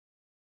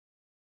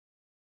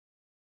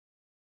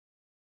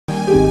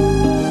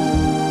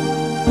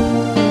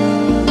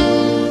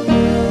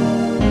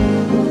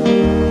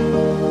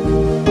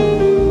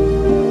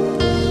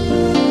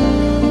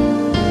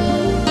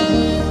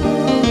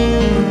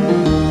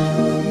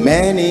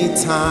Many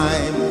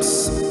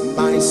times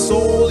my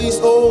soul is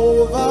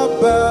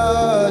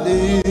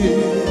overburdened.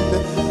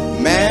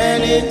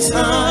 Many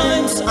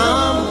times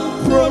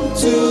I'm prone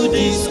to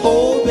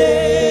disobey.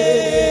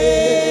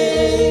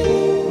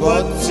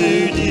 But to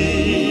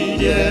thee,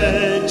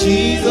 dear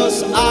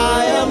Jesus,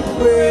 I am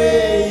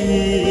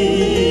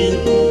praying.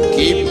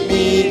 Keep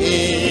me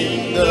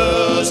in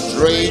the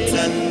straight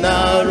and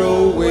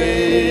narrow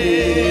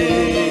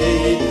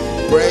way.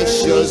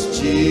 Precious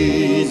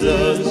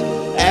Jesus,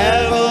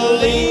 ever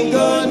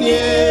linger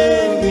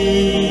near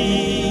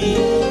me.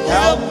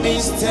 Help me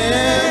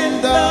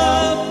stand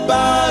the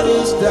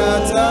battles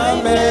that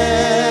I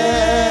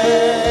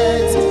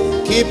met.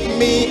 Keep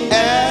me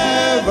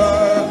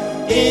ever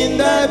in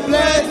thy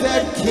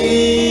blessed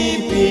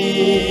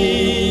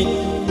keeping.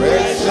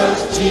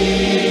 Precious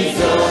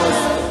Jesus,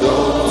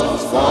 don't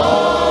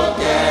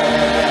forget.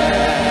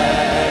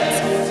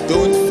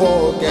 Don't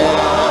forget.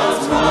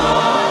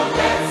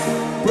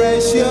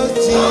 Precious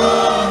Jesus.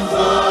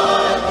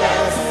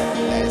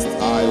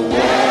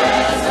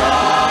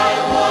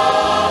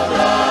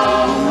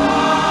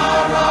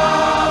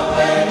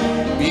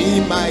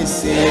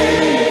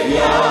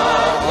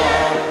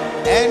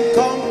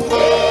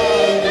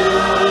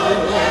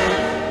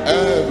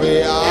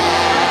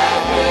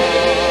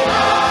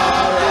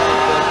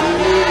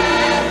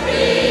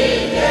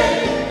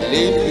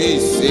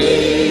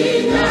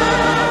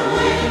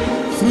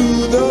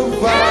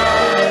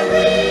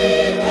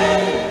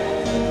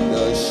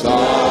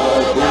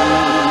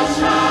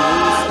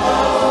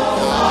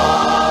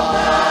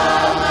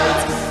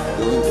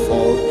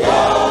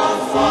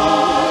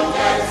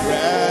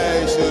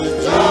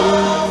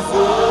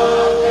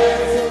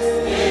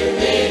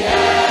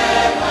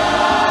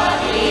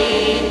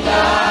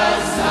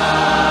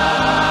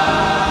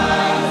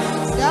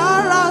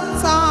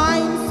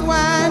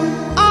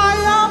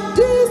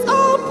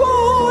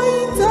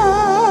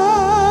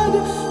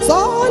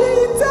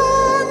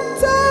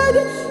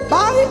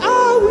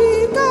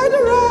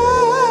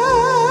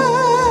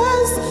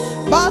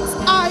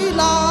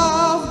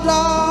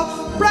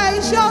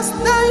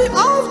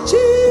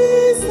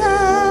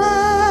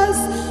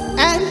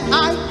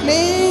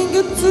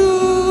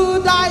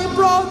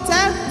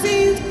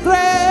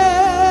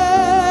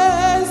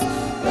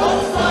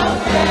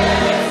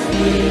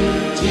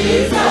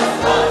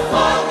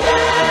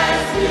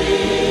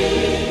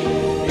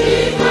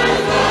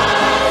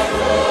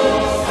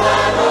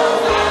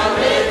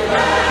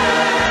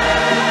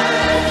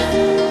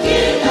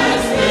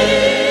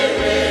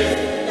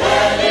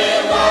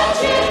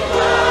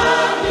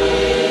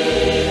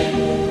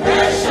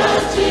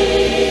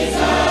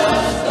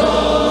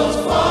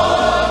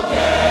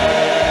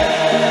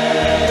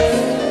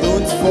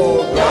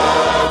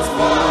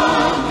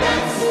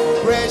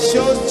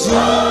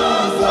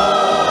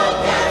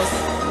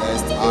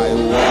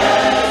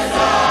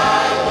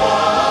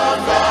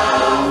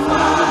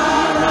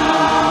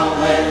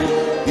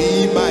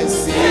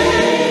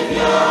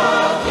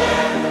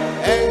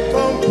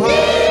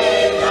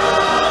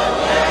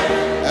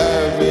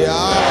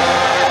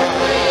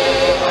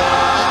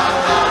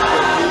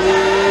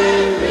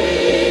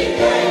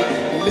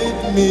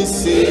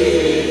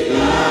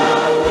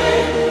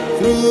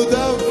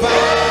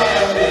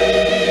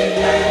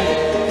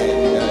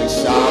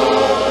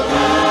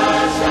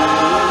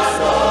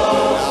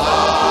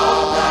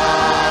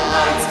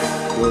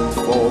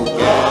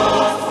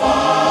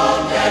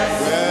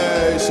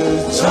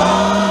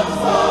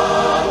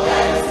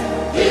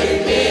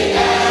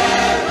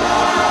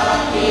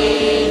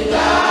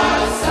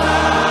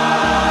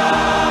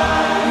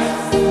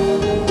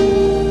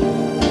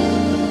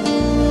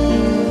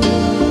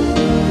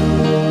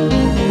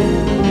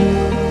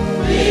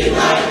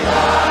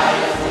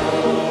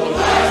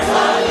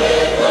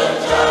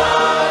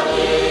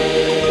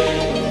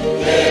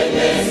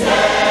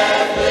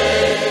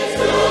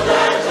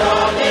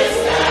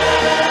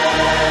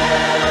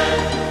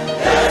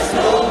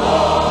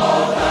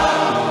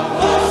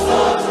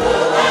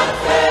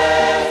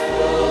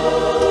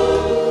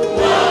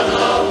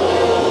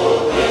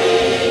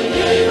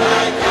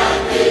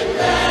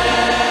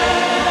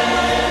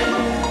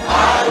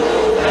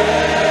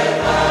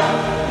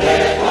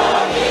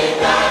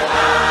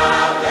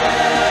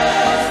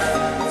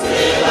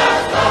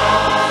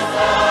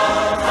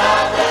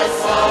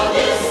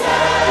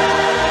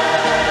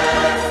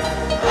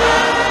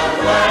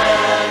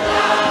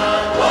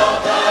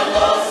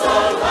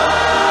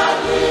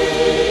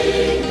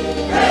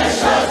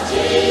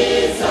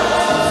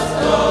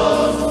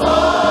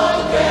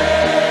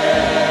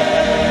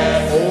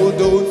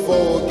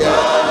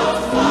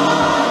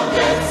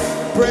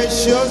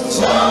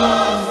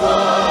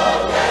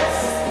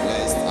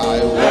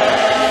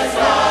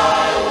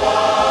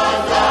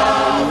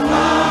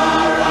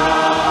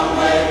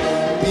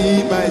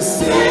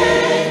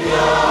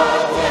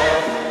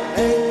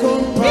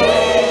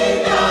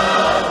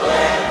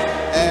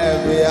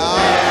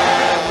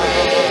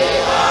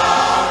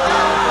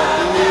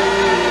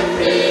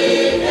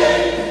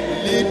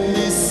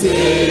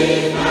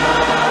 See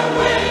my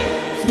way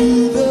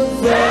through the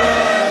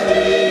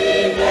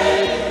valley.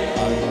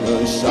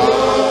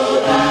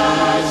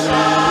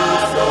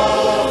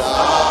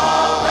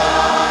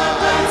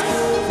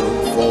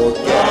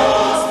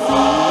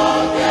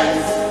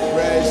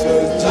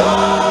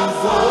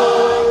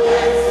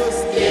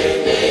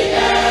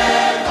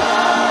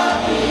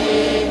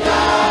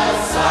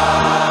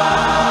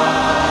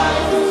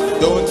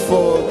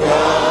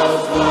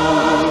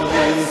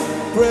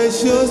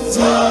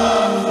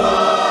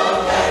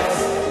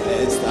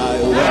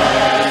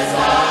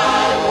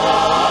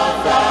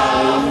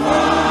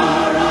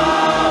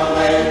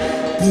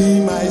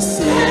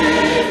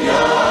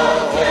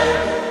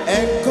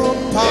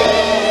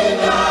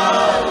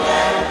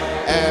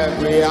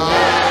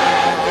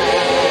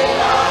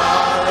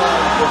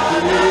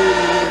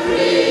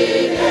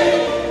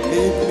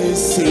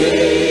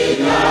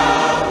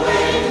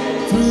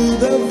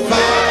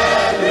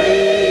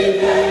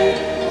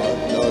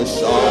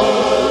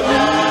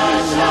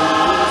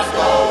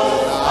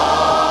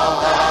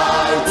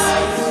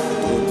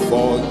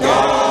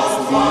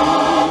 forget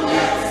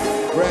me,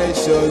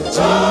 precious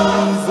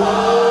Jesus.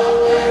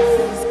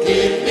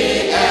 Keep me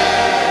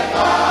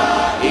ever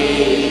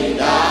in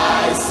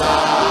thy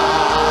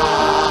sight.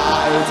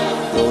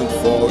 Don't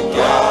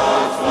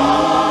forget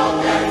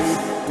me,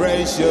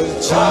 precious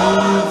Jesus.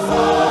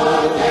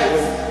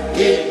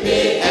 Keep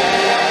me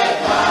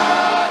ever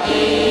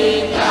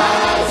in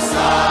thy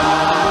sight.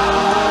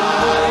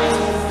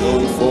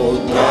 Don't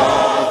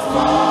forget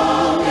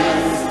me,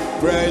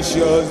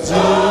 precious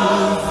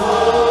Jesus.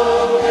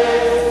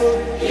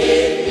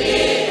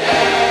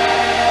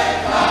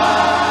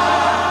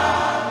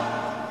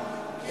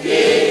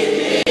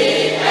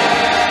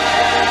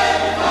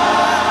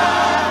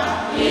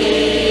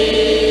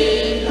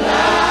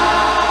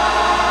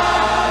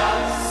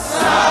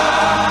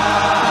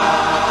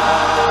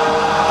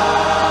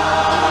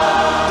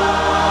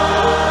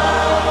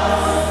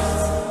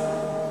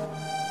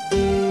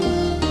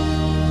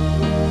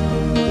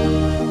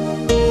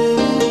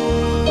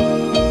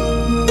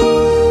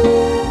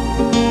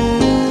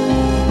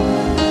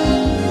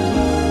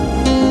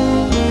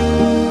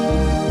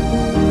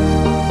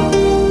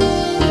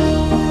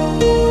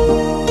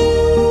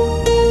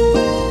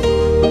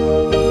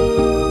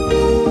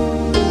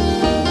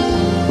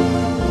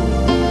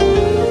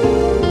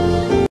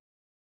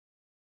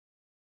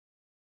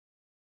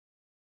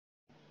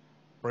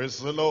 Praise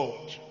the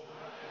Lord.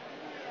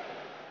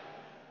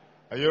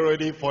 Are you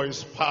ready for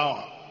his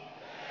power?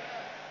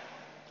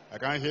 I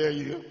can't hear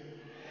you.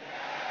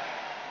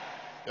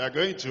 You are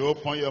going to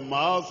open your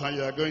mouth and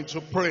you are going to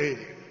pray.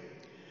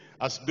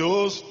 As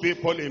those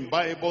people in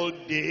Bible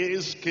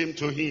days came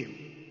to him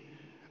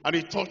and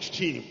he touched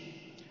him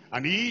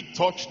and he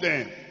touched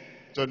them,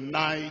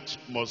 tonight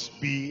must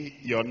be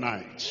your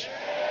night.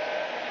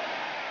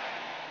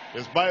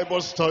 His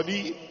Bible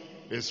study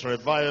is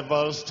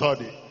revival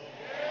study.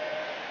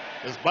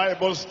 His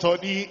Bible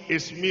study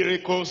is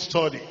miracle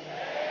study.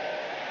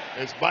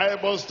 His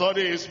Bible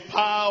study is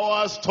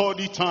power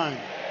study time.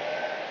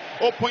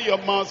 Open your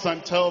mouth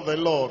and tell the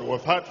Lord.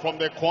 We've heard from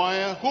the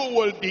choir, who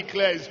will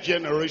declare his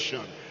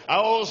generation? I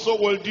also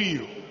will do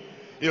you.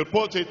 You'll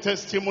put a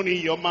testimony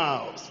in your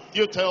mouth.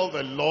 You tell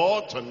the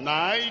Lord,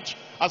 tonight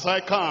as I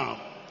come,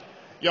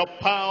 your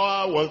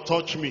power will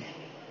touch me.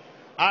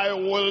 I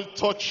will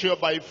touch you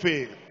by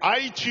faith.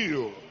 I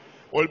too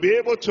will be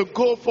able to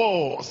go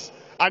forth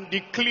and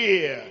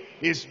declare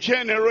his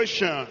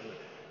generation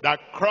that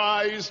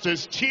Christ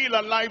is still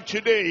alive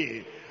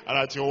today, and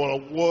that he will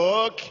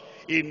work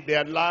in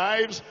their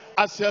lives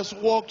as he has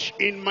worked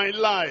in my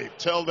life.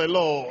 Tell the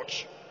Lord.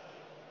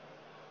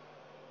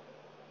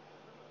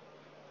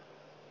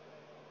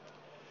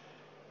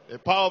 The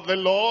power of the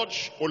Lord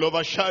will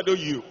overshadow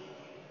you,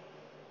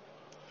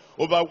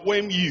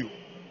 overwhelm you,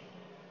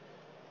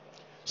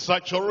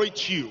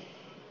 saturate you,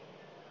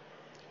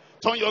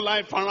 turn your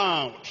life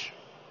around.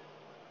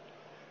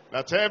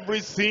 That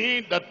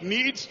everything that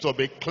needs to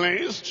be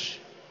cleansed,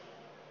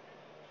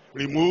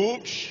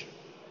 removed,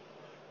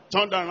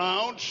 turned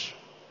around,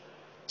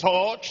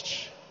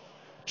 touched,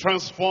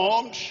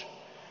 transformed,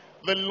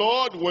 the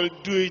Lord will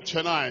do it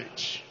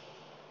tonight.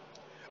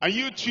 And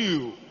you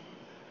too,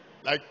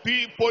 like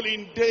people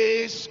in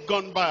days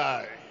gone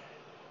by,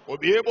 will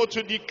be able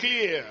to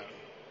declare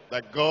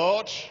that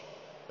God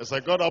is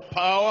a God of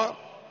power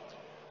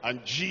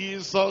and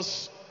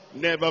Jesus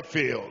never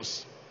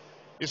fails.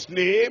 His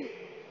name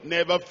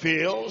never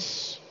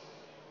fails.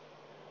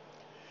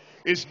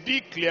 His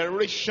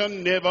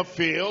declaration never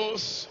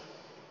fails.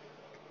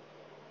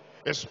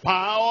 His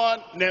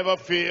power never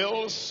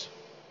fails.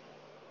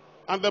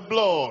 And the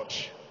blood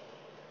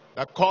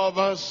that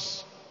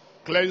covers,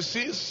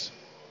 cleanses,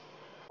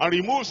 and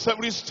removes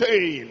every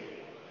stain,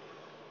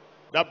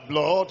 that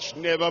blood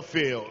never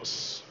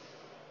fails.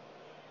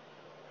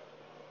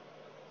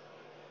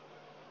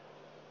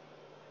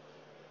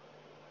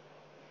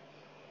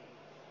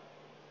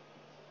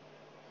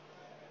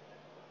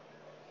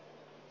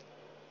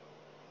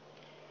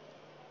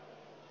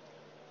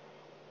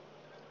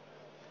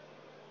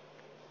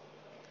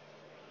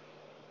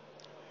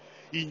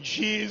 In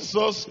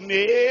Jesus'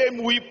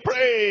 name we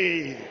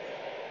pray.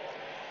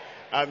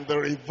 And the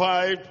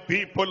revived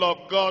people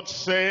of God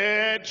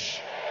said,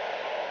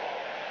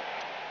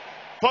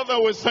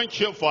 Father, we thank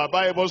you for our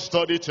Bible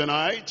study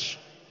tonight.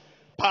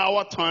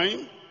 Power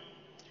time,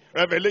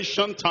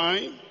 revelation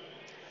time,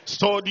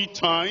 study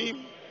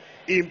time,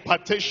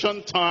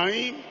 impartation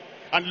time.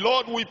 And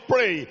Lord, we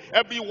pray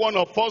every one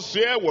of us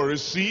here will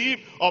receive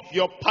of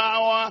your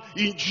power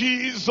in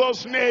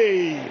Jesus'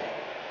 name.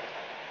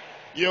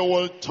 You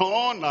will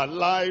turn our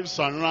lives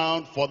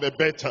around for the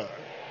better.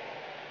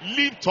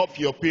 Lift up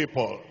your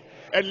people,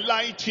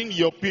 enlighten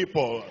your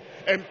people,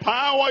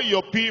 empower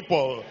your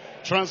people,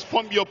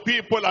 transform your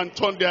people and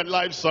turn their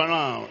lives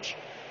around.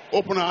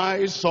 Open our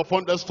eyes of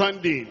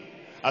understanding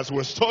as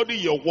we study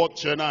your word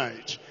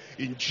tonight.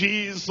 In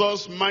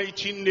Jesus'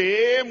 mighty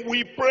name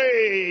we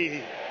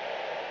pray.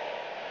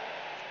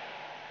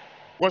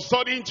 We're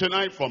studying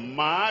tonight from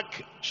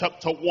Mark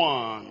chapter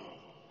 1.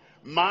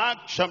 Mark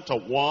chapter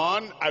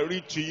 1, I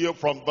read to you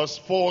from verse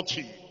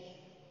 40.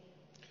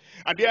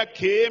 And there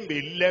came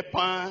a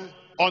leper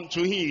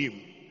unto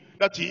him,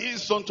 that he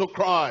is unto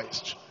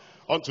Christ,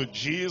 unto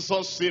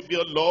Jesus,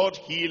 Savior, Lord,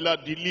 healer,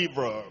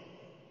 deliverer,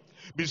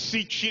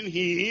 beseeching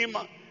him,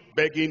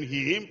 begging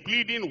him,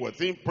 pleading with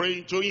him,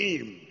 praying to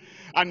him,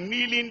 and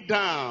kneeling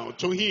down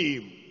to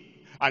him,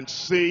 and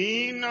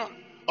saying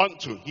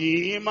unto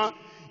him,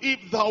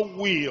 if thou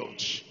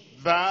wilt,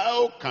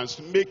 thou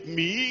canst make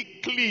me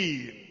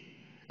clean.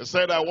 He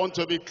said, I want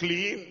to be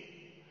clean,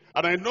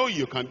 and I know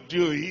you can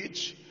do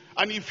it,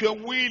 and if you're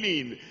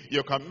willing,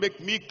 you can make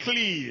me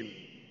clean.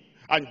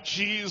 And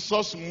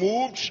Jesus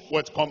moved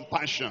with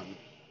compassion.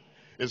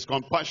 His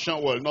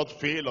compassion will not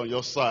fail on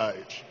your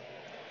side.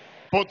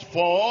 Put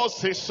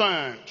forth his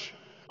hand,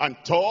 and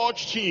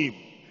touched him,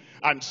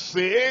 and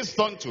says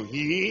unto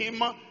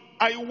him,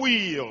 I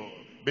will,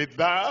 be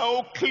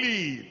thou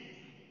clean.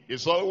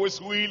 He's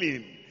always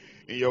willing.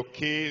 In your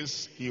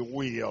case, he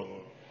will.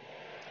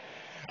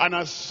 And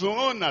as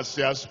soon as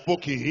he has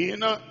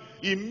spoken,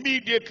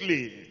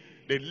 immediately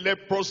the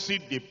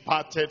leprosy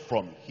departed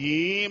from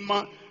him,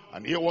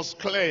 and he was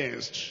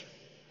cleansed.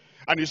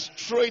 And he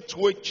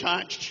straightway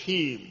charged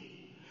him,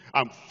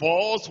 and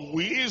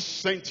forthwith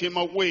sent him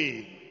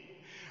away,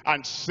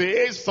 and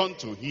says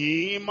unto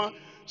him,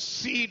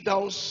 see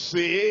thou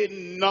say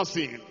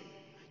nothing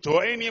to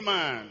any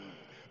man,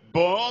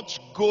 but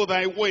go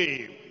thy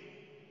way,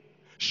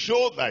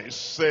 show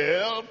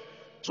thyself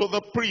to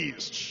the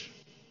priest,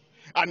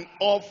 and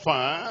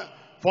offer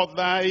for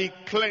thy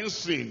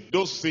cleansing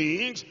those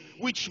things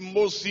which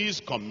Moses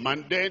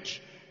commanded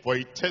for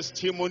a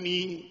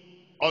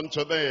testimony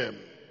unto them.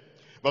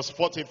 Verse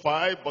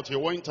 45, but he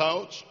went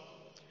out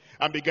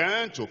and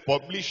began to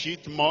publish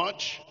it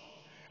much,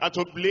 and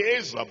to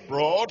blaze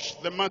abroad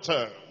the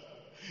matter,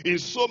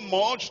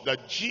 insomuch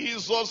that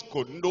Jesus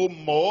could no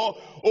more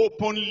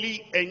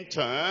openly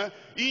enter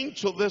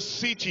into the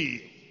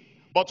city,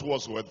 but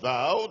was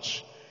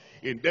without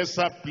in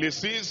desert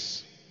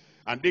places,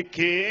 and they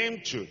came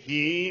to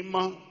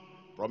him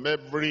from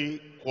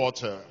every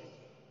quarter.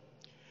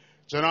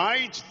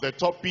 Tonight the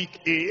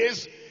topic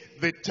is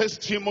the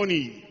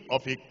testimony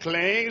of a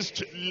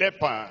cleansed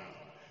leper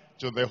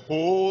to the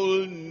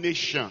whole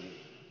nation.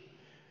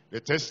 The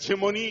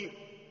testimony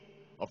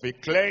of a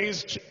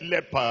cleansed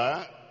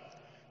leper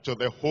to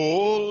the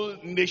whole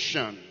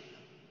nation.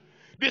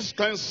 This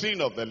cleansing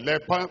of the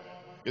leper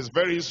is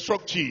very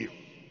instructive,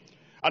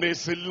 and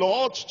it's a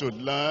lot to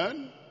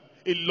learn,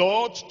 a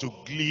lot to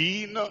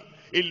glean,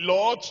 a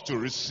lot to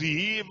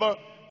receive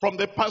from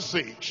the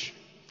passage.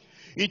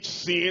 Each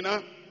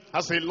sinner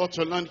has a lot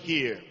to learn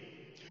here.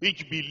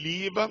 Each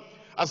believer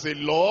has a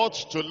lot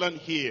to learn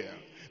here.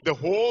 The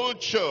whole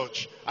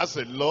church has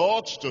a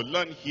lot to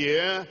learn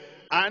here,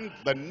 and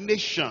the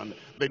nation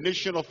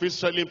of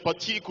Israel in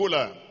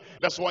particular.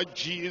 That's why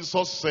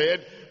Jesus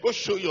said, go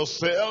show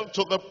yourself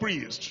to the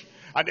priest.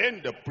 And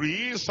then the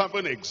priest,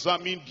 having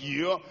examined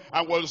you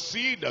and will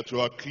see that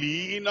you are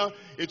clean,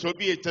 it will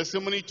be a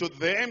testimony to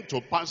them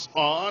to pass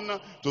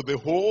on to the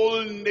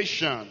whole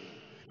nation.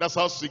 That's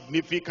how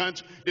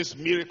significant this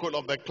miracle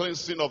of the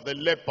cleansing of the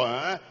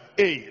leper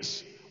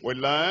is. We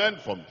learn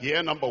from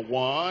here, number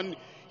one,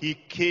 he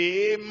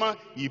came,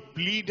 he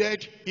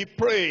pleaded, he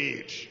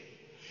prayed.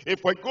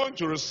 If we're going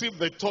to receive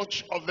the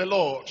touch of the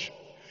Lord,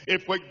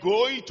 if we're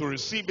going to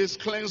receive his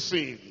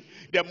cleansing,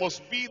 there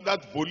must be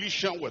that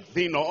volition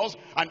within us,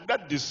 and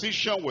that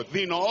decision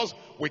within us.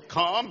 We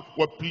come,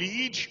 we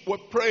plead, we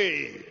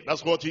pray.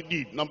 That's what he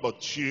did. Number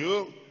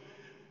two,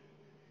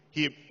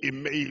 he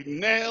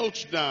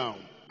knelt down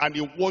and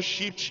he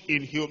worshipped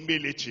in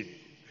humility.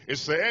 He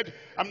said,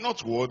 I'm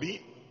not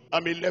worthy,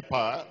 I'm a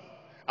leper,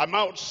 I'm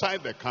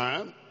outside the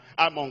camp,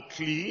 I'm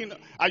unclean,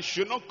 I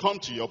should not come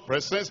to your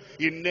presence.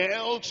 He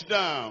knelt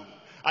down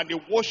and he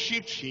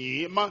worshipped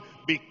him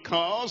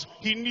because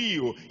he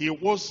knew he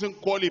wasn't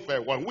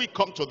qualified. When we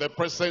come to the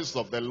presence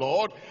of the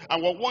Lord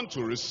and we want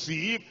to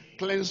receive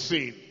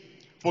cleansing,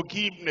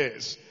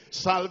 forgiveness,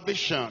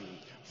 salvation,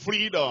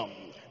 freedom,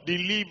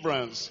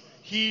 deliverance,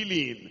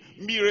 healing,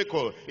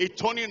 miracle, a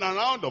turning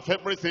around of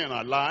everything in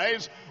our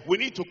lives, we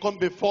need to come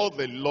before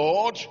the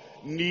Lord,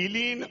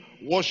 kneeling,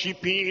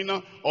 worshiping,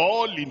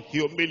 all in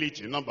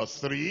humility. Number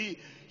three,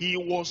 he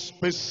was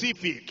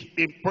specific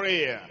in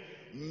prayer.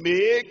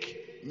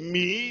 Make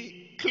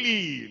me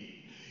clean.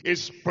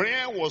 His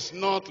prayer was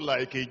not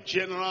like a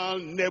general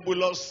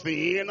nebulous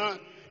thing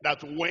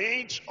that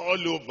went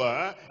all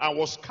over and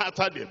was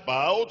scattered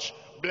about.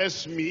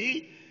 Bless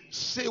me,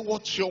 say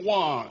what you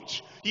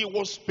want. He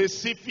was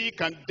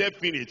specific and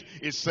definite.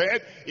 He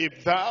said,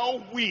 if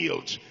thou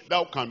wilt,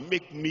 thou can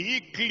make me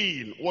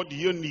clean. What do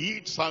you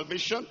need?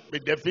 Salvation? Be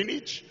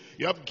definite.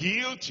 You have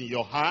guilt in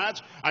your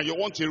heart and you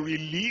want a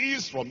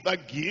release from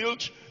that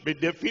guilt. Be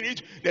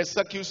definite. There's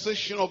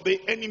accusation of the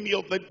enemy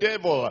of the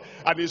devil,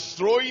 and he's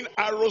throwing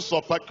arrows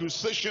of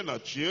accusation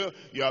at you.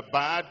 You're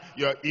bad,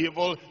 you're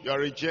evil, you're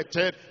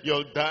rejected,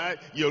 you'll die,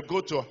 you'll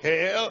go to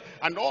hell,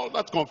 and all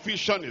that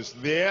confusion is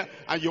there,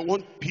 and you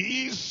want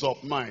peace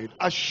of mind,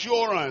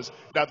 assurance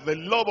that the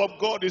love of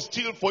God is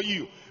still for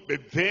you.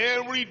 be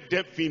very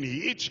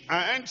definite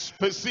and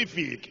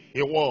specific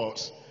he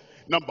was.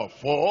 Number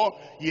 4,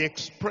 he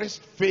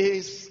expressed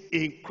faith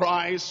in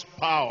Christ's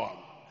power.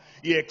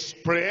 He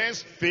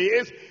expressed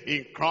faith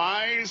in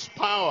Christ's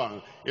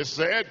power. He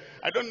said,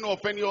 I don't know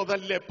of any other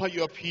leper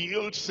you have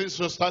healed since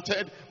you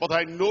started, but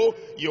I know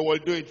you will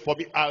do it for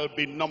me. I'll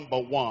be number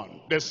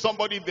 1. There's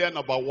somebody there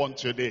number 1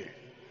 today.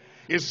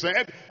 He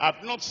said,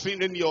 I've not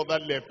seen any other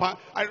leper.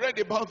 I read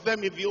about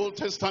them in the Old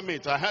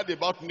Testament. I heard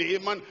about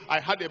Naaman.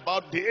 I heard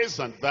about this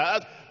and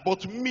that.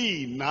 But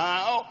me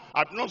now,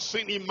 I've not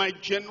seen in my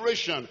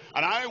generation.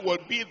 And I will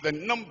be the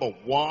number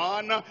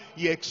 1.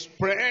 He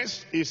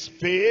expressed his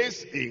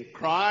faith in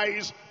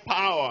Christ's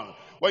power.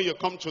 When you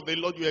come to the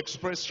Lord, you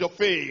express your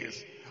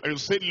faith. And you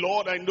say,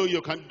 Lord, I know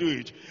you can do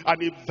it.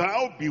 And if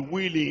thou be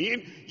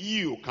willing,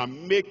 you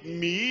can make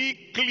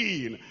me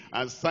clean.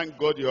 And thank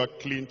God you are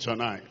clean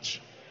tonight.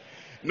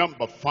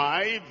 Number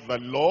 5, the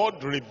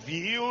Lord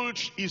revealed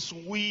his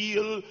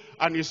will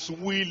and his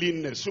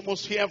willingness. You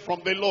must hear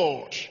from the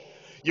Lord.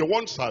 You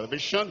want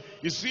salvation?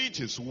 Is it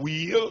his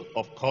will?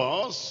 Of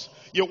course.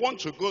 You want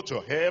to go to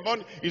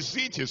heaven? Is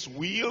it his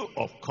will?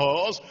 Of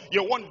course.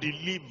 You want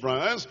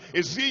deliverance?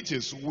 Is it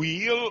his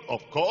will?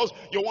 Of course.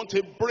 You want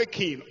a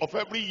breaking of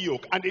every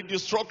yoke and a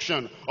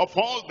destruction of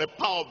all the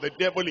power of the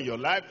devil in your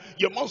life?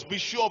 You must be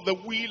sure of the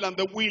will and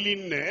the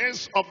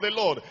willingness of the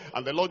Lord.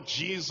 And the Lord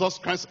Jesus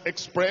Christ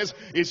expressed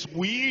his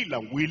will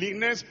and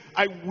willingness.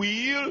 I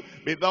will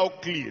be thou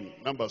clean.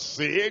 Number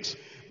 6,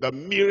 the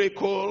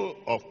miracle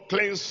of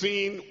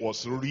cleansing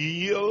was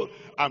real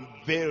and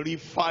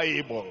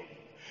verifiable.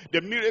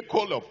 The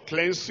miracle of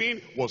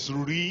cleansing was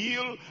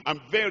real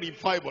and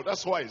verifiable.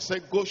 That's why I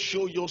said, go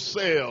show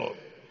yourself.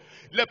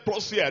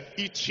 Leprosy had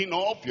eaten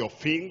off your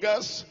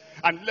fingers,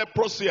 and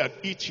leprosy had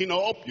eaten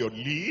up your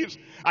leaves,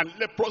 and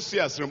leprosy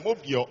has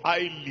removed your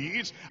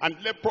eyelids, and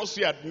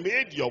leprosy had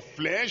made your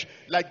flesh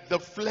like the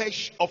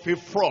flesh of a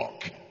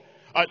frog.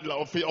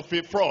 Of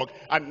a frog,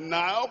 and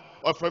now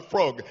of a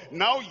frog.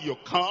 Now you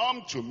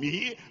come to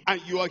me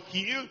and you are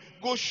healed.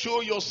 Go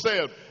show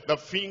yourself. The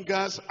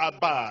fingers are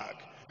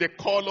back. The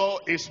color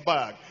is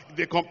back.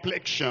 The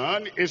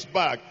complexion is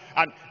back.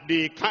 And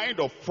the kind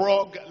of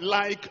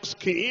frog-like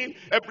skin,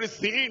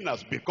 everything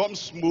has become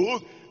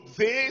smooth.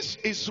 This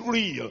is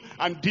real,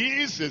 and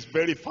this is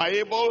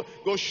verifiable.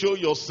 Go show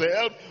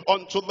yourself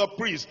unto the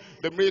priest.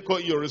 The miracle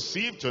you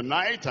receive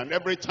tonight, and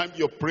every time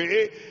you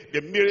pray,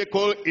 the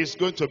miracle is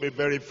going to be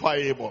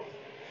verifiable.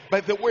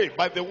 By the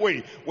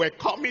way, we're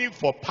coming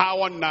for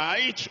power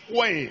night.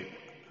 When?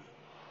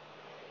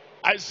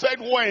 I said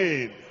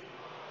when?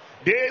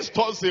 This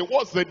Thursday.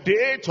 What's the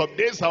date of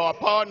this, our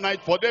power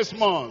night for this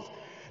month?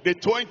 The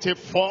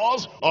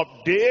 24th of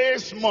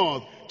this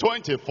month.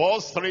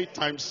 24th, 3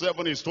 times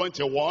 7 is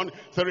 21,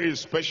 3 is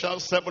special,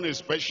 7 is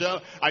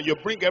special, and you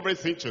bring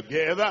everything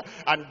together,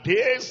 and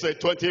this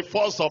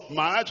 21st of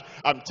March,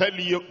 I'm telling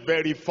you,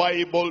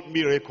 verifiable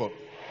miracle.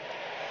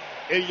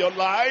 In your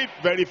life,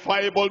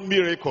 verifiable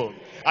miracle.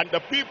 And the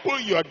people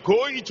you are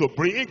going to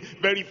bring,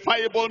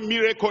 verifiable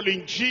miracle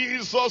in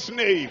Jesus'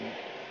 name.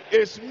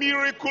 His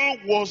miracle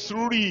was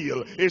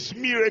real. His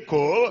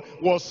miracle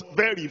was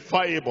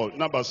verifiable.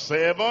 Number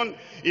 7,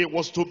 it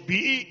was to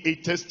be a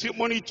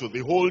testimony to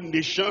the whole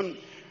nation.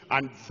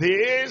 And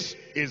this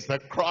is the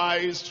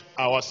Christ,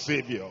 our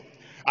Savior.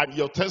 And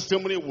your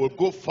testimony will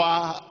go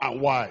far and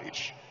wide.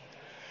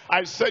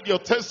 I said your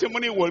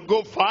testimony will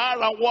go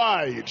far and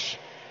wide.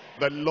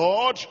 The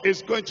Lord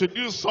is going to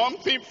do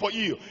something for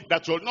you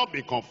that will not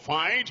be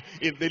confined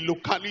in the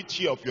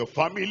locality of your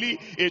family.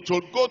 It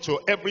will go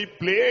to every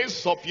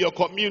place of your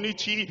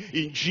community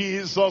in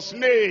Jesus'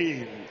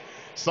 name.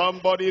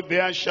 Somebody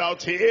there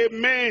shout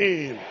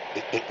amen.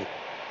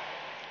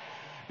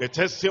 The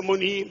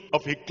testimony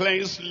of a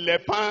cleansed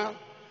leper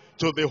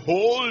to the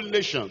whole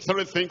nation.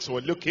 3 things we're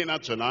looking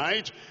at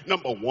tonight.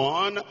 Number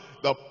 1,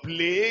 the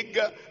plague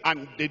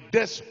and the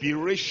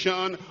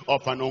desperation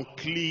of an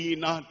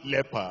unclean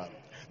leper.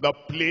 The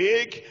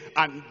plague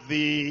and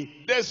the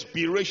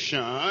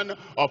desperation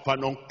of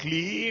an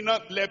unclean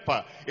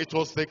leper. It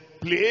was the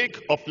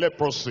plague of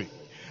leprosy.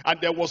 And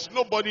there was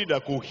nobody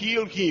that could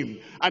heal him.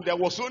 And there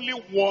was only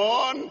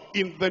one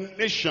in the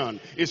nation.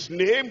 His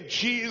name,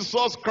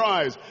 Jesus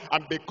Christ.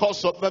 And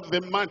because of that,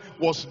 the man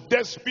was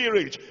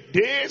desperate.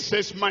 This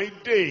is my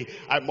day.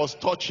 I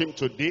must touch him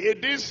today.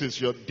 This is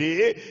your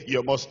day.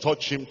 You must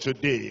touch him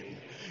today.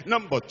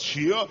 Number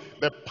 2,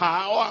 the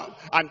power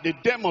and the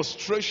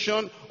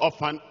demonstration of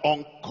an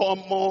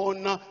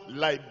uncommon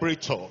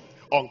liberator.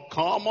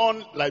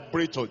 Uncommon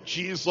liberator.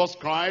 Jesus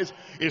Christ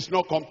is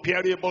not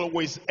comparable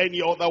with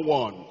any other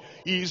one.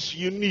 He is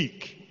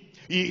unique.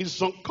 He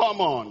is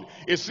uncommon.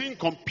 It's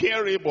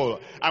incomparable.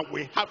 And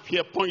we have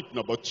here point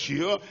number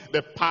 2,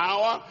 the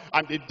power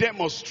and the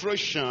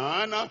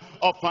demonstration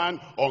of an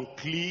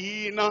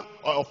unclean,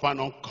 of an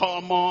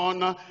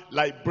uncommon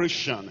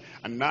liberation.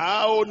 And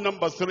now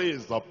number 3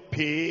 is the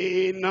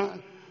pain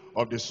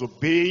of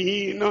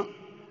disobeying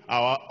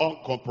our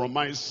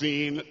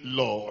uncompromising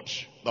Lord.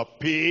 The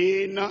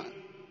pain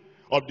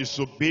of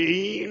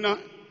disobeying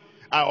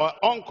our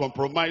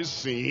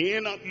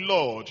uncompromising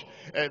Lord.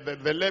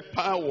 The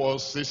leper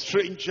was a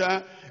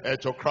stranger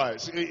to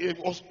Christ. He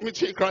was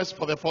meeting Christ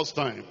for the first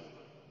time.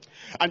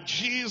 And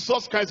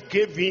Jesus Christ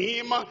gave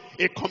him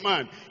a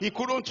command. He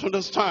couldn't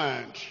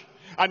understand.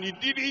 And he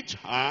didn't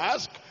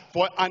ask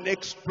for an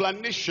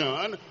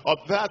explanation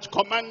of that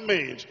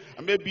commandment.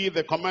 And maybe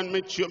the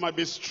commandment might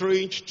be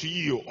strange to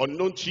you,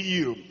 unknown to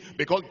you.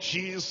 Because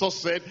Jesus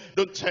said,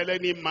 don't tell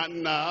any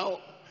man now.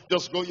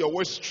 Just go your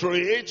way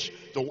straight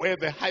to where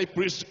the high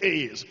priest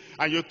is.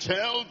 And you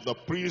tell the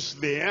priest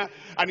there,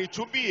 and it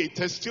will be a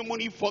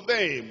testimony for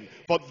them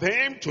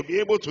to be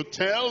able to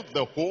tell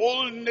the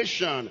whole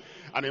nation.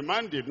 And a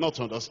man did not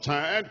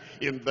understand.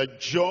 In the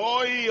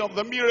joy of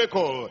the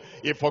miracle,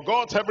 he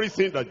forgot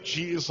everything that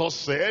Jesus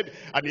said,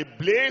 and he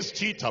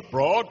blazed it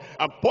abroad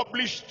and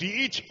published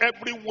it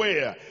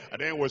everywhere. And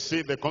then we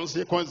see the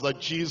consequence that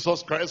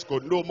Jesus Christ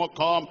could no more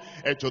come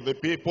to the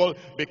people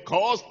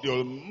because they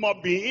will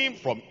mob him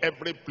from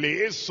every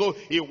place. So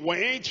he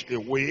went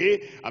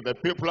away, and the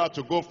people had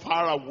to go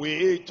far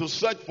away to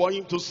search for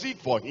him, to seek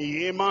for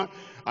him,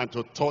 and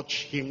to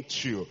touch him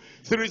too.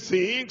 Three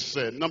things.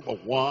 Number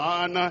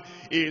one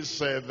is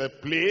the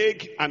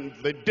plague and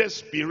the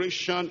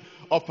desperation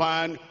of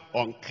an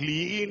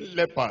unclean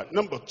leper.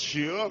 Number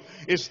two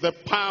is the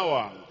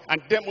power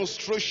and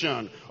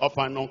demonstration of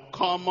an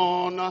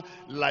uncommon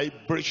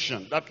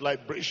liberation. That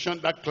liberation,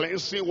 that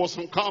cleansing was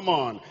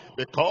uncommon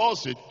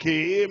because it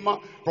came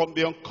from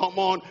the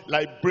uncommon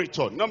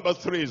liberator. Number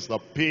three is the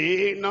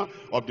pain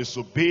of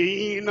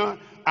disobeying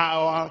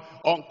our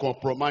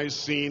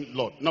uncompromising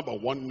Lord. Number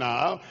one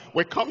now,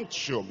 we come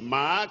to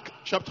Mark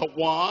chapter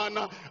 1,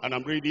 and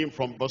I'm reading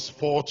from verse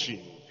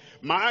 40.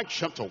 Mark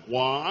chapter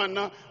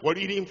 1, we're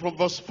reading from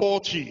verse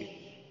 40.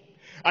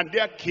 And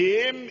there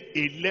came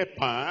a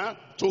leper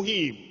to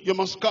him. You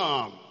must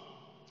come.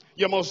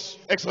 You must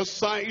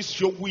exercise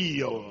your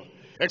will.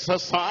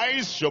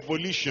 Exercise your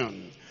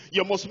volition.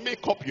 You must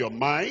make up your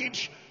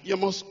mind. You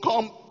must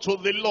come to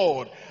the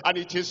Lord. And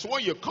it is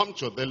when you come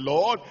to the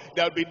Lord,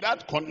 there'll be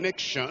that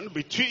connection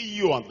between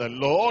you and the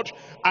Lord,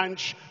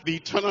 and the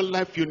eternal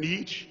life you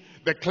need,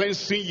 the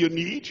cleansing you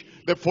need,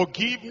 the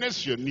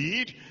forgiveness you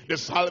need, the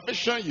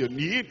salvation you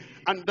need,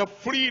 and the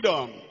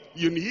freedom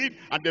you need,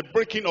 and the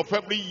breaking of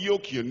every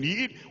yoke you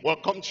need will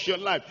come to your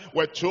life.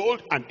 We're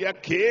told, and there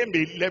came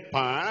a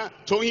leper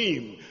to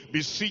him,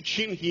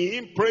 beseeching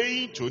him,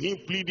 praying to him,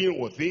 pleading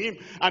with him,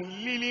 and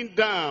kneeling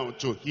down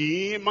to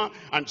him,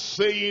 and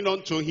saying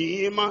unto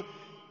him,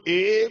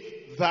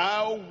 if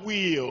thou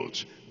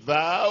wilt,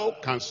 thou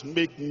canst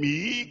make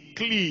me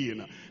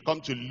clean.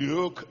 Come to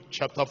Luke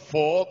chapter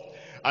 4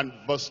 and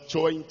verse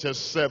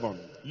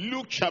 27.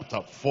 Luke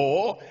chapter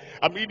 4,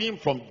 I'm reading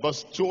from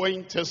verse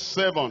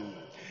 27.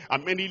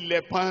 And many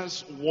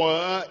lepers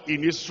were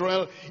in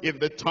Israel in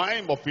the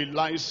time of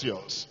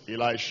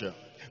Elisha,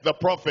 the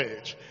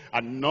prophet.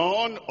 And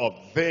none of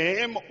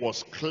them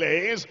was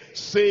cleansed,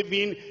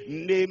 saving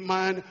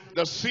Naaman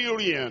the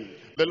Syrian.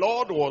 The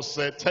Lord was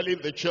telling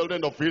the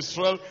children of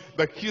Israel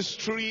the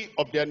history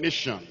of their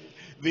nation,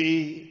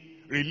 the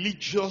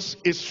religious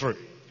history,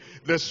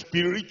 the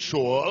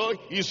spiritual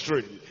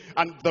history,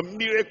 and the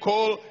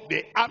miracle,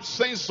 the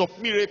absence of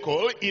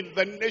miracle in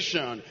the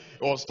nation.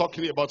 It was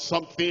talking about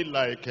something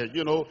like,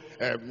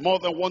 more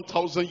than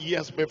 1,000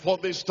 years before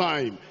this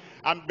time.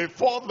 And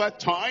before that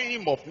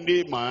time of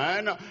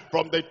Naaman,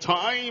 from the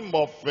time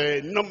of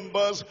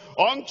Numbers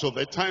unto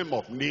the time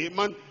of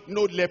Naaman,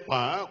 no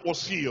leper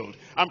was healed.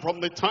 And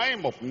from the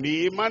time of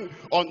Naaman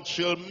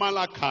until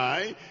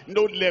Malachi,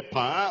 no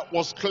leper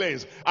was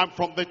cleansed. And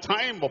from the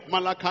time of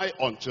Malachi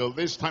until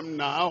this time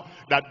now,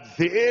 that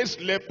this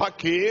leper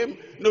came,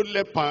 no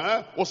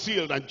leper was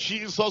healed. And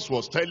Jesus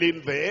was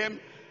telling them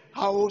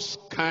how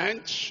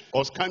scant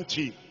or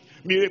scanty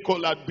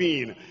miracle had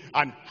been,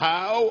 and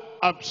how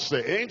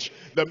absent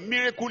the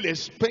miracle,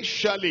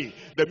 especially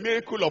the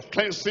miracle of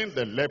cleansing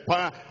the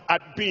leper,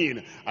 had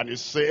been. And he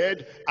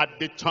said, at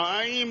the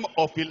time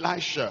of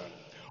Elisha,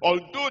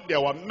 although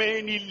there were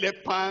many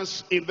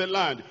lepers in the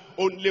land,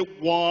 only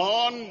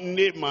one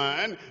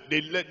Naaman,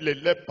 the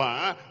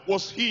leper,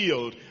 was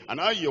healed. And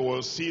now you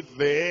will see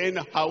then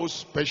how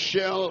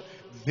special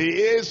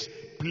this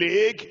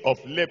plague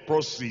of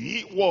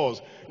leprosy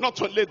was.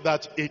 Not only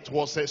that it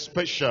was a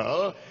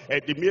special,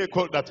 the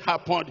miracle that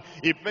happened,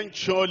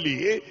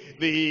 eventually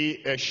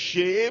the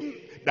shame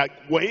that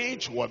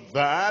went with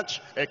that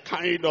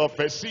kind of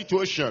a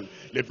situation.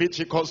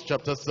 Leviticus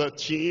chapter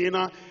 13,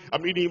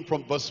 I'm reading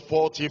from verse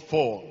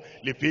 44.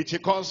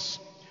 Leviticus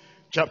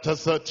chapter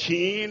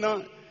 13,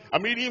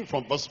 I'm reading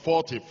from verse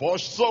 44,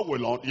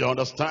 so you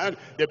understand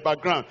the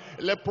background.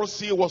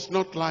 Leprosy was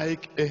not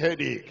like a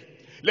headache.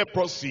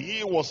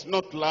 Leprosy was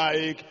not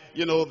like,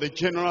 the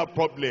general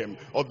problem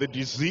or the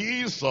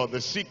disease or the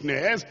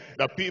sickness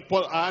that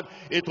people had.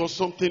 It was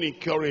something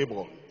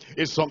incurable.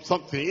 It's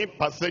something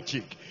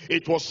pathetic.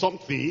 It was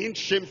something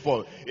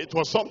shameful. It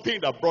was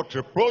something that brought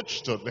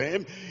reproach to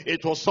them.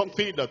 It was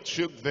something that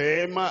took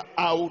them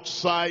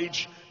outside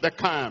the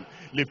camp.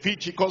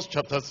 Leviticus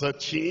chapter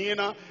 13,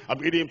 I'm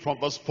reading from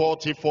verse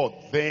 44.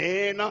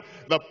 Then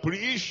the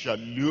priest shall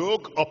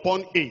look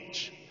upon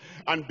it,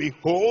 and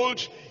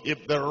behold,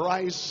 if the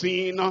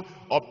rising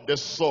of the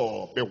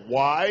sun be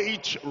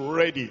white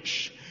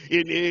reddish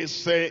in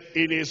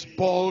his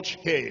bald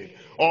head,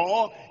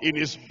 or in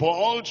his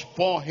bald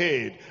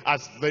forehead,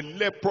 as the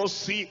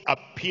leprosy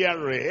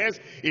appeareth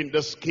in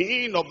the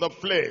skin of the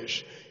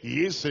flesh,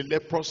 he is a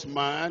leprous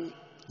man,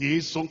 he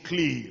is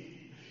unclean.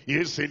 He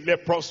is a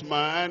leprous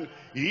man,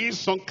 he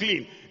is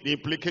unclean. The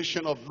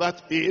implication of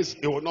that is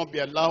he will not be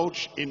allowed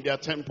in their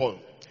temple.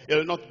 He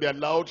will not be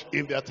allowed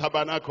in their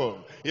tabernacle.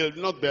 He will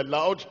not be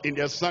allowed in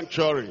their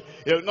sanctuary.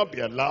 He will not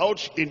be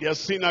allowed in their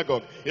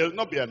synagogue. He will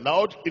not be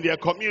allowed in their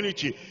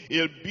community.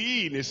 He'll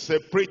be in a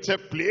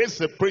separated place,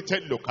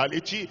 separated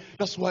locality.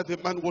 That's why the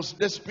man was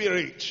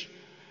desperate.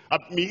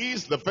 At me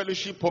is the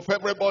fellowship of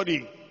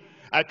everybody.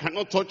 I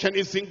cannot touch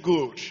anything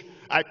good.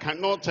 I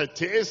cannot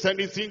taste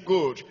anything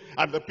good.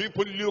 And the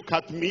people look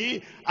at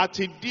me at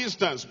a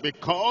distance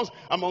because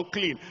I'm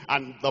unclean.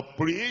 And the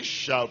priest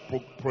shall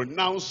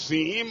pronounce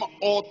him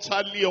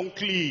utterly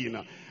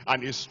unclean.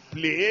 And his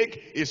plague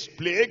is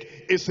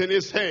in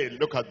his head.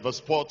 Look at verse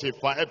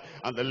 45.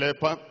 And the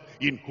leper,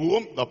 in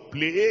whom the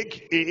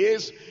plague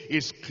is,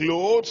 his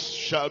clothes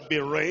shall be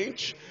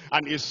rent,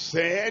 and his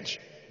head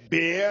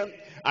bare,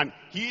 and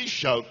he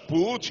shall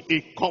put a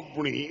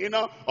covering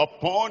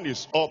upon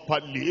his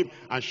upper lip,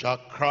 and shall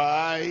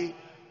cry,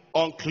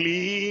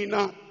 unclean,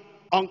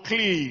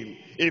 unclean.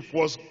 If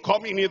was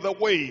coming either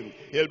way,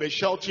 he'll be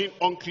shouting,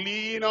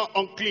 unclean,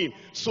 unclean.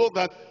 So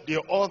that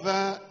the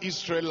other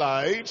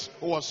Israelites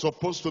who are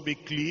supposed to be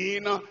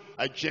clean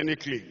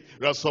hygienically,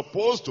 they are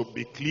supposed to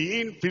be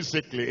clean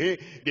physically,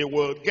 they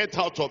will get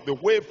out of the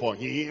way for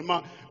him,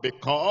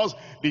 because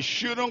they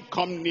shouldn't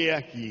come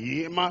near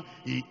him.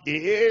 He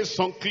is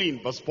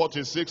unclean. Verse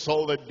 46,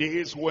 all the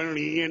days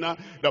wherein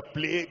the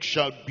plague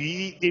shall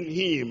be in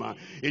him,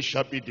 it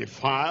shall be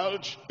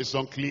defiled. It's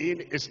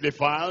unclean, it's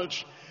defiled.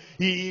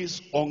 He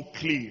is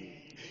unclean.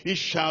 He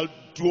shall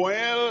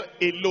dwell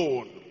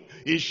alone.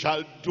 He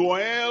shall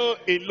dwell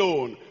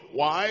alone.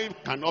 Wife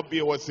cannot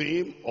be with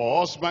him, or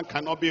husband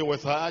cannot be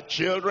with her,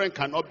 children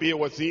cannot be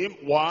with him.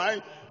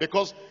 Why?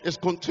 Because it's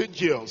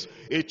contagious.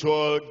 It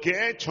will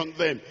get on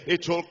them,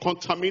 it will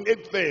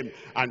contaminate them,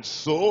 and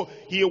so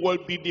he will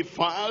be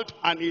defiled,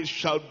 and he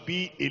shall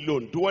be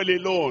alone, dwell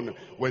alone.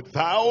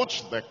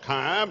 Without the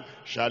camp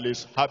shall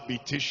his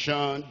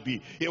habitation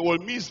be. He will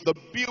miss the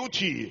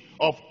beauty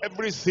of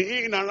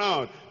everything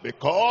around,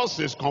 because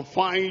he's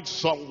confined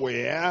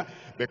somewhere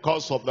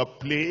because of the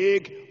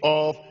plague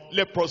of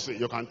leprosy.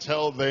 You can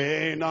tell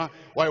then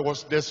why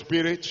was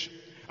desperate.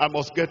 I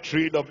must get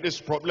rid of this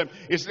problem.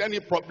 Is there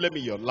any problem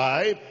in your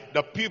life?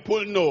 The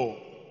people know,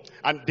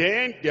 and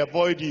then they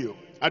avoid you,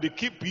 and they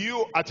keep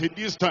you at a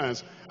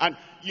distance. And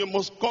you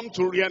must come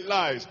to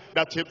realize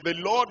that if the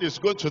Lord is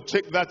going to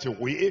take that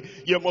away,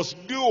 you must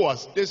do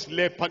as this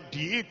leper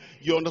did.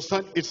 You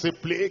understand? It's a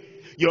plague.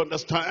 You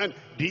understand?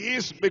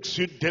 This makes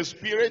you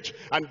desperate,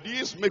 and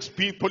this makes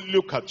people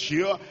look at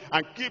you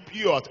and keep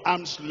you at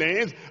arm's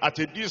length, at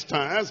a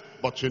distance.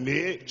 But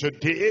today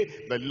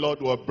the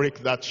Lord will break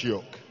that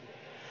yoke.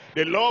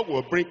 The Lord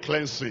will bring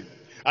cleansing,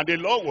 and the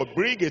Lord will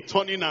bring a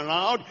turning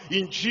around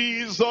in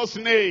Jesus'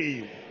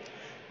 name.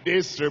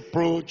 This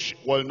reproach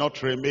will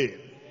not remain.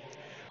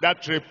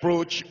 That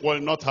reproach will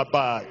not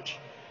abide.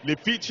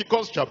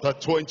 Leviticus chapter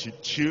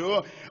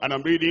 22, and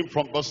I'm reading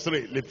from verse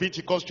 3.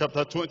 Leviticus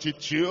chapter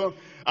 22,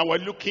 and we're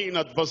looking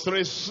at verse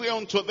 3. Say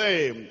unto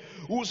them,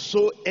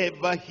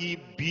 whosoever he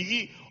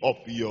be of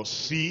your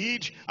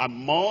seed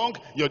among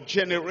your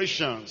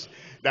generations,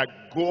 that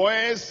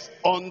goeth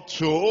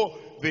unto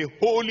the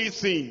holy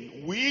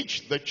thing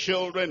which the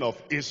children of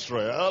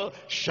Israel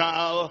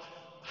shall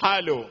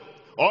hallow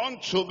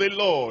unto the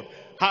Lord,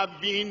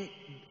 having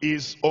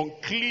his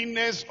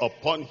uncleanness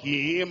upon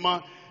him,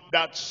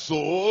 that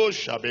soul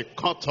shall be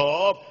cut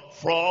off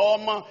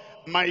from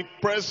my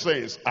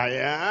presence. I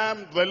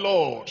am the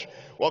Lord.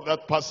 What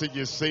that passage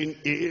is saying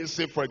is,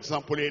 say for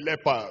example, a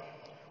leper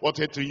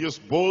wanted to use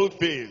bold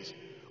face.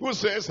 Who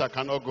says I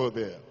cannot go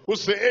there? Who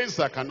says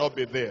I cannot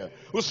be there?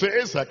 Who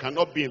says I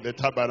cannot be in the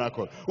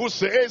tabernacle? Who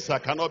says I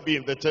cannot be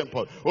in the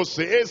temple? Who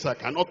says I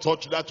cannot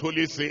touch that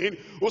holy thing?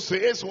 Who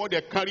says when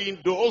they're carrying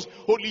those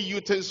holy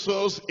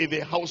utensils in the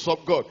house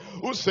of God?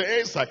 Who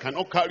says I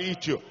cannot carry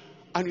it too?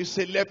 And he's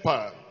a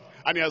leper.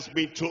 And he has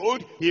been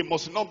told he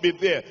must not be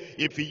there.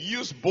 If he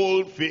used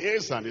bold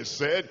face and he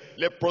said,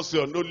 leprosy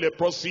or no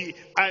leprosy,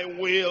 I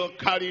will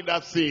carry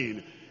that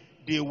thing,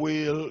 they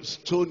will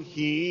stone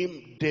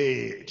him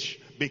dead,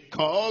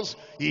 because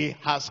he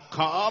has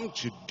come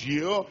to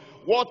do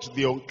what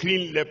the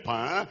unclean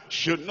leper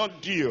should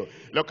not do.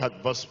 Look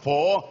at verse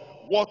 4.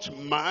 What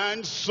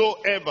man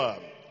soever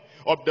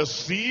of the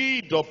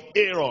seed of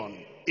Aaron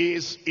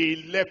is a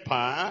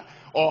leper,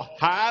 or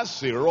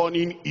has a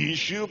running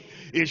issue,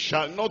 he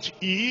shall not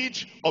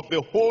eat of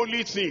the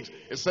holy things.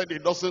 He said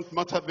it doesn't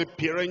matter the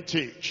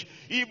parentage.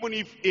 Even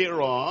if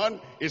Aaron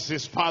is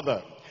his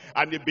father,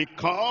 and he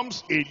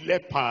becomes a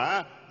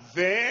leper,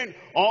 then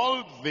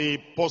all the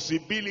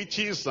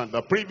possibilities and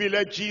the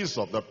privileges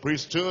of the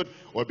priesthood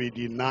will be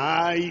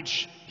denied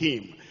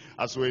him.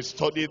 As we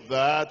study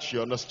that,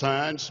 you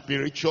understand,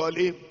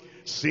 spiritually,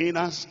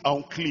 sinners are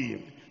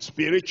unclean.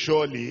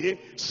 Spiritually,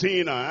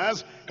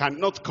 sinners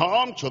cannot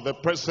come to the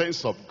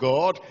presence of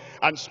God.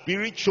 And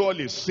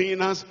spiritually,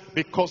 sinners,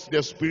 because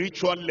they're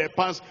spiritual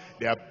lepers,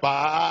 they are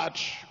barred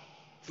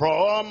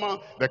from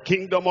the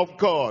kingdom of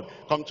God.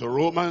 Come to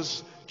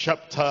Romans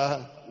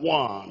chapter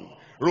 1.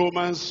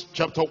 Romans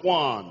chapter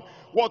 1.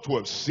 What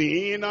we've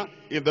seen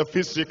in the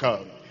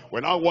physical,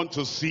 we now want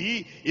to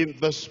see in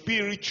the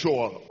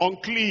spiritual.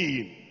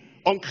 Unclean,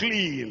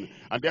 unclean.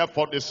 And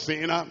therefore the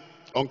sinner,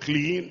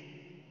 unclean,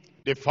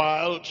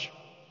 defiled,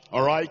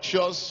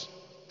 unrighteous,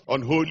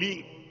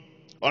 unholy,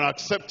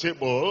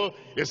 unacceptable,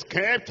 is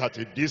kept at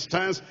a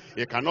distance.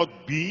 He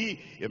cannot be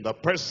in the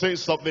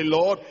presence of the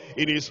Lord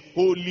in his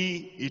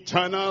holy,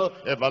 eternal,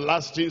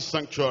 everlasting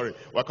sanctuary.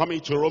 We're coming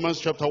to Romans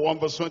chapter 1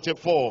 verse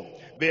 24.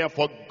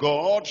 Therefore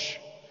God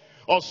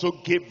also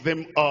gave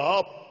them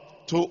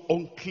up to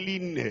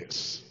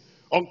uncleanness.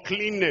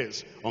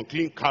 Uncleanness,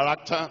 unclean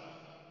character,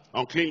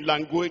 unclean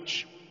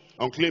language,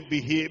 unclean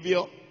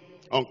behavior,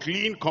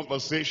 unclean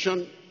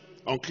conversation,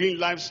 unclean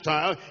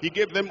lifestyle. He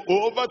gave them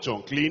over to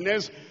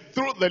uncleanness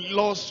through the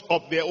lust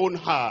of their own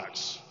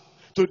hearts,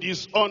 to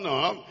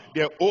dishonor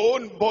their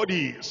own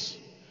bodies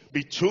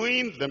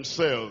between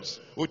themselves,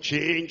 who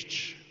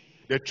changed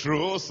the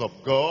truth of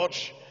God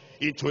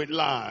into a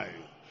lie,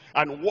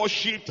 and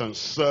worshipped and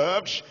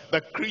served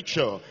the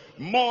creature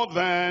more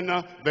than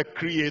the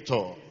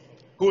Creator,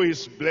 who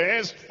is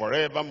blessed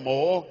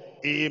forevermore.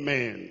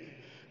 Amen.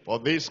 For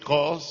this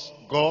cause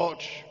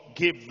God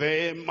gave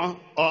them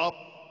up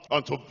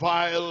unto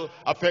vile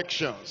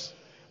affections,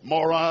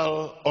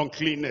 moral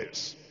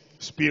uncleanness,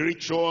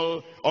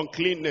 spiritual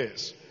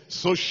uncleanness,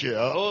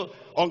 social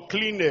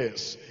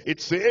uncleanness.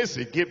 It says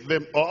he gave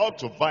them up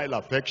to vile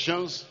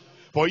affections,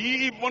 for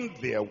even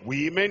their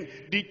women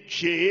did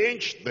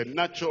change the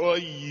natural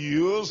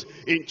use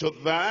into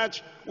that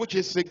which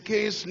is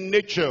against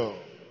nature.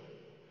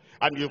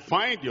 And you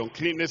find the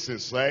uncleanness in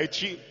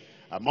society,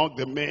 among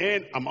the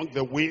men, among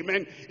the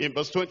women, in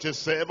verse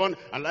 27,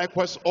 and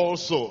likewise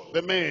also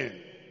the men,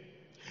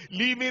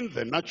 leaving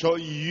the natural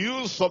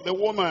use of the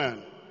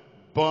woman,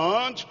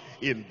 burnt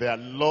in their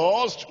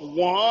lust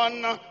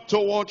one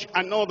toward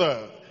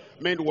another.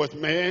 Men with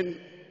men,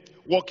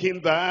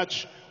 walking that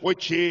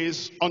which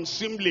is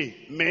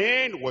unseemly.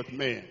 Men with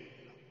men.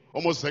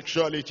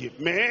 Homosexuality.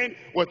 Men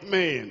with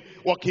men,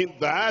 walking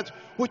that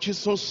which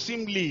is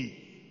unseemly,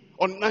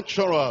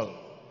 unnatural,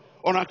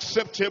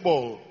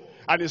 unacceptable,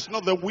 and it's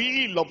not the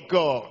will of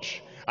God.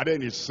 And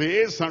then it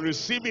says, and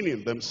receiving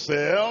in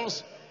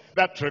themselves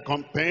that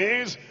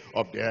recompense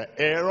of their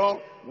error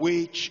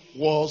which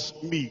was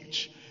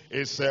meet.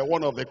 It's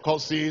one of the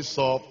causes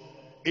of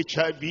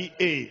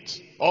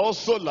HIV/AIDS.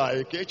 Also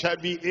like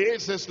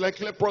HIV/AIDS, it's like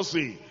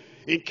leprosy.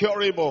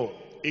 Incurable,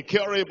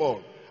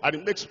 incurable. And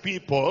it makes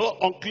people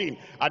unclean.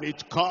 And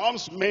it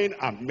comes men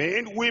and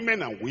men,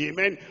 women and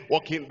women,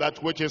 walking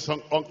that which is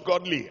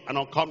ungodly and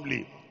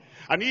uncomely.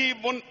 And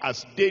even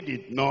as they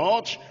did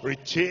not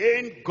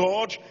retain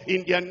God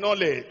in their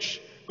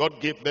knowledge, God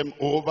gave them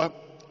over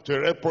to a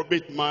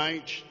reprobate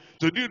mind,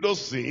 to do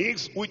those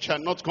things which are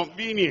not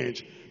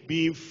convenient,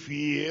 being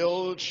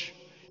filled.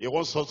 He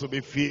wants us to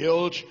be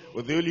filled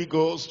with the Holy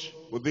Ghost,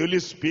 with the Holy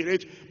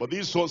Spirit, but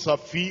these ones are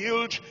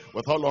filled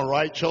with all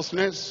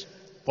unrighteousness,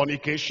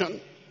 fornication,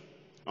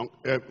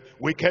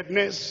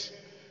 wickedness,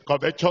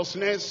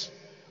 covetousness,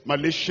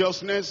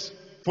 maliciousness,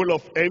 full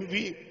of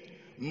envy,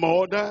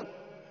 murder,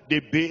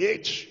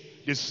 debate,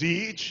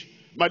 deceit,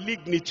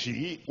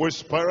 malignity,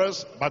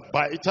 whisperers,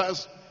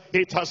 backbiters,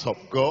 haters of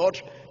God,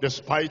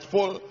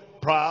 despiteful,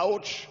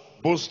 proud,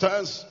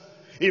 boasters,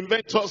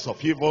 inventors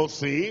of evil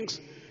things,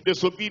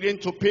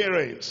 disobedient to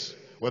parents,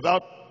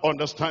 without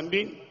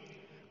understanding,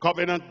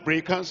 covenant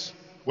breakers,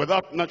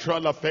 without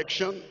natural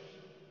affection,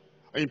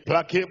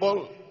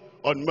 implacable,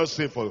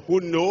 unmerciful, who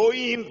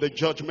knowing the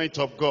judgment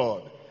of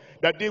God,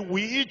 that they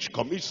which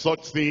commit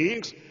such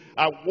things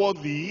are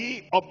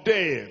worthy of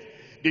death.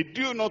 They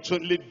do not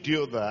only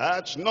do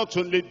that, not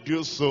only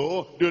do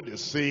so, do the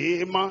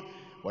same,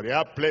 but they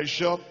have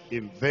pleasure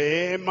in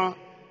them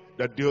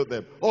that do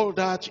them. All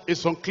that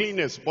is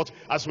uncleanness. But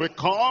as we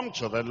come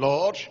to the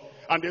Lord,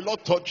 and the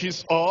Lord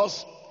touches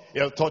us,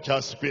 he'll touch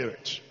our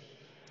spirit.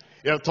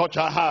 He'll touch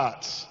our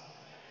hearts.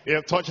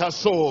 He'll touch our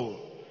soul.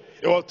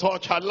 He will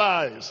touch our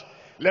lives.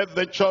 Let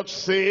the church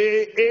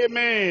say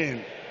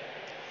amen.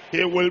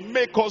 He will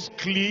make us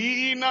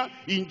clean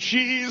in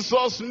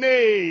Jesus'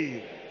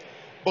 name.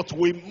 But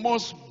we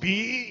must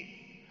be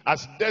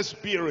as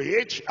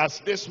desperate as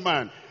this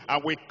man.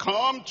 And we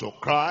come to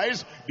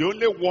Christ, the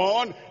only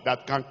one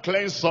that can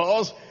cleanse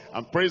us.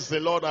 And praise the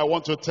Lord, I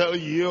want to tell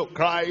you,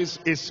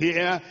 Christ is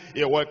here.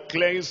 He will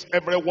cleanse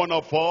every one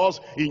of us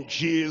in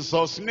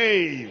Jesus'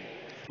 name.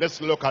 Let's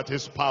look at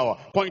his power.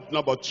 Point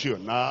number 2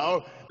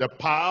 now. The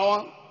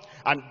power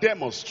and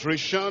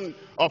demonstration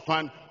of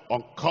an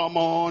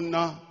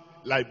uncommon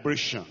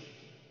liberation.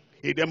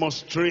 He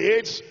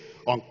demonstrates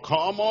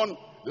uncommon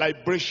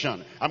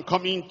liberation. I'm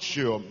coming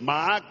to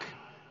Mark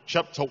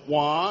chapter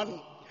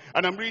 1,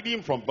 and I'm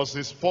reading from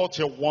verses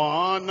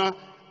 41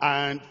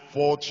 and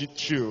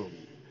 42.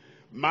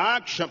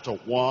 Mark chapter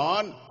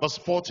 1, verse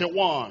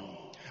 41.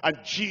 And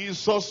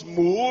Jesus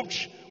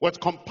moved with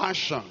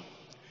compassion.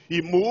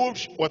 He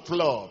moved with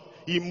love.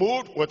 He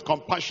moved with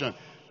compassion.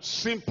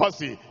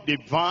 Sympathy,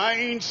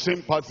 divine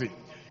sympathy.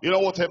 You know,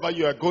 whatever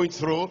you are going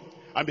through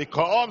and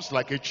becomes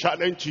like a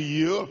challenge to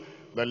you,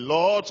 the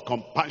Lord's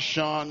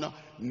compassion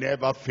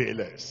never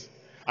fails.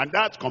 And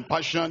that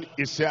compassion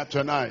is here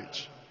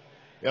tonight.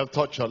 He'll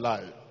touch your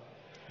life.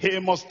 He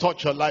must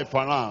touch your life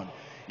around.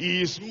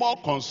 He is more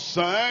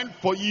concerned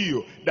for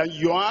you than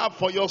you are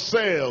for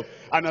yourself.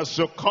 And as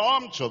you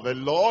come to the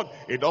Lord,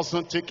 it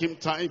doesn't take him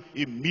time.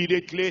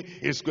 Immediately,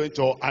 he's going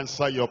to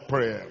answer your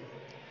prayer.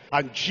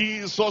 And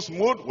Jesus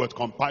moved with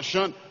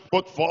compassion,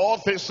 put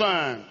forth his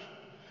hand,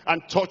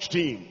 and touched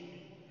him,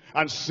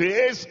 and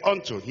says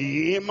unto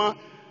him,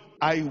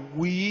 I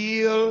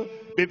will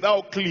be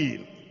thou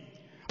clean.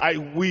 I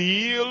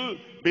will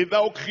be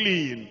thou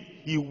clean.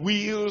 He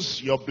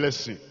wills your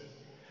blessing.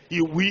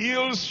 He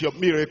wills your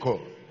miracle.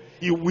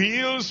 He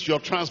wills your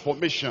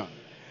transformation.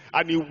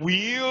 And he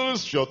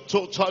wills your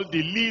total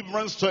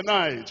deliverance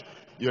tonight.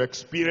 You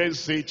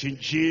experience it in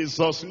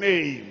Jesus'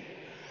 name.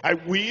 I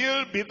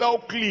will be thou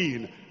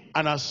clean.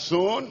 And as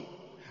soon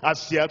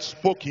as he had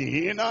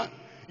spoken,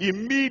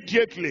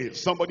 immediately,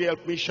 somebody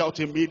help me shout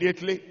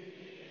immediately.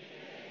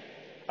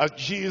 As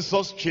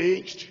Jesus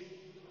changed,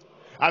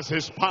 as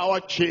his power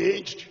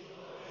changed,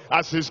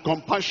 as his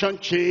compassion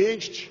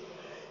changed,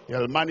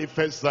 he'll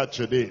manifest that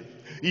today.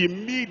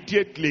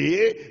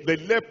 Immediately, the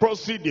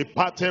leprosy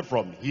departed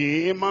from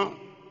him, and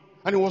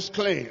he was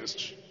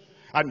cleansed.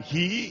 And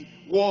he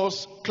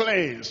was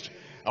cleansed.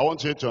 I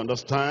want you to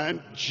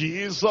understand,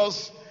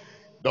 Jesus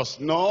does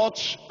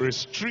not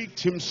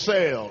restrict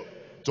himself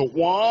to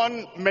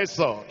one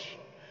method.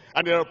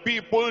 And there are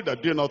people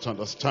that do not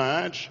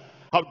understand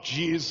how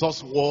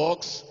Jesus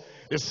works.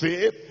 They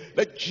say,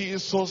 let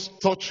Jesus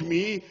touch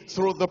me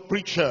through the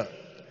preacher.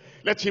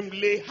 Let him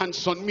lay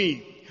hands on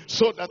me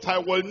so that I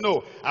will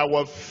know. I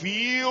will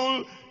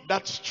feel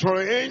that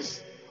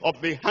strength of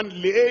the hand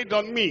laid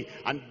on me,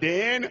 and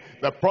then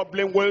the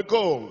problem will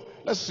go.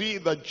 Let's see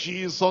that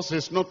Jesus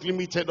is not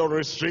limited or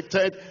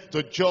restricted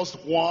to just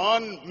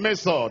one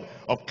method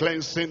of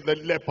cleansing the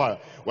leper.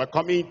 We're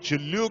coming to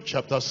Luke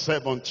chapter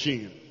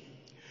 17.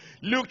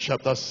 Luke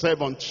chapter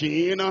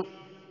 17,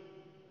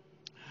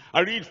 I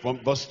read from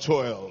verse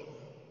 12.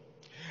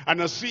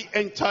 And as he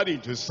entered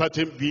into a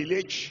certain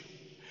village,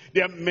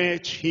 there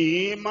met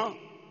him,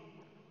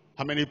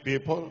 how many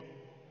people?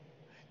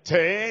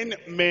 10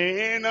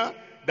 men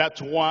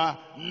that were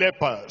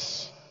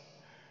lepers.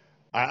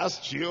 I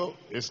asked you,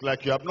 it's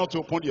like you have not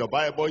opened your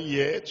Bible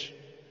yet.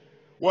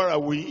 Where are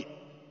we?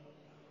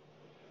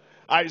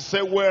 I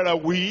say, where are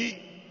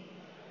we?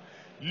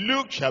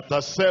 Luke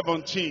chapter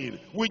 17.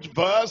 Which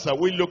verse are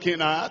we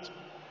looking at?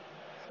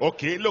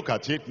 Okay, look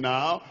at it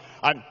now.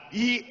 And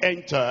he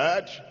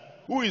entered.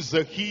 Who is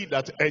the he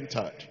that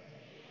entered?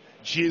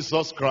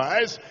 Jesus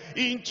Christ,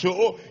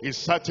 into a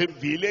certain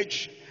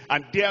village,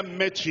 and there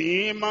met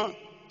him,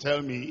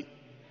 tell me,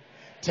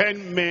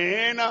 10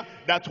 men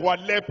that were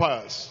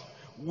lepers,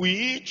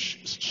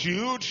 which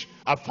stood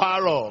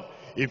afar off.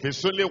 If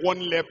it's only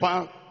one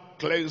leper,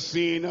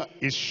 cleansing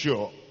is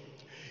sure.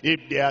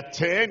 If there are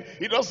 10,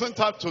 he doesn't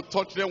have to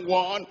touch them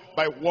one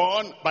by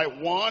one, by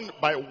one,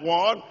 by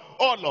one.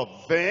 All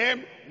of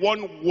them,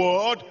 one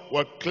word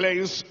will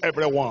cleanse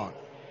everyone.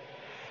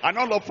 And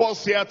all of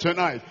us here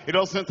tonight, it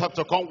doesn't have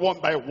to come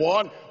one by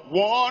one.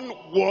 One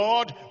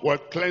word will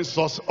cleanse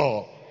us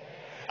all.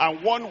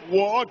 And one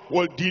word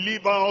will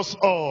deliver us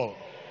all.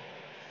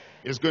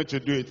 He's going to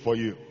do it for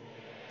you.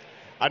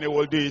 And he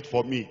will do it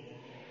for me.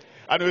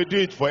 And he will do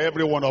it for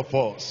every one of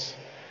us.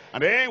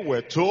 And then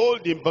we're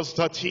told in verse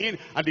 13,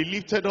 and they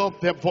lifted up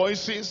their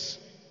voices,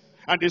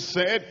 and they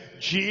said,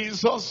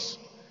 Jesus,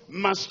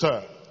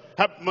 Master,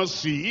 have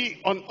mercy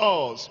on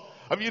us.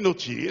 Have you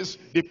noticed?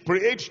 They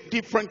prayed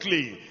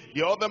differently.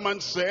 The other man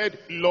said,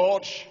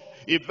 Lord,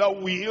 if thou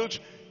wilt,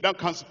 thou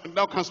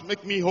canst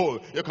make me whole.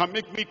 You can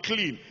make me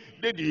clean.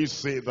 They didn't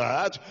say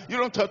that. You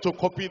don't have to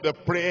copy the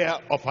prayer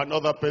of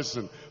another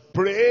person.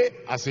 Pray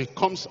as it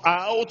comes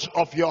out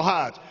of your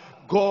heart.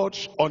 God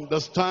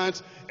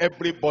understands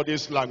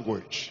everybody's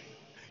language.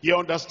 He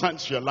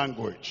understands your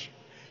language.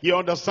 He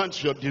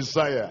understands your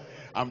desire.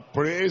 And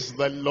praise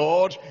the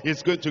Lord,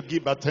 he's going to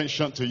give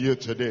attention to you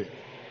today.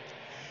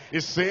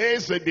 It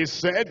says that they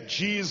said,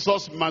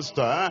 Jesus,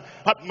 Master,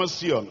 have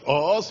mercy on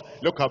us.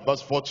 Look at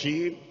verse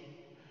 14.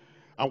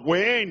 And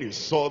when he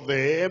saw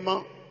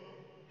them,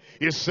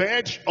 he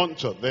said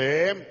unto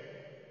them,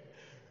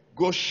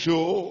 go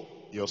show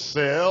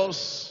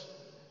yourselves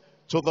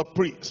to the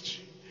priest.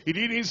 He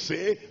didn't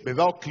say, be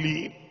thou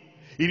clean.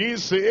 He didn't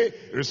say,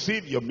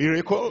 receive your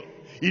miracle.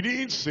 He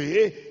didn't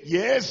say,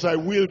 yes, I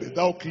will be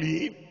thou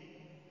clean.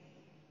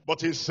 But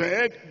he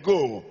said,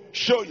 go,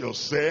 show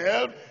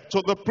yourself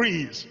to the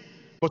priest.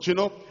 But you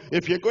know,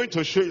 if you're going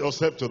to show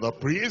yourself to the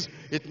priest,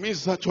 it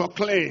means that you are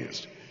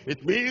cleansed.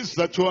 It means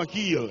that you are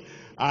healed.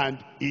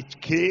 And it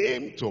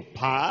came to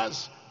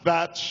pass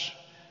that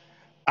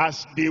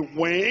as they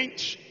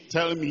went,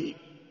 tell me,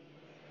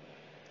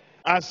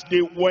 as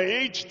they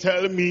went,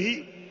 tell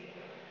me,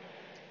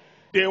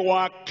 they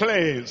were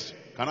cleansed.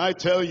 Can I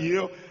tell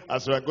you,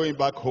 as we are going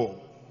back home,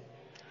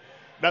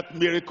 that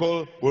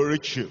miracle will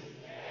reach you.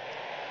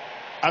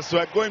 As we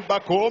are going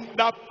back home,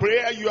 that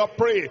prayer you are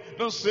praying,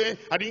 don't say,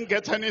 I didn't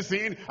get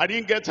anything, I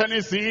didn't get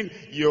anything.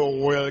 You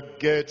will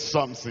get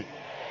something.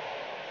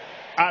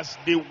 As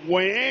they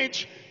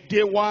went,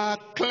 they were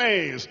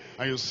cleansed.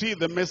 And you see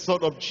the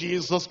method of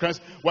Jesus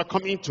Christ. We're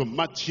coming to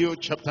Matthew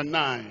chapter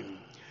 9.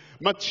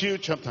 Matthew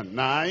chapter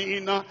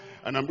 9,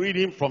 and I'm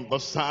reading from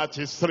verse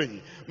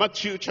 33.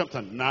 Matthew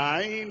chapter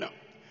 9,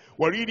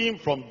 we're reading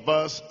from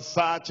verse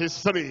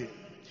 33.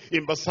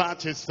 In verse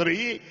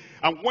 33,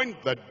 and when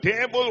the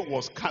devil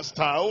was cast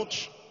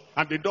out,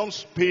 and they don't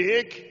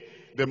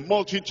speak, the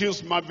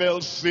multitudes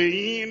marveled,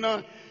 saying,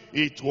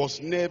 it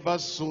was never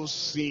so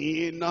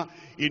seen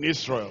in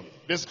Israel.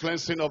 This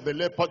cleansing of the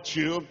leper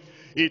too,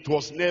 it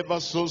was never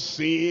so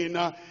seen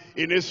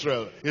in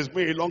Israel. It's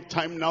been a long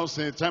time now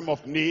since the time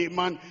of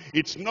Naaman.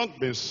 It's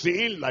not been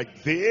seen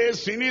like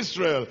this in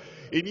Israel.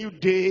 A new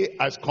day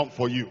has come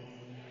for you.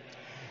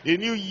 A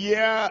new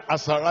year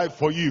has arrived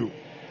for you.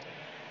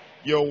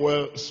 You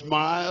will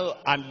smile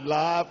and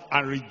laugh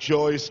and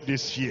rejoice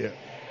this year.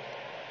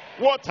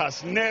 What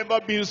has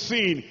never been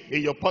seen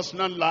in your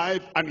personal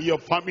life and in your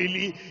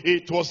family,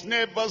 it was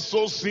never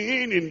so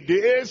seen in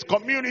this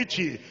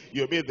community.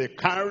 You'll be the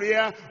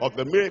carrier of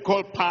the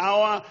miracle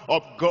power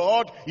of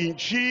God in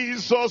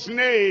Jesus'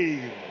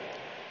 name.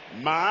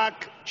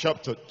 Mark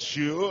chapter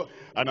 2,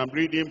 and I'm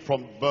reading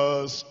from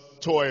verse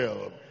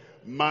 12.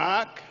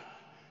 Mark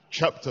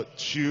chapter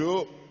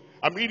 2,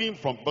 I'm reading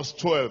from verse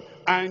 12.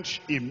 And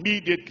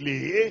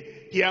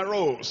immediately he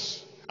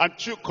arose and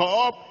took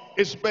up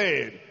his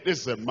bed.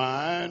 This is a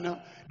man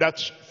that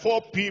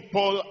 4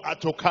 people had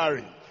to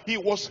carry. He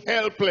was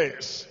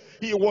helpless.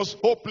 He was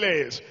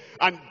hopeless.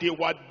 And they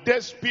were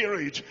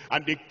desperate.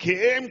 And they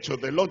came to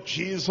the Lord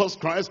Jesus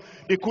Christ.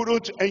 They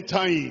couldn't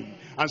enter him.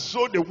 And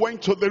so they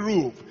went to the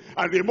roof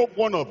and removed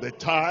one of the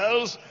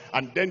tiles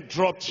and then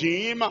dropped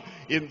him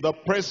in the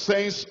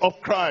presence of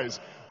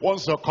Christ.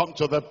 Once you come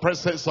to the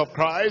presence of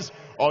Christ,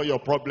 all your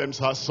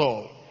problems are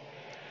solved.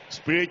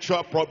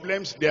 Spiritual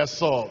problems, they are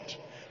solved.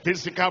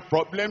 Physical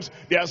problems,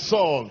 they are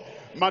solved.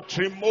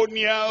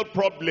 Matrimonial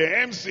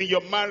problems in your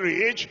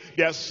marriage,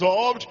 they are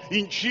solved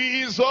in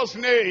Jesus'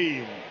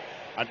 name.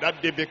 And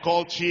that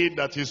difficulty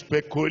that is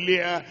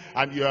peculiar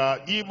and you are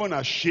even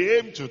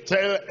ashamed to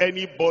tell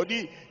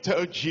anybody,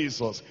 tell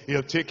Jesus,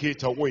 he'll take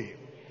it away.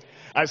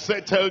 I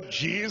said tell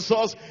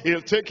Jesus,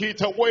 he'll take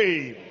it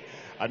away.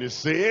 And it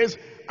says,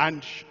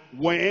 and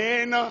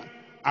when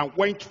and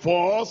went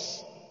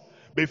forth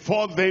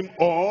before them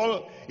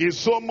all, is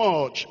so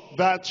much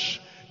that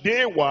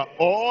they were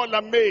all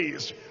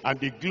amazed, and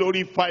they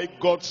glorified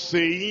God,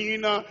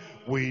 saying,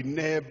 we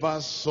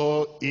never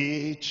saw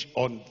it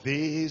on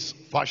this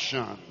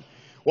fashion.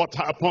 What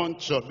happened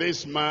to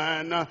this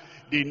man?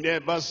 They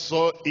never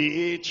saw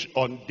it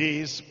on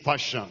this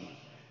fashion.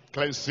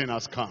 Cleansing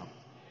has come.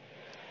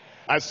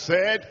 I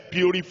said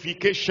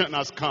purification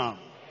has come.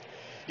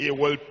 He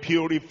will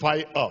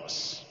purify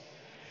us.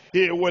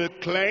 He will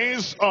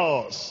cleanse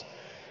us.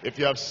 If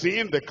you have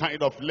seen the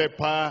kind of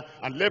leper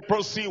and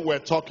leprosy we're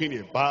talking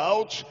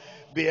about,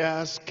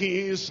 their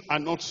skins are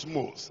not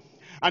smooth.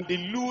 And they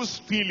lose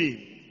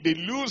feeling. They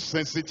lose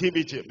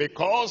sensitivity.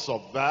 Because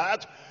of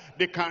that,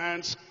 they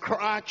can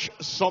scratch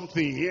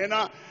something here,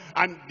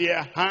 and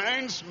their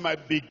hands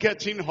might be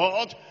getting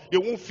hot. They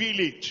won't feel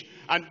it.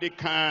 And they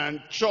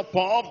can chop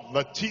off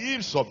the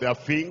tips of their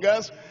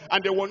fingers,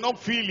 and they will not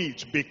feel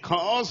it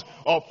because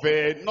of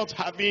not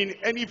having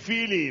any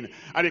feeling.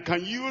 And they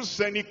can use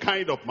any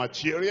kind of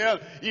material.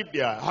 If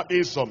they are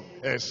having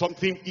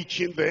something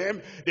itching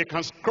them, they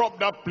can scrub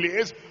that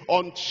place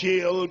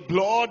until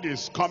blood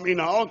is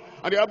coming out,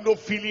 and they have no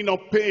feeling of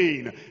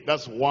pain.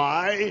 That's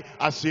why,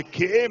 as he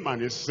came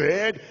and he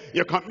said,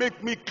 you can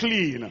make me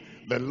clean,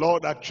 the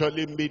Lord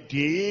actually made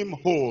him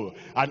whole.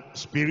 And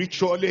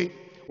spiritually,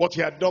 what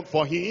he had done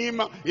for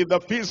him in the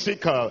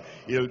physical,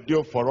 he'll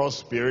do for us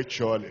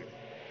spiritually.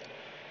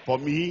 For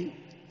me,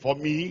 for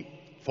me,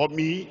 for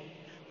me,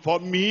 for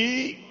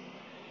me,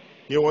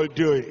 he will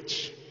do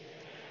it.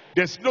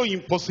 There's no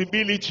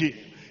impossibility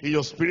in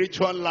your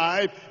spiritual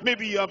life.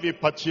 Maybe you have a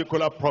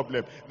particular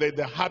problem.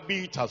 The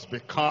habit has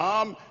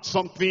become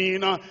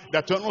something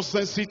that you're not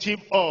sensitive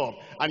of,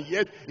 and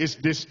yet it's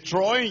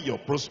destroying your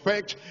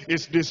prospect,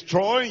 it's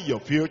destroying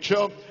your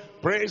future.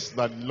 Praise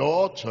the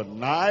Lord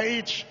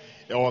tonight.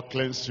 It will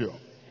cleanse you.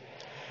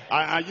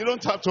 And you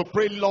don't have to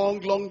pray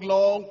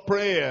long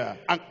prayer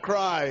and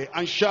cry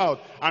and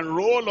shout and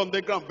roll on the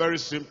ground. Very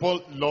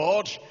simple.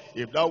 Lord,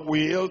 if thou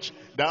wilt,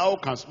 thou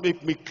canst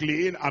make me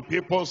clean. And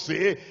people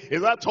say,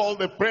 is that all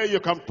the prayer you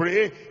can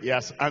pray? He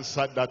has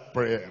answered that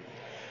prayer.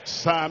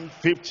 Psalm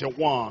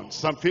 51.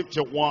 Psalm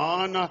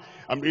 51,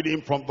 I'm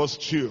reading from verse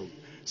 2.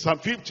 Psalm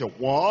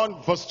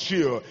 51, verse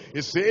 2.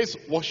 It says,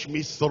 wash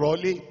me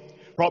thoroughly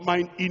from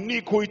my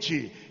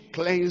iniquity.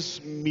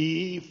 Cleanse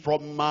me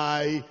from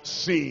my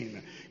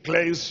sin.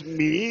 Cleanse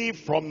me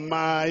from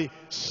my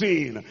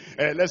sin.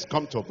 Let's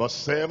come to verse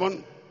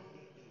 7.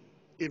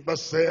 In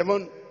verse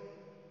 7,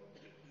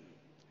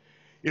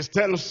 it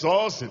tells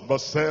us in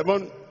verse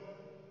 7,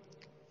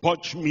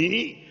 purge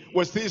me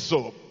with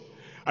hyssop,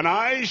 and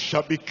I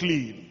shall be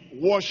clean.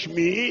 Wash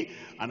me,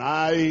 and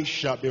I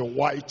shall be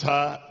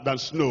whiter than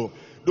snow.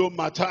 No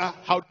matter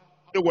how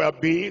we are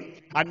being,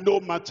 and no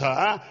matter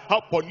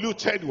how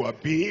polluted we are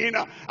being,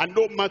 and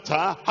no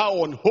matter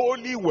how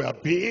unholy we are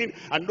being,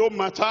 and no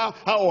matter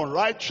how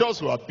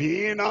unrighteous we are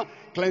being,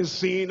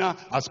 cleansing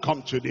has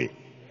come today.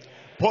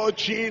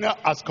 Purging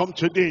has come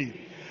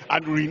today.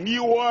 And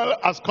renewal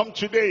has come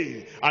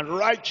today. And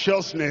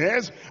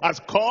righteousness has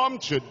come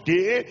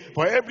today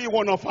for every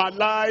one of our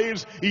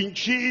lives in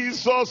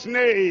Jesus'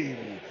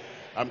 name.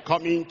 I'm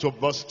coming to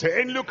verse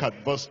 10. Look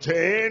at verse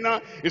 10.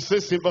 It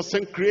says in verse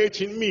 10,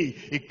 create in me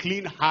a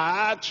clean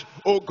heart.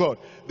 Oh God,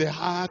 the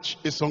heart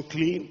is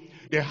unclean.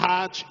 The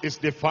heart is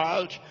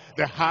defiled.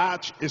 The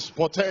heart is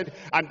spotted.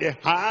 And the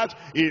heart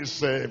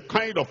is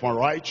kind of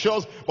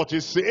unrighteous. But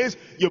it says,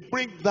 you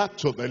bring that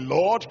to the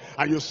Lord.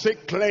 And you say,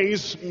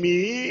 cleanse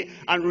me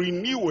and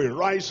renew a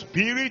right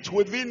spirit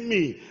within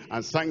me.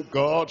 And thank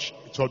God,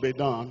 it will be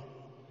done.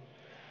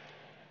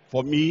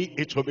 For me,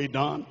 it will be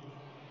done.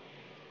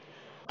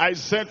 I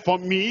said, for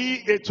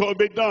me, it will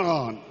be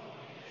done.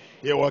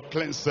 He will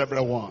cleanse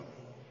everyone.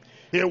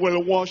 He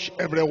will wash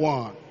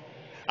everyone.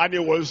 And he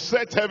will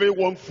set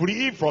everyone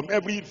free from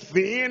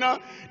everything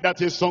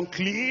that is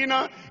unclean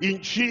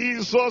in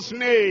Jesus'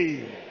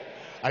 name.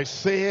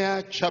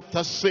 Isaiah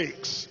chapter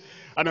 6.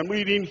 And I'm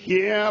reading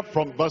here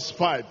from verse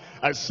 5.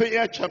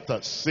 Isaiah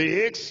chapter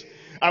 6.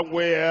 And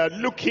we're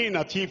looking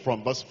at it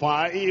from verse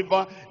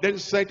 5. Then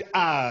said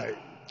I,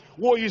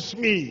 woe is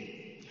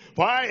me,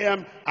 for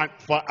I'm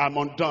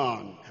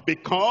undone,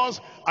 because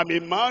I'm a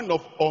man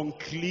of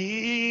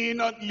unclean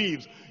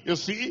lips. You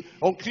see,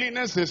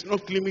 uncleanness is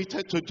not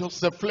limited to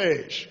just the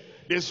flesh.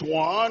 This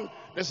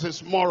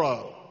is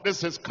moral.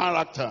 This is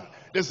character.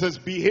 This is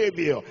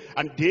behavior.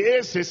 And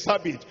this is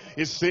habit.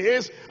 It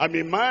says, I'm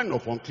a man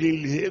of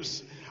unclean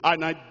lips,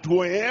 and I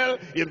dwell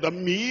in the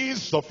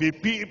midst of a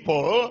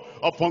people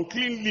of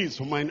unclean lips.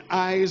 For mine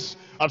eyes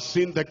have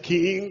seen the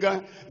King,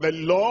 the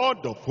Lord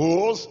of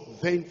hosts.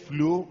 Then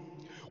flew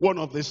one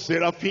of the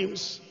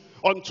seraphims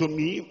unto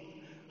me,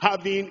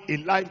 having a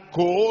live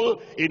coal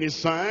in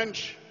his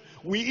hand,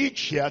 which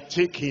he had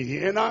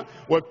taken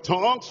with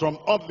tongues from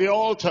off the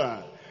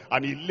altar,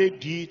 and he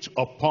laid it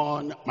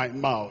upon my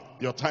mouth.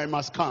 Your time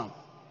has come.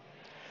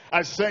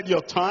 I said,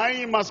 your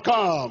time has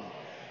come.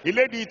 He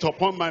laid it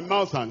upon my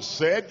mouth and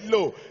said,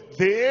 lo,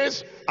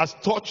 this has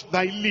touched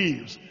thy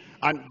lips,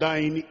 and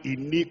thine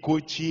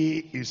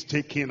iniquity is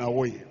taken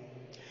away,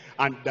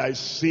 and thy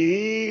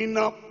sin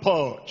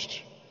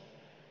purged.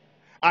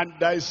 And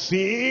thy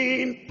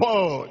sin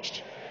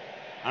purged.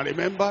 And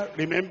remember,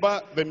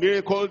 the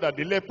miracle that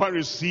the leper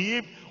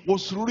received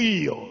was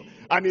real.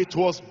 And it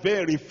was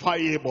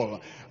verifiable.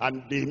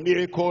 And the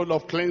miracle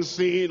of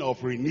cleansing,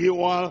 of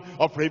renewal,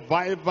 of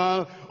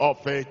revival,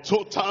 of a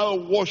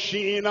total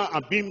washing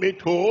and being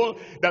made whole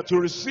that you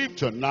receive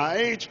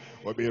tonight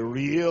will be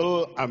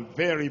real and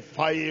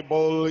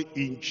verifiable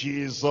in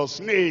Jesus'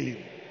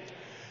 name.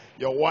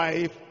 Your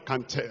wife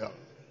can tell.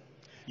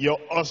 Your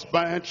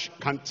husband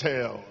can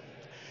tell.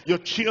 Your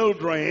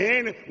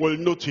children will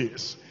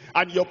notice.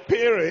 And your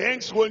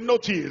parents will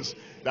notice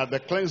that the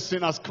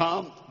cleansing has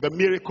come, the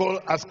miracle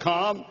has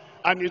come,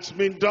 and it's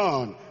been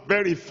done.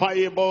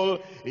 Verifiable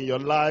in your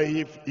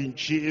life in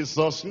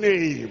Jesus'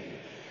 name.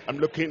 I'm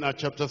looking at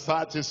chapter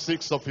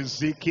 36 of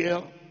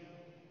Ezekiel.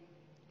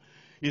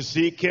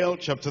 Ezekiel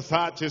chapter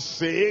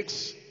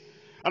 36.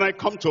 And I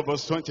come to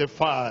verse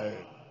 25.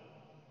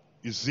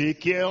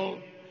 Ezekiel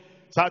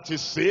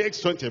 36,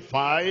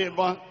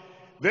 25.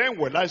 Then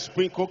will I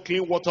sprinkle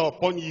clean water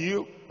upon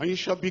you, and you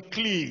shall be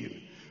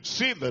clean.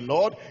 See, the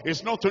Lord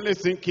is not only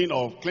thinking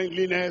of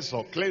cleanliness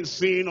or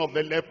cleansing of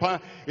the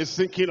leper, he's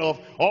thinking of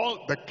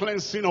all the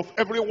cleansing of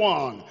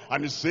everyone.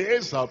 And he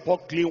says, I'll pour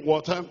clean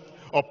water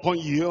upon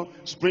you,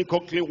 sprinkle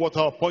clean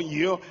water upon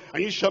you,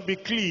 and you shall be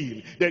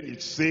clean. Then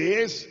it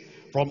says,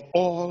 from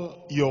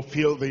all your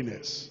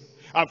filthiness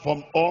and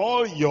from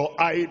all your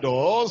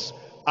idols,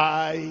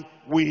 I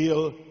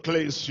will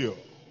cleanse you.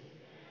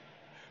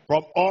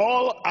 From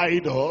all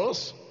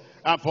idols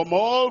and from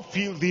all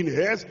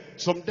filthiness,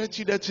 some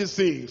dirty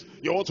things.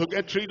 You want to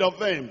get rid of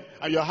them,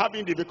 and you're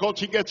having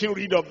difficulty getting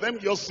rid of them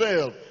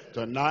yourself.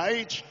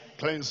 Tonight,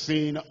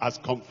 cleansing has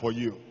come for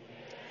you.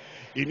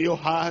 In your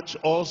heart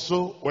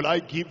also will I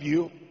give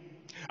you,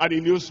 and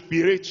in your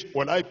spirit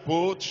will I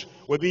put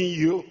within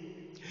you.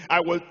 I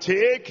will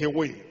take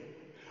away.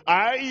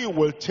 I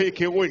will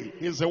take away.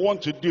 He's the one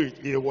to do it.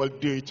 He will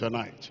do it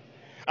tonight.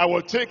 I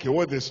will take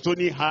away the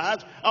stony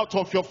heart out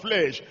of your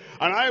flesh,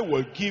 and I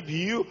will give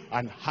you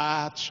an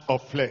heart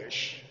of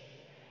flesh.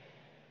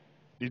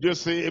 Did you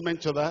say amen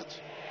to that?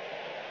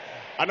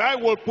 And I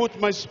will put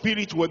my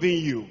spirit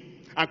within you,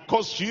 and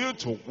cause you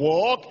to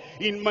walk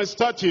in my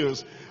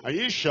statutes, and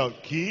ye shall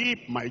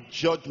keep my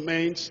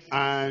judgments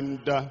and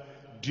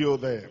do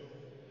them.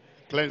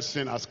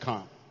 Cleansing has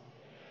come.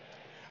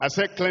 I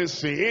said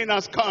cleansing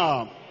has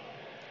come.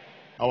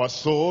 Our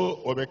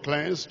soul will be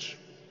cleansed.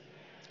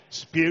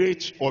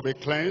 Spirit will be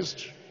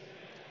cleansed.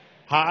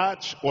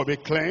 Heart will be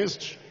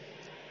cleansed.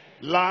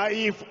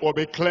 Life will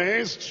be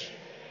cleansed.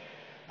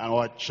 And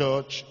our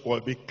church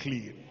will be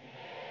clean.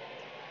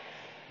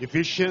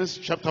 Ephesians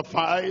chapter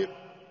 5,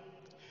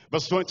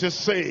 verse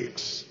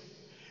 26.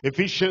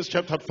 Ephesians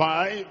chapter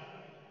 5,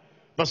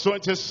 verse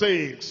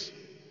 26.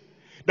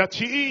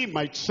 That ye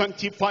might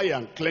sanctify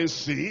and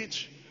cleanse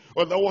it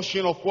with the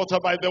washing of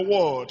water by the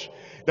word,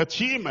 that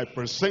he might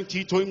present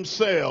it to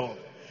himself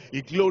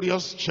a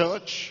glorious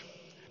church.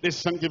 This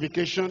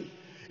sanctification,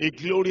 a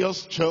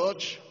glorious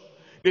church,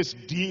 this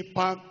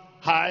deeper,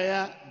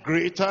 higher,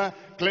 greater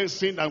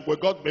cleansing than we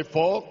got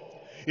before.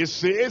 It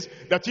says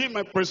that he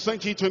might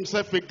present it to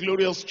himself a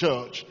glorious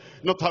church,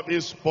 not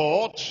having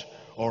spot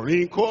or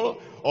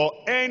wrinkle or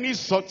any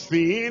such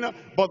thing,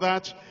 but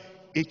that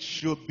it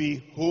should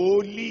be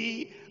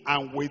holy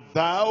and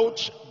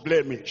without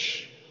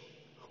blemish.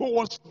 Who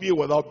wants to be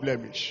without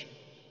blemish,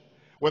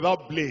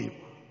 without blame,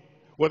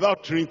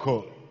 without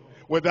wrinkle,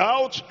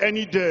 without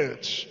any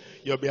dirt?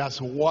 You'll be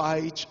as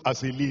white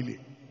as a lily.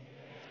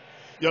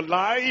 Your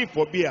life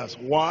will be as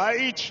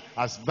white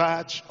as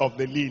that of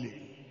the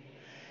lily.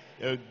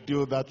 He'll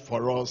do that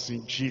for us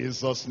in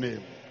Jesus'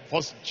 name.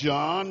 1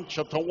 John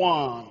chapter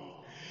 1.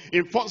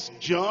 In 1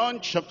 John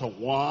chapter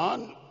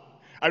 1,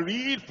 I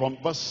read from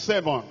verse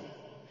 7.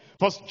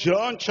 1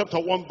 John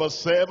chapter 1 verse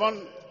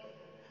 7.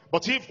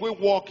 But if we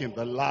walk in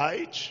the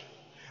light,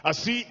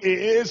 as he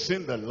is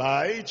in the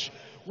light,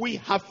 we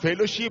have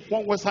fellowship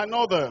one with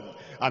another.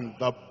 And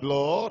the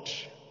blood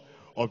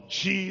of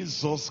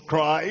Jesus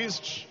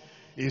Christ,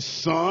 his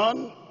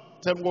son,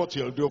 tell me what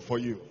he'll do for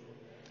you.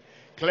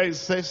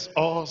 Cleanses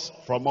us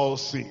from all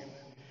sin.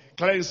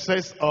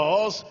 Cleanses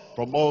us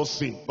from all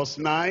sin. Verse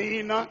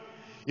 9,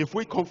 if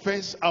we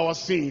confess our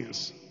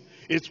sins,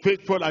 it's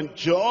faithful and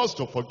just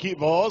to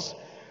forgive us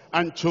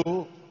and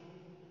to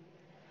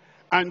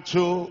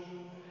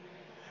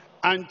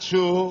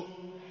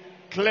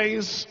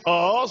cleanse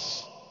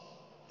us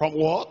from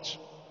what?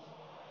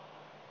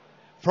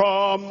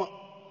 From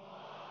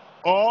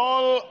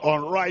all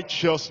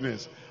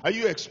unrighteousness. Are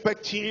you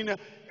expecting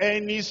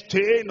any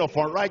stain of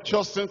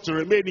unrighteousness to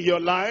remain in your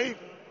life?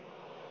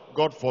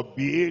 God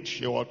forbid.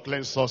 He will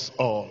cleanse us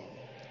all.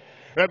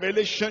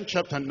 Revelation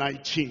chapter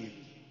 19.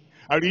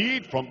 I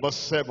read from verse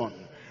 7.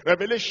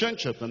 Revelation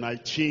chapter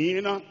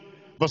 19,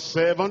 verse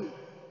 7.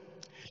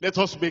 Let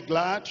us be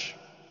glad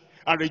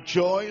and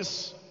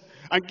rejoice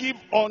and give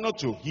honor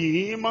to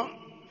him,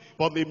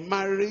 for the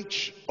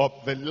marriage of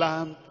the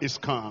Lamb is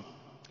come,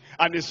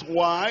 and his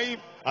wife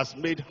has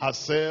made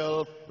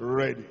herself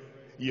ready.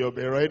 You'll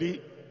be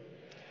ready.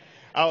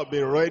 I'll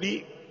be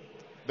ready.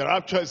 The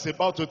rapture is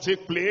about to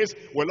take place.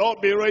 We'll all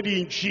be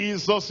ready in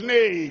Jesus'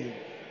 name.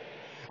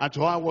 And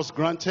to her was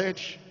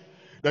granted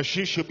that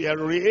she should be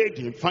arrayed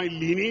in fine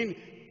linen,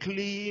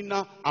 clean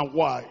and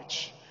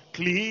white.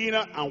 Clean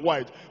and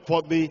white.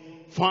 For the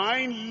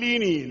fine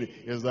linen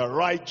is the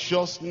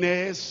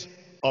righteousness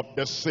of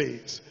the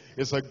saints.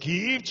 It's a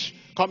gift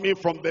coming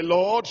from the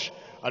Lord.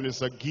 And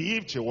it's a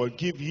gift he will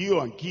give you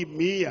and give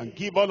me and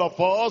give all of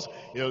us.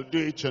 He'll do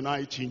it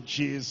tonight in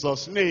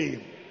Jesus'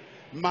 name.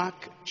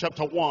 Mark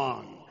chapter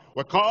 1.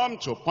 We come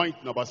to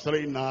point number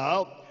 3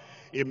 now.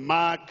 In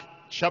Mark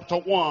chapter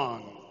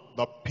 1,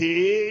 the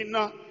pain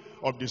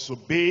of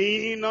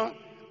disobeying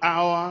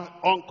our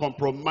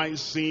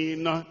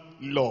uncompromising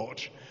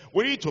Lord.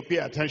 We need to pay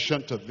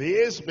attention to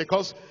this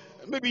because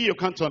maybe you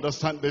can't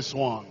understand this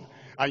one.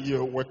 And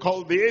you will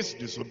call this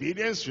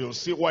disobedience. You'll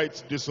see why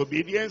it's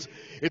disobedience.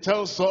 It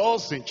tells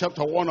us in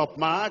chapter 1 of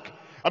Mark,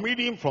 I'm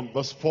reading from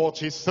verse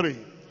 43.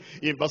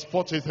 In verse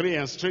 43,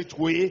 and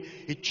straightway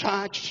he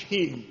charged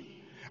him,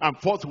 and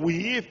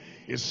forthwith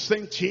he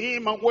sent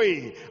him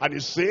away. And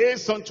he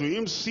says unto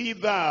him, see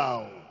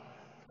thou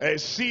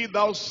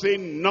say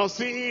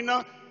nothing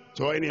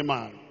to any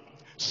man.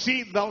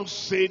 See thou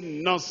say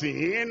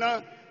nothing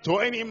to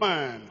any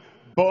man,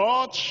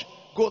 but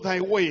go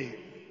thy way,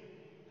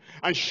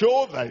 and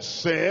show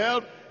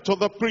thyself to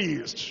the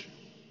priest,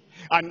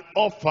 and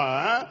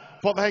offer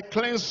for thy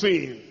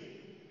cleansing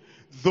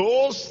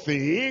those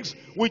things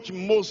which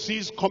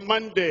Moses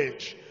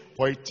commanded,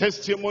 for a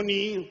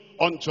testimony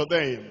unto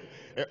them.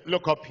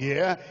 Look up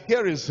here.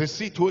 Here is the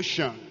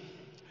situation.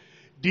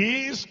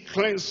 This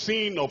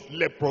cleansing of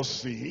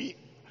leprosy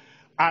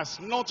has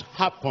not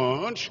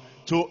happened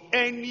to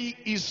any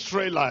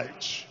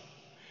Israelite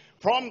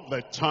from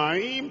the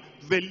time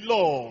the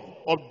law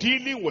of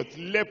dealing with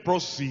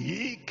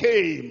leprosy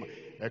came,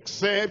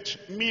 except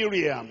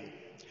Miriam.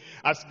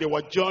 As they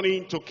were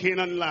journeying to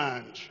Canaan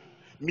land,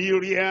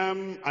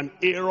 Miriam and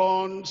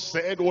Aaron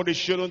said what they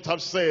shouldn't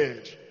have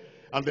said.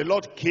 And the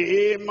Lord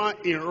came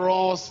in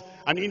wrath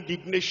and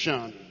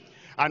indignation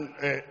And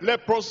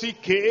leprosy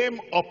came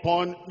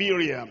upon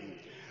Miriam.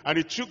 And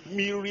he took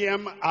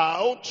Miriam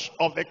out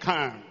of the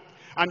camp.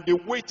 And they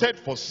waited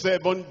for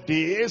 7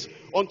 days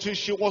until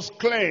she was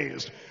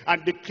cleansed.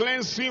 And the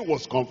cleansing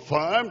was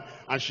confirmed.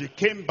 And she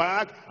came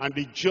back and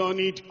they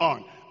journeyed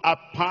on.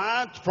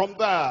 Apart from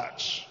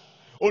that,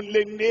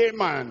 only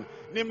Naaman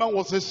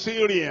was a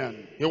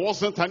Syrian. He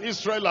wasn't an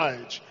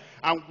Israelite.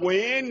 And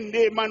when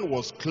Naaman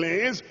was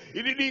cleansed,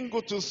 he didn't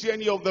go to see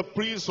any of the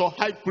priests or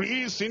high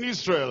priests in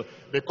Israel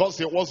because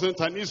he wasn't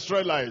an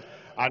Israelite.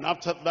 And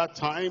after that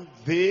time,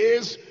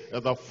 this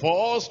is the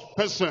first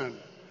person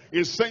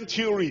in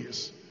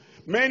centuries,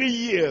 many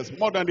years,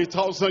 more than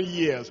 1,000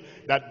 years,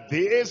 that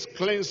this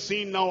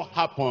cleansing now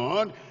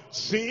happened,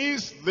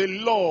 since the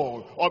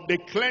law of the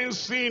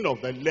cleansing of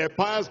the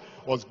lepers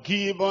was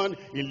given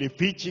in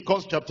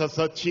Leviticus chapter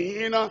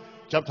 13,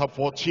 chapter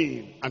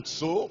 14. And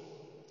so,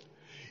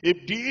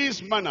 if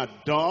this man had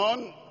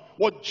done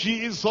what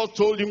Jesus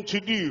told him to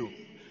do,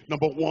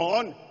 number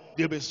one,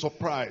 they'll be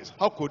surprised.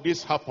 How could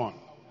this happen?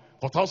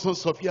 For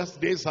thousands of years,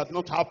 this had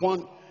not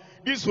happened.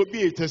 This will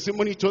be a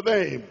testimony to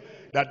them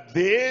that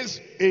this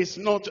is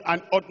not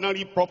an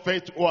ordinary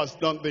prophet who has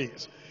done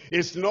this.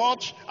 It's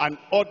not an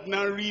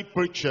ordinary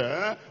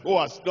preacher who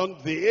has done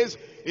this.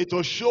 It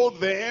will show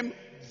them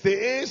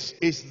this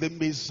is the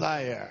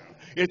Messiah.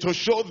 It will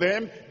show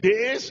them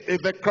this is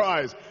the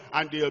Christ.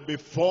 And they'll be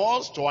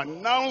forced to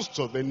announce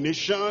to the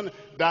nation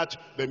that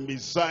the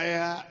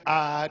Messiah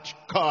had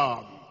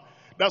come.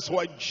 That's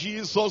why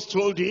Jesus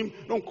told him,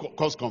 don't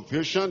cause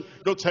confusion,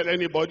 don't tell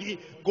anybody,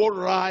 go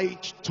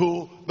right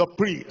to the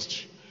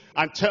priest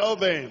and tell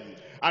them.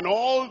 And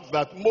all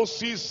that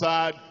Moses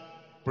had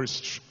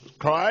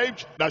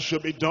prescribed that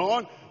should be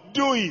done,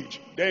 do it.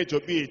 Then it will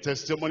be a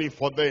testimony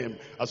for them.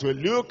 As we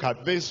look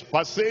at this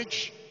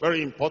passage,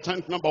 very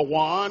important, number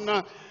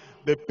one,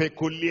 the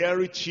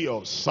peculiarity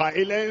of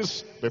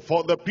silence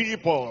before the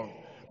people.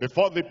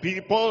 Before the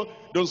people,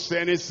 don't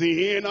say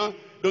anything,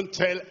 don't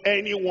tell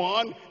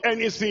anyone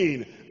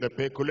anything. The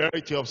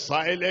peculiarity of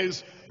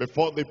silence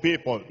before the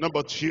people.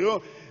 Number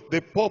two,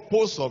 the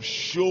purpose of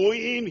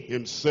showing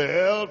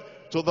himself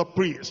to the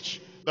priest.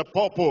 The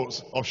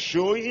purpose of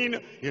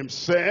showing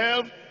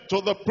himself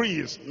to the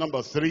priest.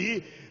 Number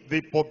three,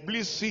 the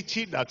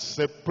publicity that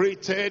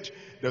separated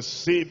the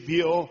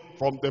Savior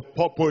from the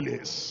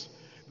populace.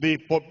 The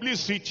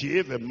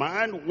publicity, the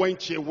man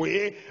went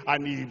away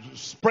and he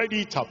spread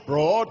it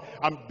abroad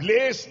and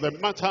blazed the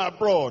matter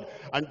abroad.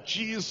 And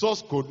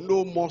Jesus could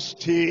no more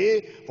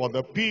stay for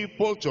the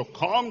people to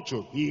come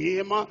to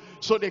him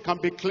so they can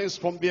be cleansed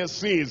from their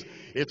sins.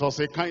 It was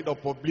a kind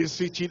of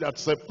publicity that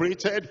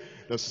separated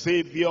the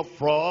Savior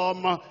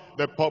from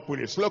the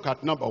populace. Look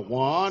at number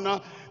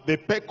one, the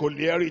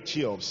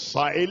peculiarity of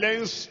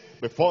silence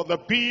before the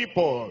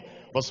people.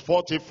 Verse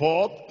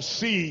 44,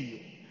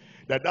 see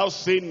that thou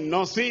say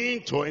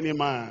nothing to any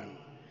man,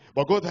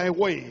 but go thy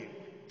way,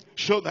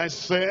 show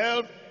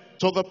thyself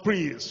to the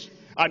priest,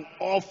 and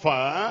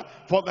offer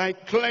for thy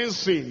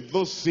cleansing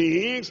those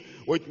things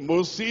which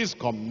Moses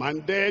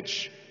commanded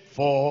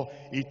for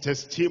a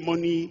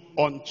testimony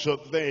unto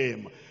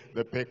them.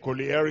 The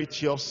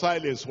peculiarity of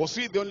silence. Was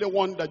he the only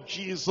one that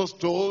Jesus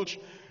told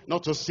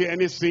not to say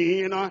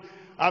anything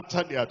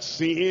after they had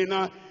seen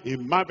a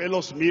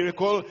marvelous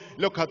miracle?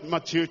 Look at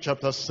Matthew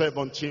chapter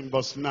 17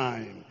 verse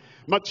 9.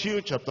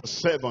 Matthew chapter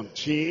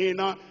 17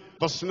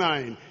 verse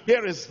 9.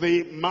 Here is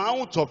the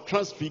Mount of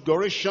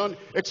Transfiguration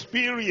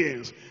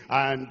experience.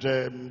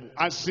 And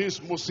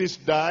since Moses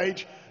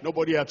died,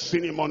 nobody had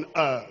seen him on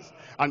earth.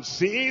 And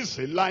since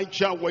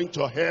Elijah went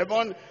to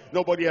heaven,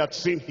 nobody had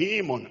seen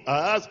him on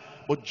earth.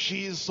 But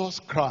Jesus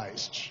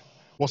Christ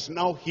was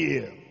now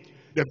here,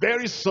 the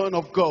very Son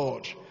of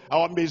God,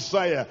 our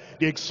Messiah,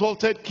 the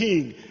exalted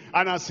King.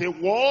 And as he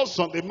was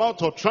on the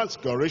Mount of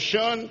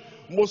Transfiguration,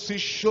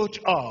 Moses showed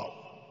up,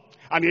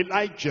 and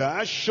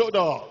Elijah showed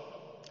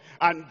up.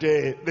 And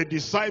the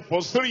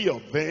disciples, 3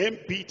 of them,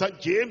 Peter,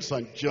 James,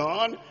 and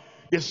John,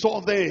 they saw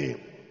them,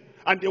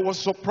 and they were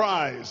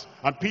surprised.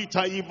 And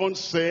Peter even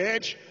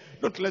said,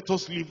 don't let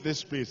us leave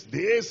this place.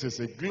 This is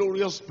a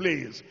glorious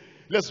place.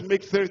 Let's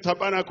make 3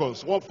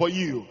 tabernacles, one for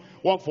you,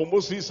 one for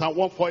Moses, and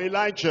one for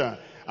Elijah.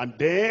 And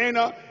then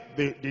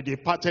they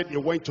departed, they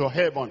went to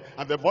heaven.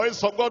 And the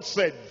voice of God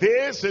said,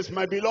 this is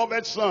my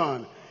beloved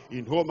Son,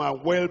 in whom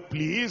I'm well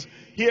pleased.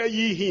 Hear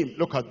ye him.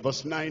 Look at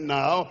verse 9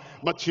 now.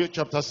 Matthew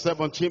chapter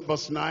 17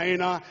 verse 9.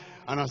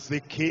 And as they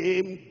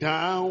came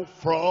down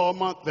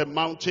from the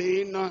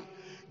mountain,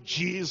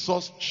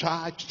 Jesus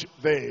charged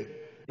them,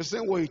 the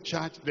same way he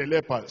charged the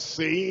leper,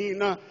 saying,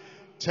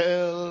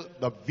 tell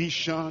the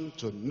vision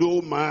to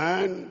no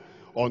man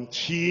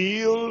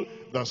until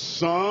the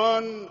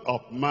Son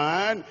of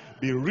Man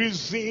be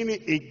risen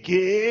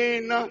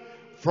again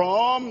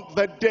from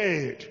the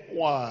dead.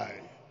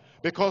 Why?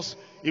 Because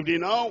if they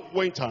now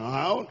went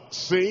around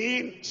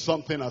saying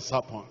something has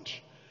happened,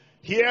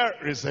 here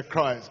is the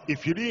Christ.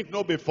 If you didn't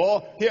know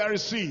before, here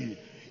is he.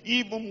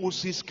 Even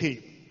Moses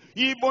came.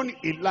 Even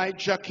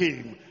Elijah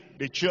came.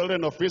 The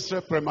children of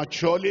Israel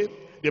prematurely,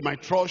 They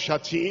might rush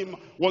at him,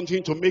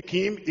 wanting to make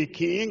him a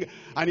king,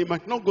 and he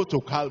might not go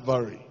to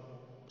Calvary,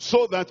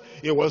 so that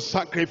he will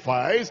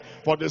sacrifice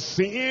for the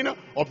sin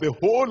of the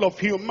whole of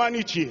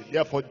humanity.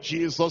 Therefore,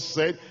 Jesus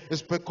said,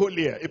 it's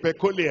peculiar.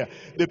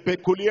 The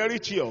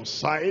peculiarity of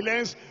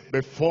silence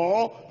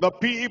before the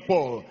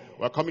people.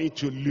 We're coming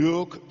to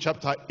Luke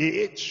chapter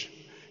 8.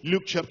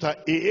 Luke chapter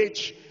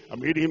 8, I'm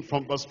reading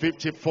from verse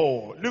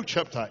 54. Luke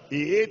chapter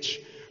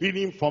 8,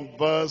 reading from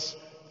verse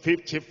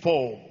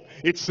 54.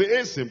 It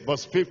says in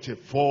verse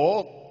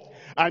 54,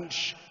 and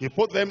he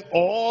put them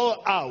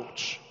all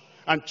out,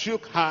 and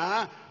took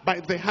her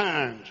by the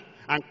hand,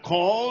 and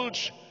called,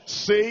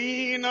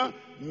 saying,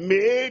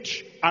 Maid,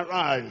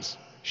 arise.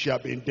 She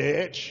had been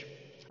dead.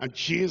 And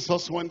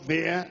Jesus went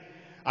there,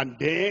 and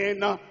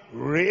then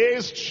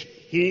raised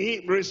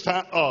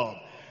her up.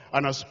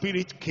 And her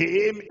spirit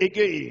came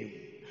again.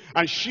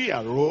 And she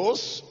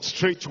arose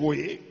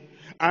straightway,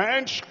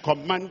 and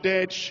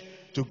commanded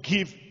to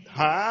give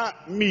her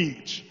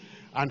meat.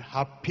 And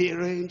her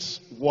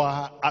parents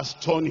were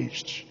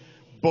astonished.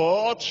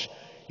 But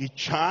he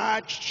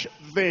charged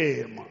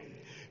them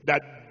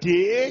that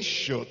they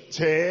should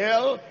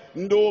tell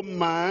no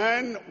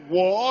man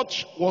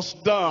what was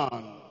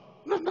done.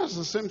 No, that's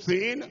the same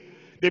thing.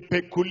 The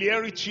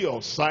peculiarity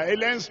of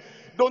silence.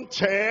 Don't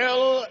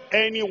tell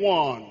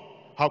anyone.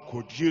 How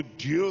could you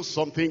do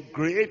something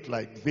great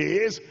like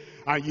this?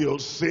 And you'll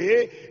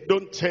say,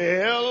 don't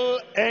tell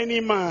any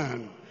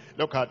man.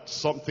 Look at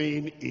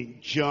something in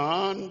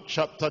John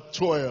chapter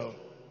 12.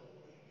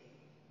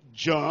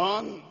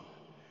 John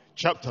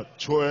chapter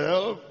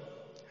 12.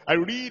 I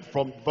read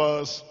from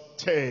verse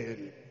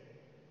 10.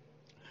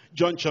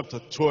 John chapter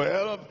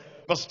 12,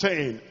 verse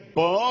 10.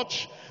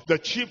 But the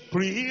chief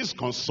priests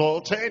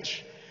consulted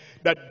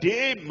that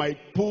they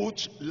might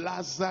put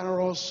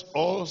Lazarus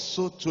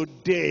also to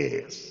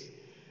death,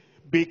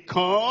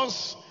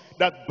 because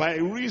that by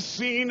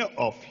reason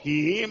of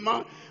him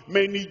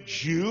many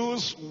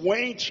Jews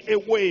went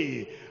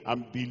away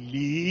and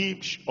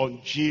believed on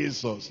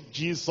Jesus.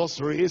 Jesus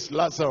raised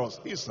Lazarus.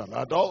 He's an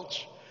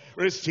adult.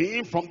 Raised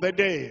him from the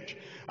dead.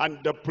 And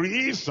the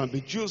priests and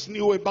the Jews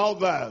knew about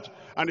that.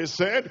 And they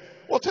said,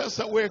 what else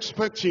are we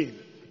expecting?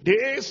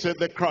 They said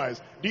the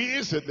Christ,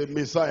 they said the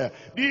Messiah,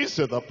 they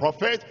said the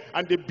prophet,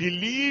 and they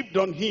believed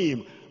on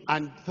him.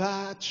 And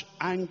that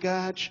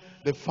angered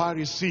the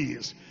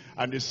Pharisees.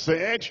 And they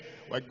said,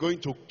 we're going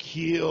to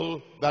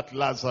kill that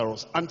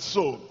Lazarus. And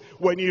so,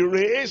 when he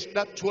raised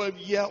that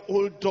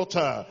 12-year-old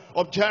daughter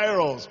of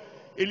Jairus,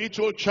 a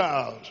little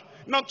child,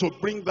 not to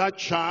bring that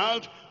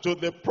child to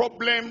the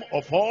problem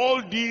of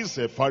all these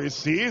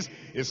Pharisees,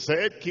 he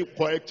said, keep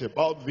quiet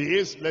about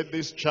this, let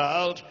this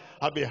child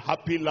have a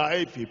happy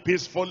life, a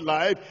peaceful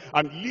life,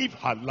 and live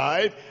her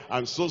life,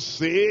 and so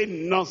say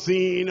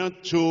nothing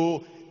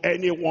to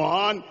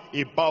anyone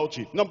about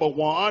it. Number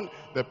one,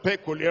 the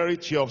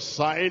peculiarity of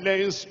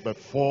silence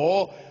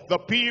before the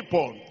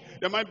people.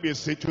 There might be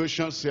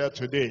situations here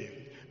today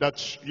that,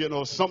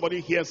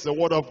 somebody hears the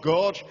word of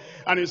God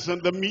and is in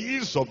the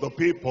midst of the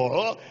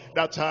people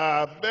that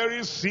are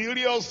very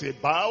serious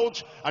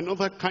about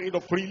another kind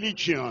of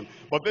religion.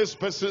 But this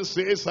person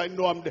says, I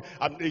know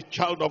I'm the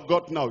child of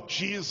God now.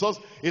 Jesus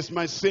is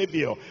my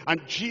Savior,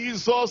 and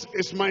Jesus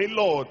is my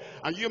Lord.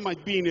 And you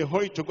might be in a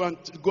hurry to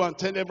go and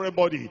tell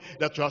everybody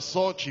that you are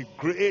such a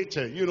great,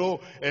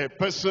 a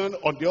person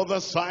on the other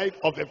side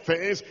of the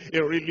fence,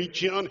 a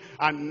religion.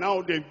 And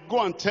now they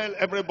go and tell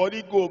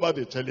everybody, go over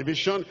the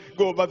television,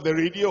 go over the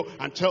radio,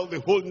 and tell the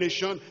whole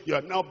nation, you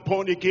are now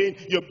born again.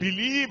 You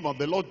believe on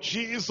the Lord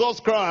Jesus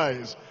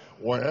Christ.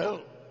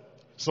 Well,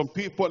 some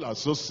people are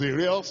so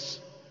serious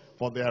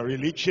for their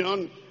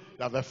religion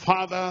that the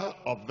father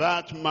of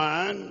that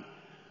man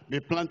may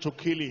plan to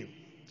kill him.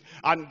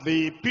 And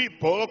the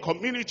people,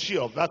 community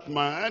of that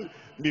man,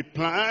 may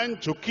plan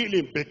to kill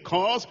him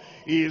because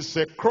he is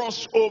a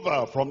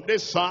crossover from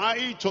this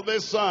side to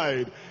this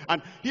side.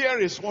 And here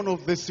is one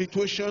of the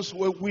situations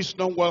where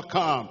wisdom will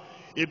come.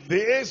 If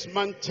this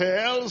man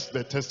tells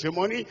the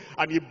testimony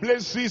and he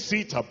blesses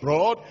it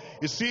abroad,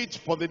 is it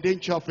for the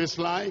danger of his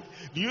life?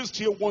 Do you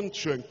still want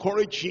to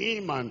encourage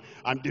him and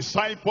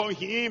disciple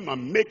him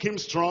and make him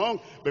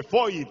strong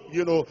before he,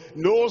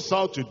 knows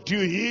how to do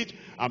it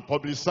and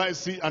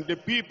publicize it? And the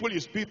people,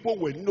 his people,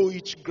 will know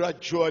it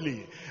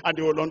gradually. And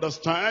they will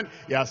understand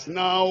he has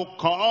now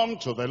come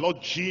to the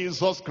Lord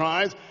Jesus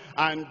Christ.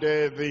 And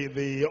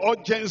the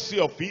urgency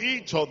of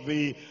it,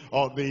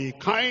 or the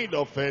kind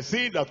of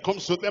thing that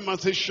comes to them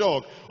as a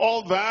shock,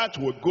 all that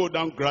will go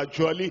down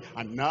gradually,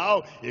 and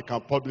now he can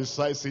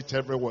publicize it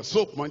everywhere.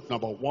 So point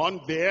number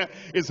one there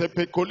is a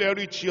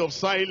peculiarity of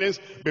silence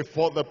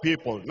before the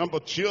people. Number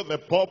two, the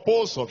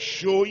purpose of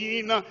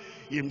showing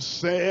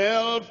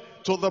himself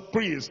to the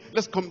priest.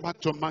 Let's come back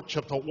to Mark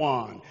chapter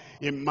 1.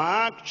 In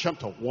Mark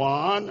chapter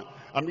 1,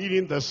 I'm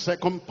reading the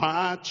second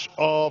part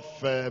of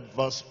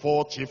verse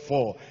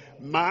 44.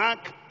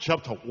 Mark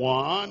chapter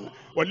 1,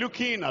 we're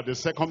looking at the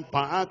second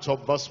part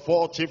of verse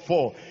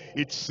 44.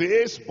 It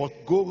says,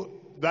 but go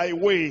thy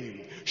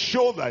way,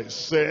 show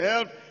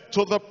thyself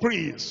to the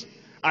priest,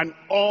 and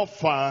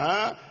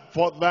offer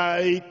for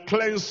thy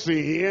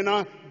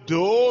cleansing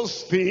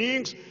those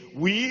things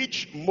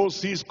which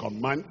Moses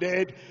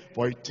commanded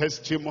for a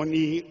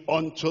testimony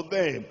unto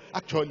them.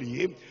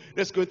 Actually,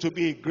 there's going to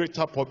be a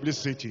greater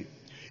publicity,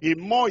 a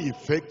more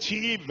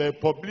effective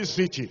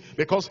publicity,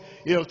 because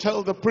he'll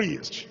tell the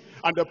priest,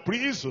 and the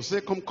priest will say,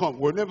 come,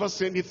 we'll never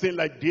see anything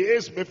like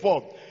this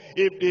before.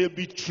 If they'll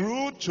be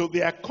true to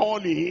their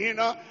calling,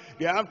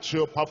 they have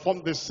to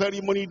perform the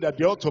ceremony that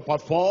they ought to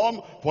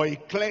perform for a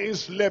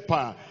cleansed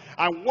leper.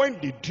 And when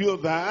they do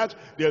that,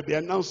 they'll be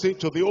announcing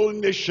to the whole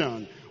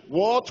nation,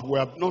 what we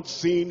have not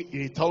seen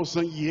in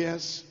 1,000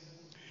 years,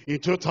 in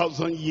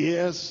 2,000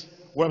 years,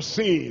 we have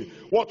seen.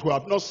 What we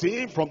have not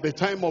seen from the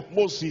time of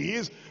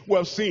Moses, we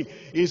have seen.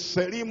 A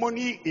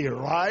ceremony, a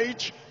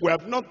rite, we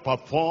have not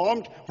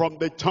performed from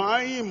the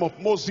time of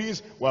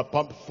Moses, we are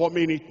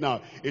performing it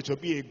now. It will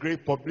be a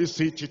great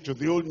publicity to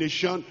the whole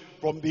nation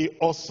from the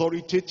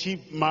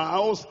authoritative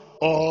mouth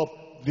of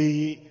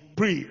the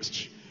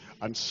priest.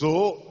 And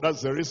so,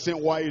 that's the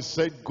reason why he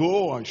said,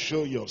 go and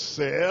show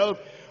yourself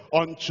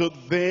unto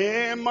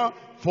them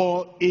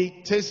for a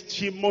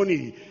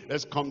testimony.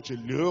 Let's come to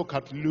look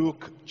at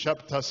Luke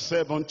chapter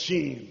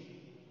 17.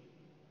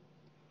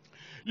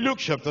 Luke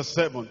chapter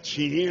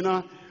 17,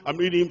 I'm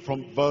reading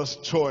from verse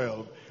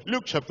 12.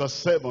 Luke chapter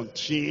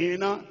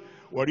 17,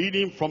 we're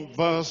reading from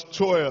verse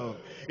 12.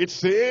 It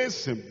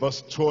says in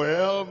verse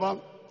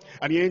 12,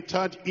 and he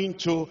entered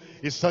into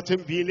a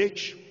certain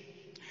village,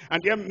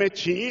 and there met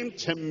him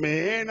 10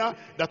 men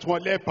that were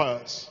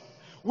lepers,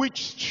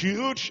 which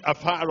stood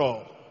afar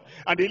off.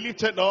 And they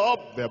lifted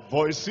up their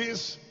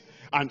voices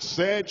and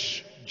said,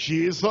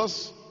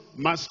 Jesus,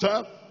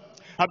 Master,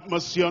 have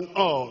mercy on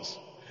us.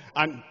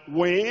 And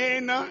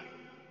when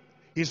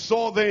he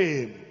saw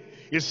them,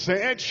 he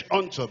said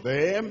unto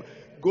them,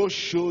 go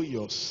show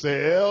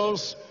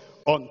yourselves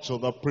unto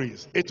the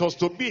priest. It was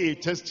to be a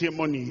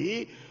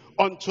testimony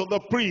unto the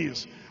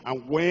priest.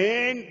 And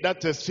when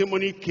that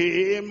testimony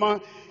came,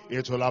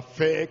 it will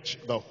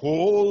affect the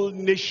whole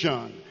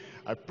nation.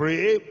 I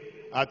pray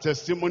our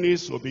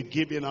testimonies will be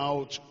given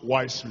out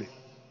wisely,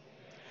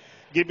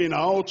 given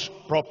out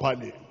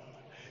properly,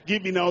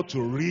 given out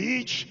to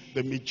reach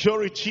the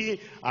majority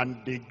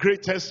and the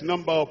greatest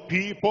number of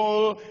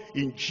people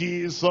in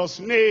Jesus'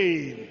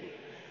 name.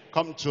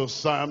 Come to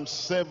Psalm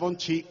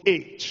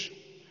 78.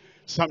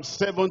 Psalm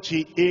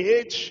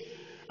 78,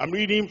 I'm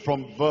reading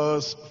from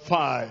verse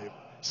 5.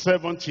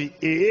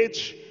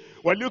 78,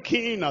 we're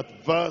looking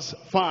at verse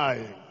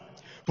 5.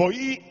 For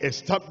he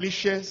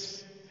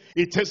establishes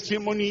a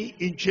testimony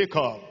in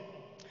Jacob,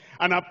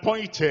 and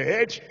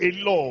appointed a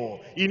law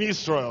in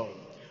Israel,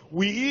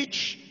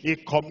 which he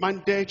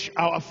commanded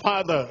our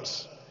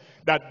fathers,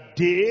 that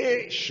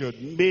they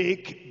should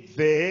make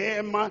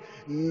them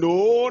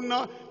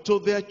known to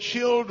their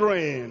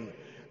children.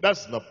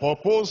 That's the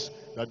purpose,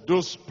 that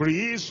those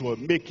priests will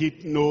make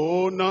it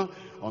known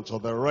unto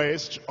the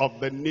rest of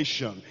the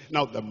nation.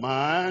 Now the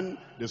man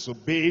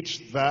disobeyed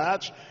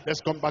that. Let's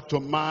come back to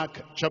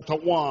Mark chapter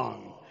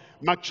 1.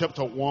 Mark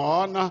chapter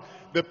 1,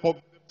 the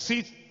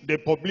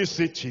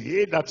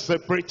publicity that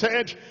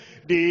separated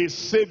the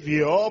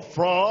Savior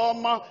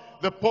from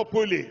the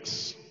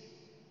populace.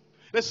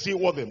 Let's see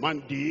what the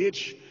man did.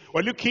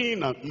 We're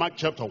looking at Mark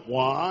chapter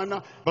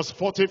 1, verse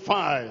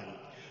 45.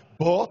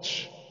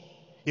 But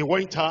he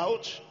went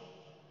out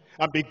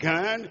and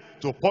began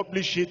to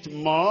publish it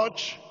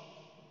much.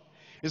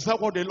 Is that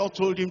what the Lord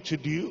told him to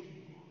do?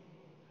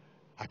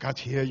 I can't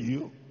hear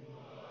you.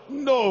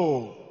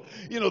 No.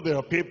 You know, there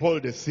are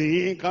people, they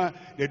think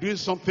they're doing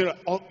something,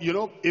 you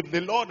know, if the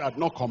Lord had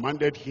not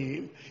commanded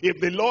him, if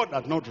the Lord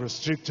had not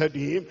restricted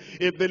him,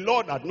 if the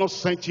Lord had not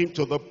sent him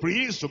to the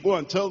priest to go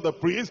and tell the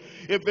priest,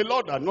 if the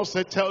Lord had not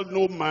said, tell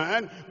no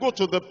man, go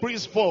to the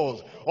priest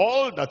first.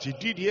 All that he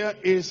did here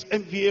is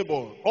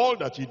enviable. All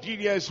that he did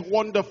here is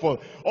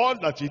wonderful. All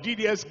that he did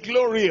here is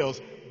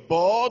glorious.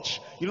 But,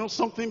 you know,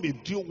 something may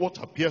do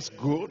what appears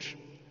good,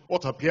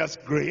 what appears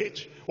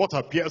great, what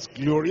appears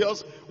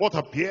glorious, what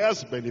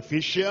appears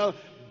beneficial.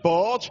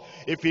 But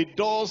if he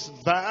does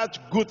that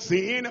good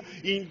thing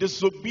in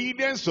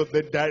disobedience of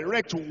the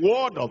direct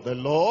word of the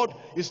Lord,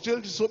 it's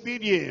still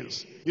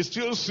disobedience, it's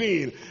still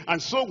sin.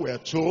 And so we're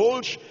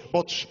told,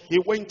 but he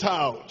went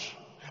out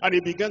and he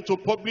began to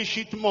publish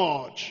it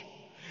much.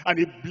 And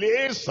he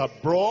blazed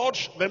abroad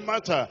the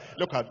matter.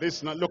 Look at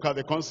this now, look at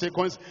the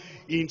consequence.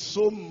 In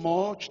so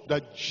much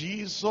that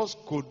Jesus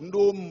could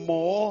no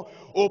more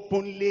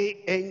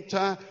openly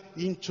enter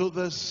into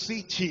the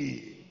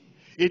city.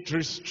 It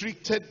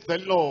restricted the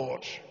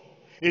Lord.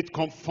 It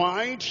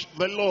confined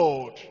the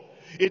Lord.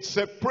 It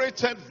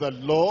separated the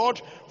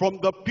Lord from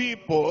the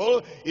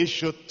people he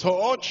should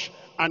touch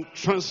and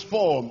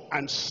transform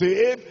and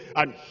save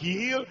and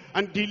heal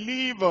and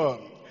deliver.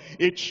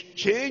 It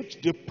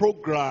changed the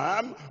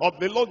program of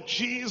the Lord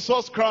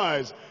Jesus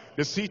Christ.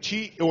 The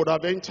city he would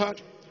have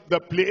entered, the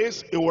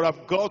place he would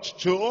have got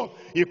to,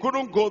 he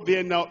couldn't go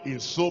there now in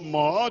so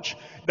much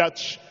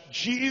that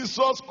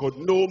Jesus could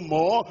no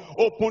more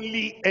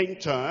openly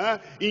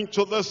enter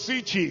into the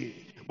city.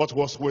 but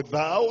was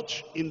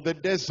without in the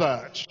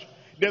desert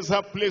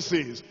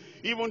places.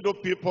 Even though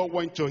people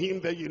went to him,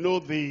 then you know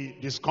the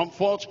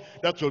discomfort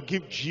that will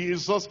give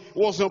Jesus. He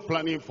wasn't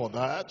planning for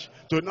that.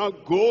 To now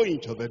go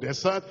into the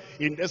desert,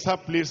 in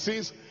desert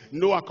places,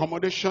 no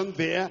accommodation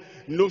there,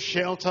 no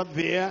shelter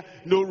there,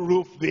 no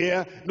roof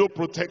there, no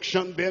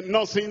protection there,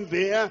 nothing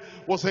there.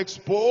 Was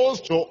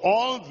exposed to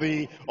all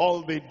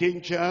the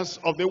dangers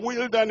of the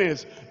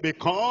wilderness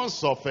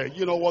because of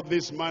what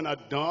this man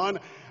had done.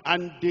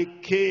 And they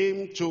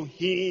came to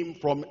him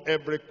from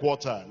every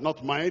quarter,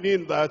 not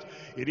minding that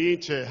he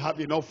didn't have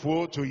enough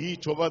food to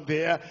eat over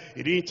there.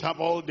 He didn't have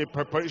all the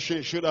preparation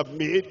he should have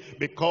made,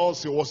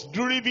 because he was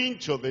driven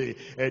to the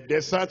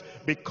desert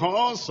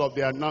because of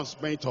the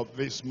announcement of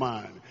this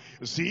man.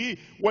 You see,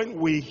 when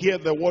we hear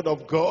the word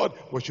of God,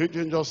 we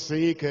shouldn't just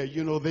think,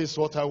 this is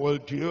what I will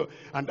do,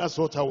 and that's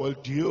what I will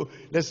do.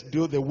 Let's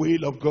do the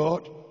will of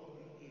God.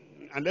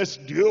 And let's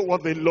do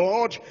what the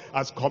Lord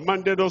has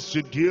commanded us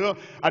to do.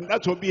 And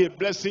that will be a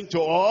blessing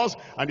to us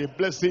and a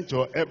blessing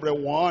to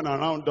everyone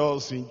around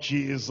us in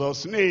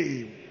Jesus'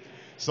 name.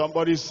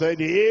 Somebody said,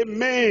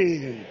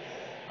 amen.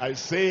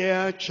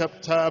 Isaiah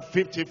chapter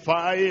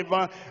 55,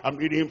 I'm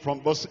reading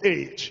from verse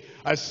 8.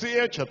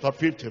 Isaiah chapter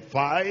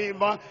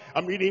 55,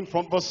 I'm reading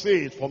from verse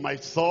 8. For my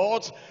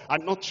thoughts are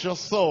not your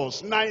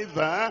thoughts,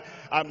 neither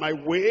are my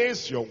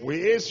ways your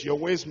ways, your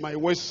ways my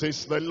ways,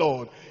 says the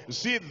Lord. You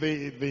see,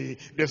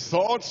 the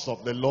thoughts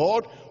of the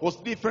Lord was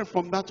different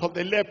from that of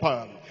the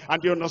leper.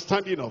 And the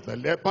understanding of the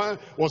leper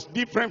was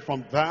different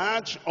from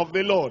that of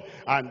the Lord.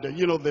 And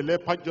the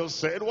leper just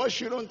said, why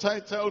shouldn't I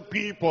tell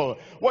people?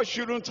 Why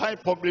shouldn't I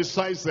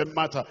publicize the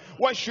matter?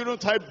 Why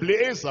shouldn't I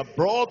blaze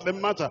abroad the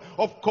matter?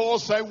 Of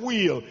course I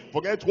will.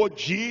 Forget what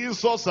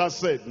Jesus has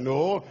said.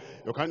 No,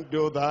 you can't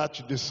do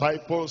that,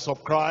 disciples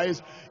of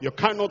Christ. You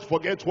cannot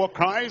forget what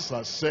Christ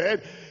has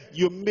said.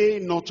 You may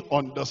not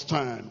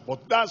understand,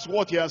 but that's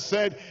what he has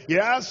said. He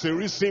has a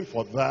reason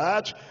for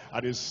that.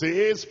 And he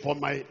says, for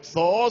my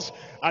thoughts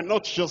are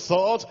not your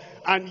thoughts,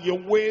 and your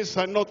ways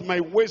are not my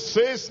ways,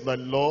 says the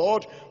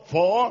Lord.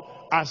 For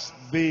as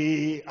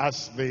the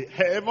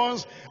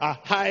heavens are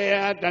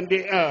higher than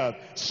the earth,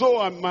 so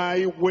are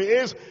my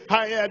ways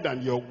higher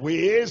than your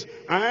ways,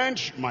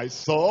 and my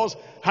thoughts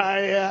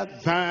higher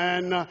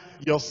than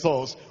your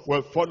thoughts.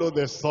 We'll follow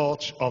the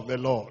thought of the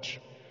Lord.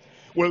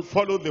 We'll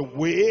follow the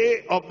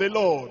way of the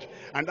Lord.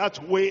 And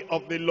that way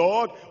of the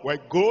Lord, we're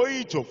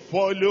going to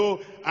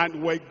follow,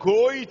 and we're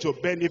going to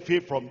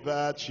benefit from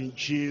that in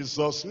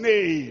Jesus'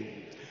 name.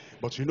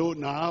 But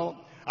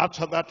now,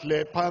 after that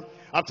leper,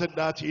 after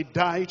that he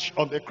died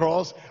on the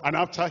cross, and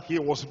after he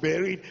was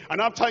buried, and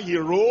after he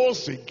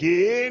rose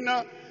again,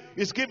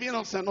 he's giving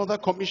us another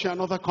commission,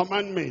 another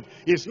commandment.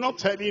 He's not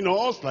telling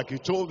us, like he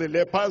told the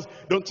lepers,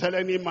 don't tell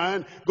any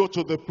man, go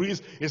to the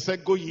priest. He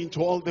said, go ye into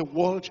all the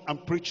world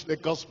and preach the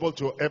gospel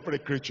to every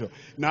creature.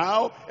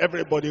 Now,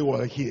 everybody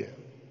will hear.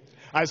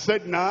 I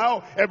said,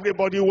 now,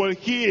 everybody will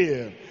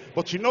hear.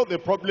 But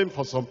the problem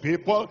for some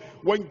people,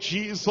 when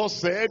Jesus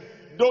said,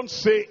 don't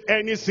say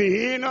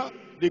anything,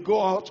 they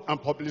go out and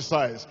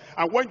publicize.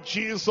 And when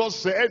Jesus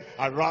said,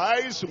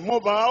 arise,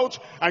 move out,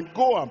 and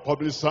go and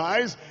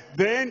publicize,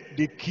 then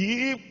they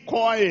keep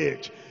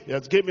quiet. He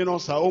has given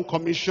us our own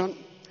commission.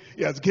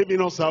 He has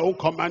given us our own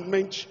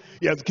commandment.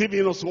 He has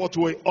given us what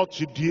we ought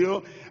to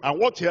do. And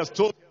what he has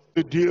told us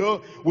to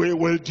do, we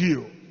will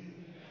do.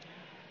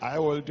 I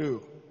will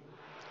do.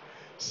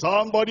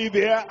 Somebody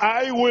there,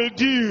 I will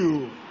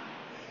do.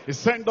 He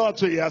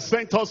has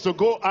sent us to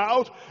go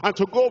out and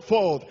to go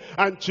forth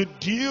and to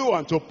do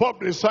and to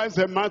publicize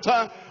the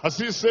matter. As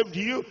he saved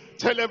you,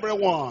 tell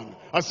everyone.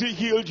 As he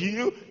healed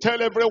you, tell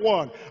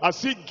everyone.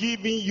 As he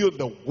giving you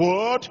the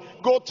word,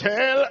 go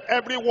tell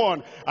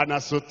everyone. And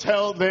as you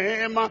tell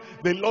them,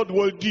 the Lord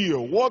will do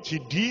what he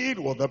did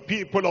with the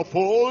people of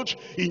old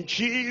in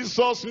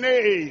Jesus'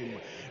 name.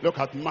 Look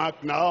at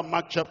Mark now,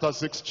 Mark chapter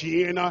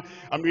 16,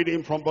 I'm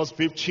reading from verse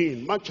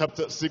 15. Mark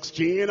chapter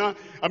 16,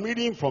 I'm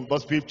reading from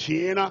verse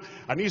 15,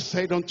 and he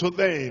said unto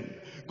them,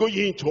 go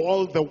ye into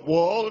all the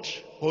world.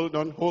 Hold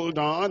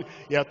on.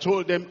 He had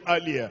told them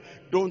earlier,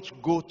 don't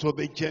go to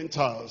the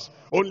Gentiles.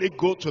 Only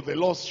go to the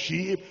lost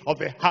sheep of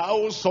the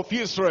house of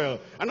Israel.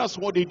 And that's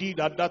what they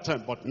did at that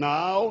time. But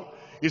now,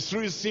 is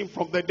risen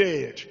from the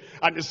dead,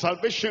 and the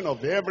salvation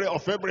of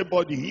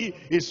everybody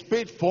is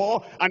paid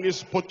for and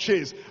is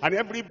purchased, and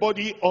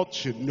everybody ought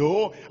to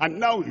know. And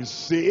now he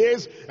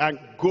says, and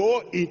go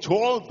into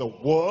all the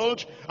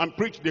world and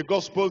preach the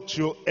gospel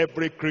to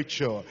every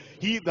creature.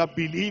 He that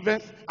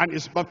believeth and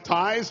is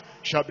baptized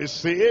shall be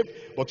saved,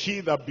 but he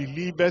that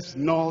believeth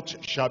not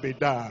shall be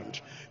damned.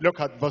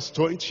 Look at verse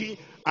 20.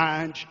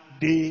 And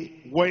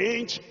they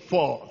went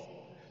forth.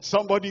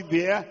 Somebody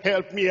there,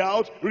 help me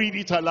out, read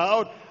it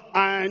aloud.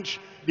 And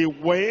they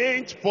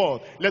went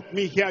forth. Let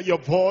me hear your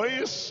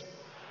voice.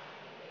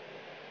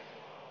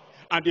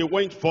 And they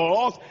went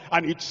forth,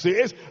 and it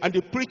says, and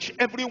they preached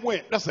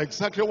everywhere. That's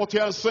exactly what he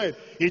has said.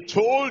 He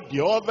told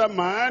the other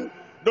man,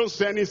 don't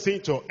say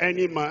anything to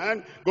any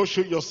man. Go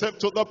show yourself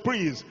to the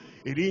priest.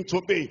 He didn't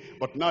obey.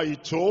 But now he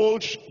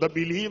told the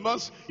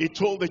believers, he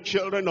told the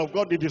children of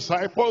God, the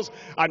disciples,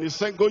 and he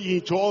said, go ye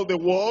into all the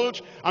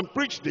world and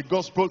preach the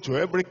gospel to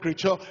every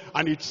creature.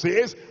 And it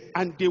says,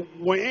 and they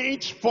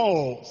went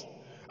forth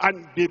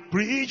and they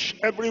preached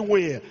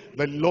everywhere,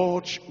 the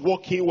Lord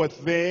walking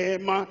with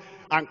them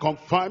and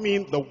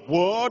confirming the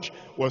word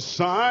with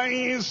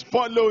signs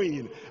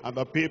following. And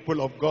the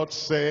people of God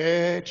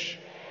said,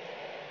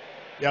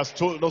 he has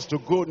told us to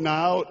go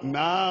now,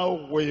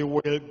 now we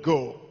will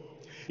go.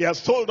 He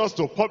has told us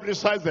to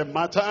publicize the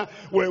matter,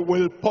 we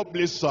will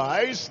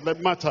publicize the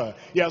matter.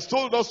 He has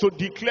told us to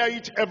declare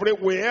it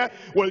everywhere,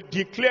 we'll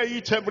declare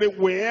it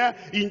everywhere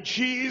in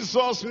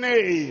Jesus'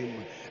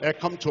 name.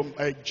 Come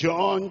to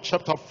John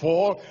chapter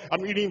 4,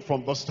 I'm reading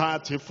from verse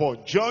 34.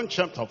 John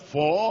chapter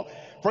 4,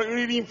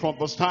 reading from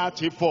verse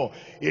 34.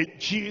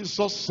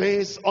 Jesus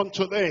says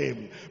unto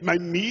them, my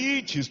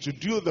meat is to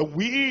do the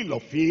will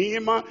of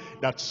him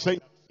that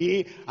sent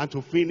me, and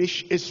to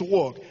finish his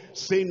work.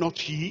 Say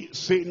not ye,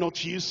 say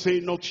not ye, say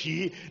not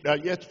ye, there are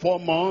yet 4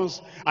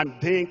 months, and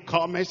then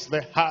cometh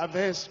the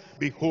harvest.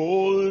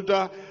 Behold,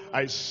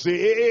 I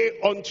say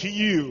unto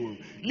you,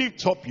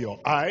 lift up your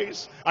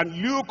eyes and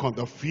look on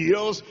the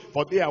fields,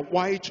 for they are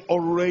white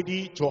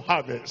already to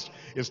harvest.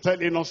 He's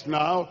telling us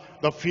now,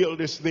 the field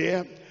is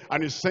there,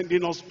 and he's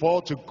sending us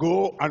forth to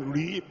go and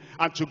reap,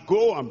 and to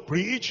go and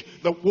preach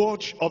the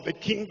word of the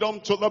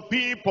kingdom to the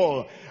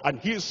people. And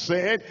he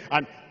said,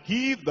 and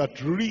he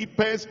that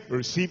reapeth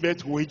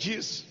receiveth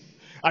wages,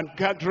 and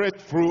gathereth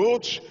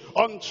fruit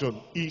unto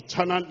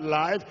eternal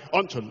life,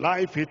 unto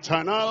life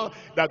eternal,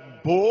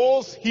 that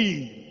both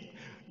he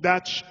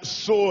that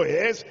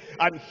soweth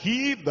and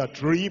he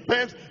that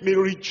reapeth may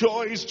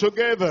rejoice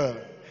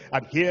together.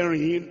 And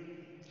herein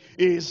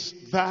is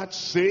that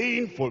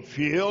saying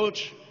fulfilled,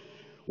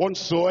 one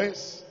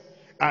soweth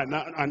and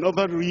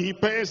another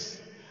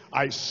reapeth.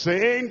 I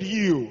send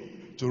you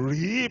to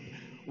reap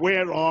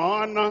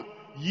whereon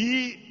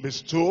ye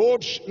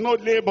bestowed no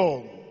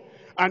labor,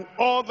 and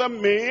other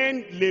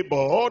men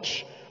labored,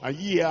 and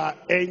ye are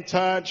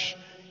entered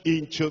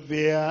into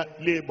their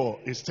labor.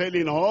 He's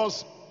telling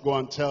us, go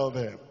and tell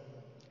them.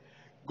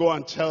 Go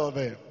and tell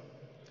them.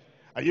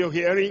 Are you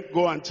hearing?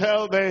 Go and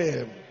tell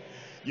them.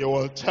 You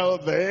will tell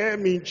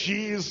them in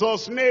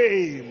Jesus'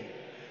 name.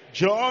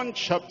 John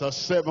chapter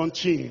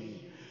 17.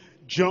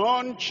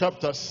 John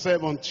chapter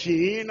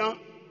 17.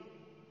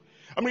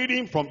 I'm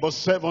reading from verse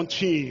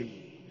 17.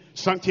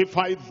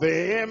 Sanctify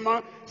them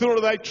through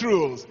thy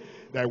truth.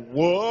 Thy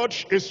word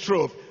is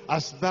truth.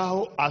 As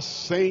thou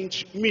hast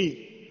sent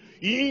me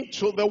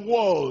into the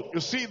world.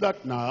 You see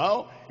that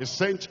now? He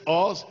sent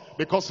us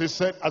because he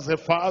said, as the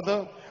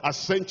Father has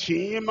sent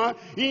him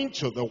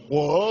into the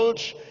world,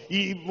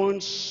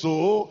 even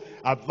so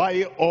have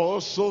I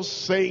also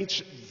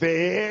sent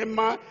them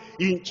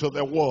into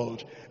the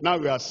world. Now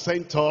he has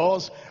sent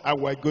us, and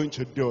we're going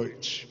to do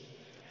it.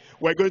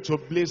 We're going to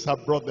place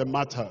abroad the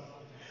matter.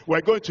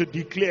 We're going to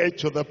declare it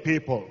to the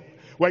people.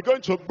 We're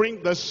going to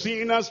bring the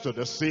sinners to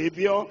the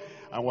Savior,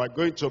 and we're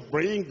going to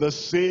bring the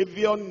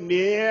Savior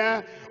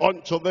near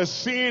unto the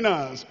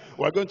sinners.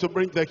 We're going to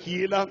bring the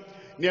healer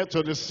near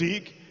to the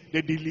sick,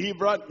 the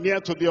deliverer near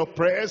to the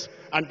oppressed,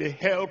 and the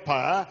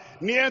helper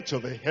near to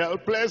the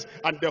helpless,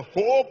 and the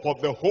hope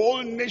of the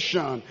whole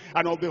nation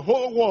and of the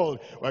whole world.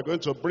 We're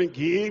going to bring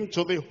him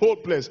to the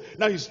hopeless.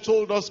 Now he's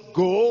told us,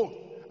 go,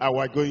 and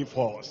we're going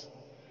forth.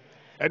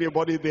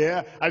 Anybody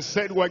there? I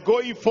said we're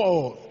going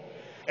forth.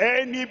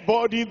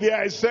 Anybody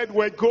there? I said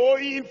we're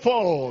going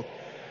forth.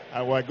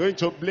 And we're going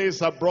to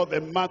place abroad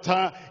the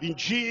matter in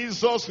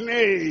Jesus'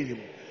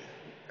 name.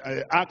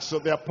 Acts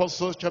of the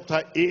Apostles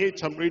chapter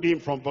 8, I'm reading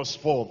from verse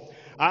 4.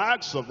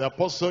 Acts of the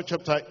Apostles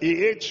chapter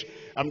 8,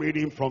 I'm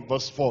reading from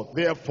verse 4.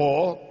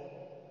 Therefore,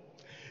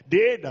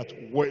 they that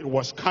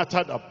were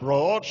scattered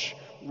abroad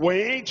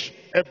went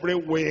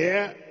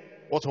everywhere.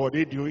 What were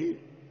they doing?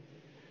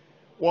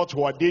 What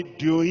were they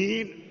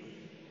doing?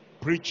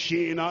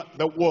 Preaching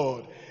the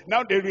word.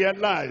 Now they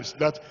realize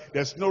that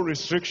there's no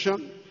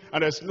restriction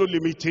and there's no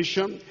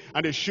limitation,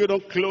 and they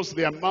shouldn't close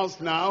their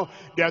mouths now.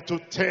 They are to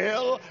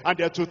tell, and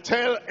they are to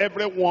tell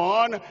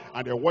everyone.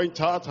 And they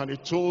went out and they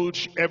told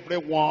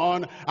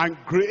everyone, and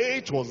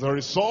great was the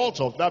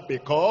result of that,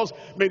 because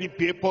many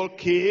people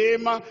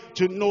came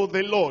to know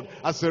the Lord.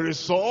 As a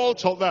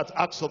result of that,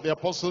 Acts of the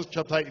Apostles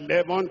chapter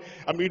 11,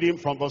 I'm reading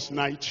from verse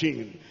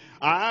 19.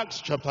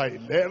 Acts chapter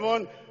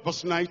 11,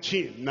 verse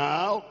 19.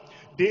 Now,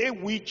 they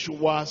which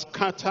were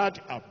scattered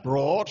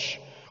abroad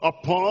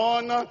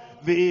upon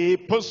the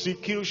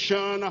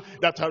persecution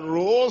that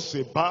arose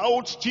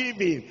about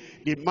Stephen,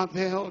 they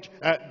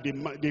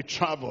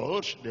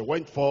traveled, they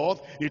went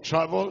forth, they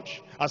traveled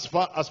as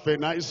far as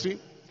Phoenicia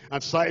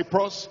and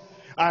Cyprus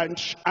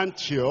and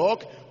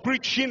Antioch,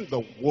 preaching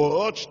the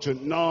word to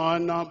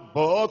none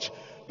but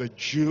the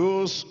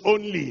Jews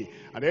only.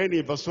 And then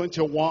in verse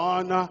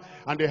 21,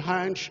 and the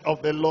hand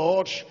of the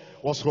Lord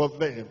was with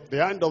them.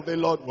 The hand of the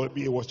Lord will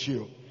be with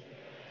you.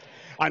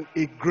 And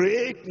a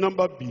great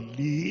number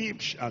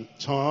believed and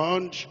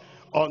turned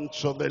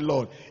unto the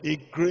Lord. A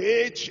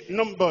great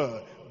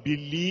number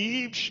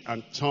believed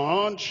and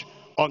turned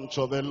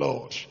unto the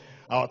Lord.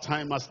 Our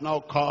time has now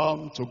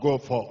come to go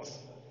forth.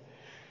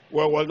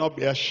 We will not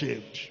be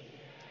ashamed.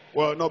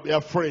 We will not be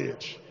afraid.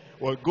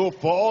 We'll go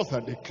forth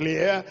and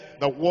declare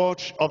the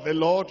word of the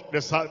Lord,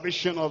 the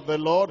salvation of the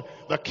Lord,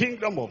 the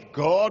kingdom of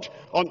God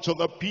unto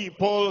the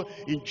people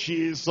in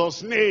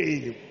Jesus'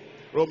 name.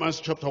 Romans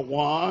chapter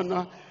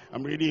 1,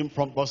 I'm reading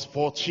from verse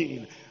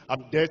 14.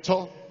 I'm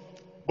debtor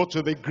both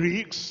to the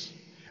Greeks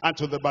and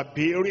to the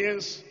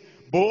barbarians,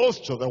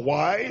 both to the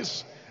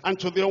wise and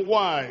to the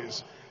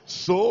unwise.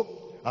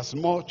 So, as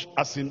much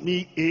as in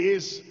me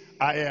is,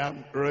 I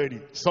am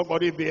ready.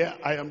 Somebody there,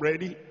 I am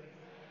ready.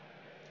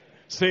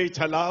 Say it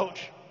aloud.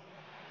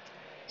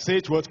 Say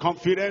it with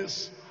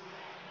confidence.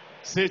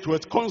 Say it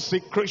with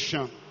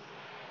consecration.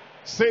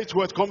 Say it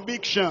with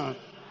conviction.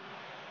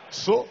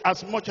 So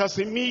as much as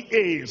in me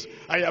is,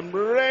 I am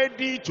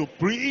ready to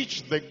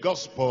preach the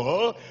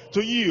gospel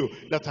to you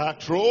that are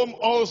at Rome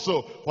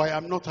also. For I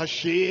am not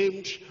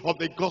ashamed of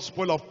the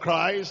gospel of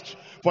Christ,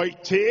 for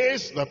it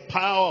is the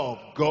power of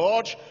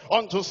God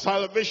unto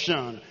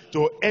salvation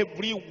to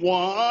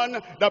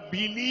everyone that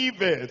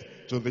believeth,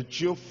 to the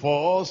Jew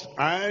first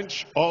and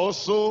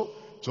also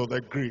to the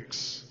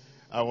Greeks.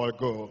 I will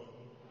go.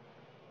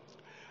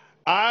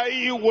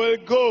 I will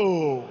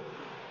go.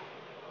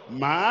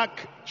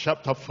 Mark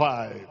chapter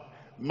 5.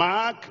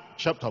 Mark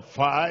chapter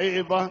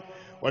 5.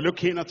 We're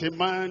looking at a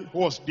man who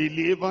was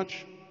delivered.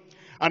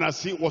 And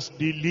as he was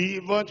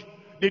delivered,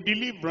 the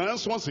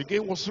deliverance once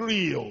again was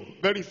real,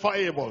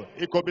 verifiable.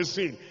 It could be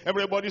seen.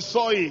 Everybody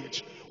saw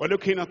it. We're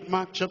looking at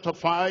Mark chapter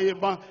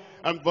 5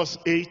 and verse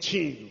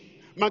 18.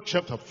 Mark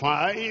chapter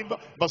 5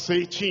 verse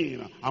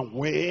 18. And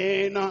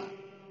when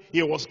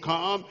he was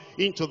come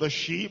into the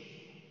ship,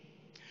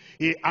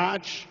 he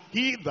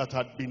that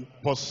had been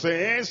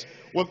possessed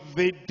with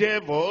the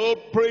devil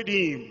prayed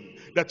him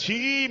that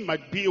he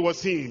might be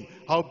with him.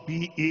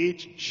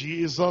 Howbeit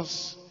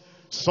Jesus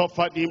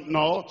suffered him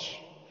not,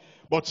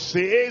 but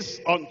says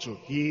unto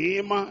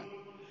him,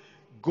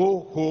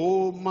 Go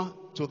home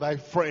to thy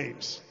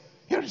friends.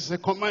 Here is the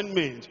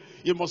commandment.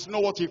 You must know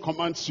what he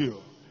commands you.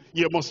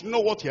 You must know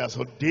what he has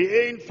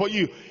ordained for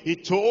you. He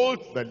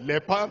told the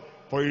leper,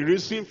 for a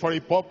reason, for a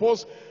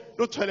purpose,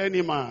 don't tell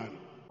any man.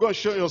 Go and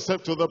show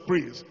yourself to the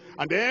priest.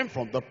 And then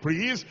from the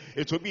priest,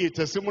 it will be a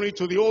testimony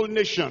to the whole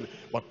nation.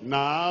 But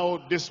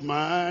now this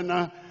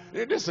man,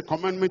 this is a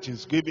commandment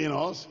he's giving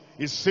us.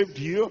 He saved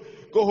you.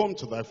 Go home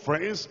to thy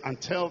friends and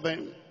tell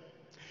them.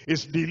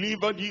 He's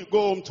delivered you.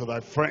 Go home to thy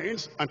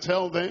friends and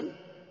tell them.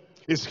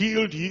 He's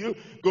healed you.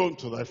 Go home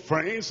to thy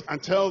friends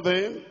and tell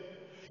them.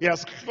 He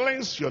has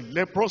cleansed your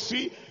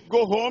leprosy.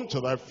 Go home to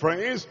thy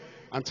friends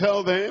and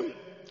tell them.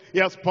 He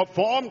has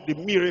performed the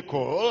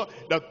miracle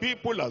that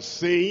people are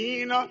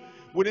saying,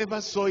 we never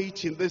saw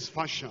it in this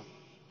fashion.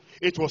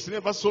 It was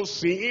never so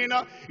seen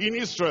in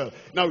Israel.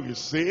 Now he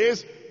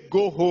says,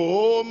 go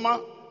home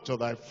to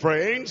thy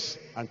friends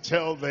and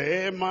tell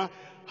them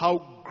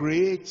how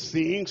great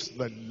things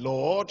the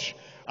Lord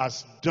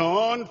has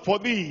done for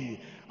thee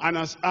and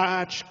has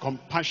had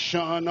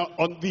compassion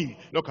on thee.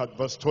 Look at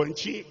verse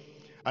 20.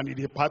 And he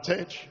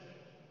departed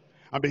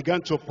and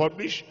began to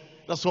publish.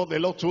 That's what the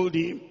Lord told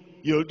him.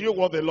 You'll do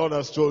what the Lord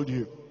has told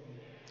you.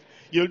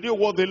 You'll do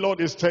what the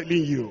Lord is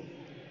telling you.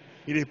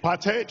 He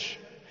departed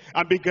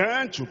and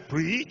began to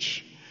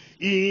preach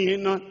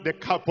in the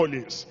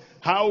Decapolis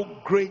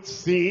how great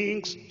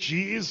things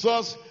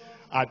Jesus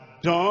had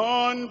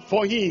done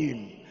for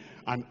him.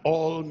 And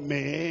all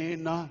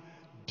men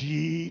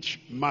did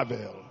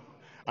marvel.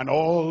 And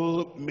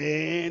all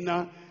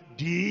men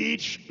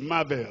did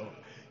marvel.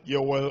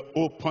 You will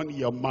open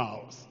your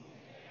mouth.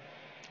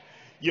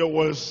 You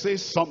will say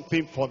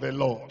something for the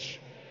Lord.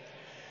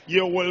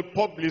 You will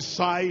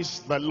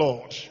publicize the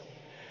Lord.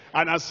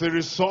 And as a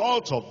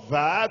result of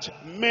that,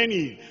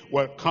 many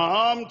will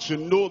come to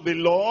know the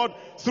Lord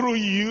through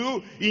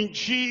you in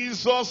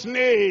Jesus'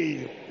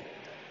 name.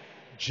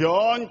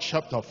 John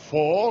chapter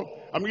 4,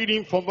 I'm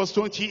reading from verse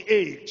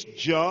 28.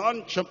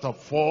 John chapter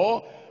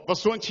 4,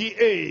 verse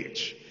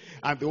 28.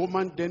 And the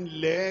woman then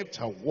left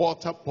her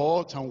water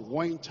pot and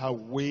went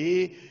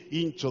away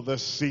into the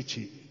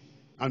city.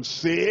 And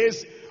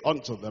says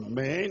unto the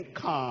men,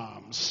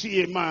 Come,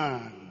 see a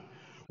man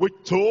which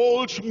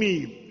told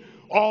me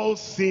all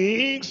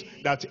things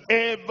that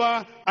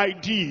ever I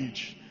did.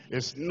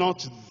 Is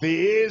not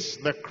this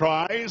the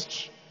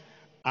Christ?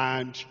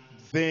 And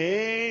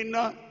then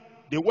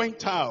they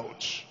went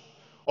out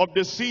of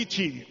the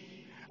city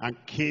and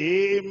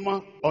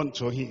came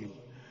unto him.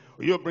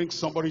 Will you bring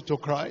somebody to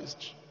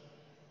Christ?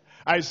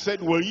 I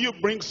said, will you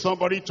bring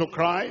somebody to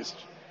Christ?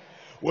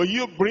 Will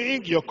you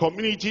bring your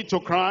community to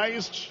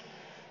Christ?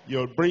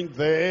 You'll bring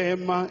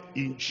them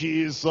in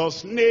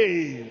Jesus'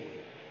 name.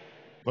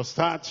 Verse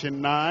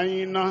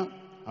 39,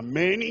 and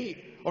many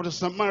of the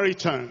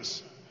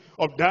Samaritans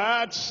of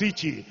that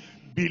city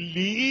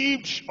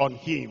believed on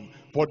him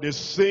for the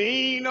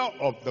saying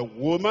of the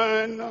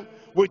woman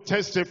who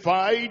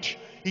testified,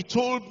 he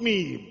told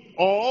me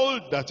all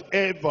that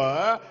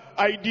ever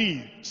I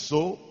did.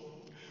 So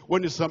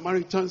when the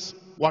Samaritans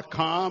were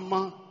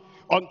come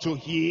unto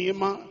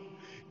him.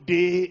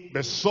 They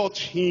besought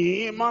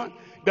him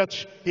that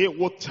he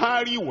would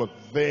tarry with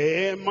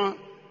them,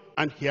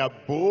 and he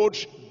abode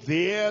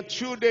there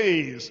 2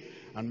 days.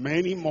 And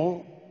many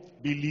more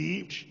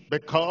believed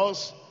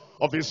because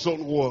of his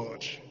own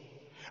word,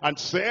 and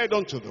said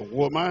unto the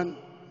woman,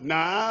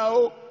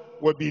 now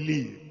we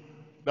believe.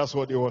 That's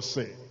what they will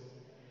say.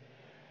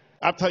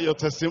 After your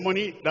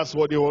testimony, that's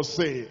what they will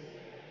say.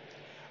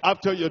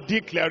 After your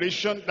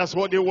declaration, that's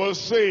what they will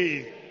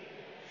say.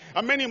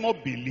 And many more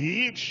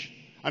believed,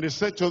 and they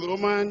said to the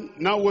woman,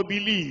 now we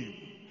believe,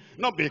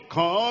 not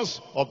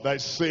because of thy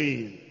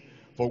saying,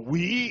 for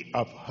we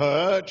have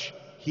heard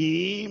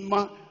him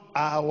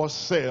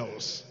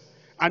ourselves,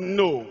 and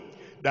know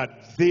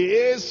that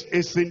this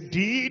is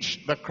indeed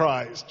the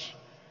Christ,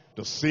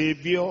 the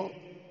Savior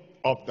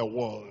of the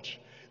world.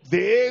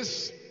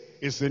 This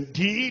is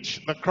indeed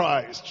the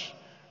Christ,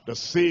 the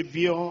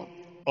Savior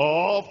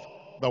of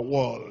the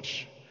world.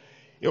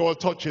 It will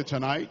touch you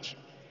tonight.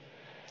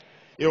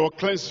 It will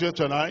cleanse you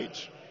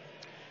tonight.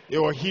 It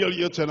will heal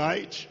you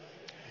tonight.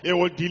 It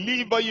will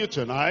deliver you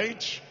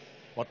tonight.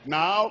 But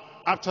now,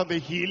 after the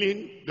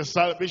healing, the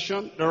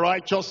salvation, the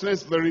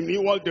righteousness, the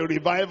renewal, the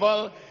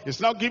revival,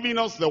 it's now giving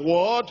us the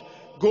word.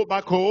 Go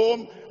back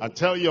home and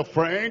tell your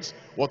friends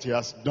what he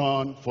has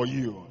done for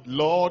you.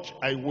 Lord,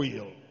 I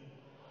will.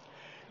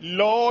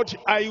 Lord,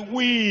 I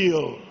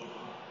will.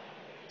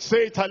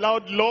 Say it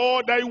aloud.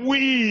 Lord, I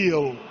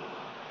will.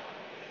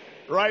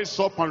 Rise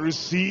up and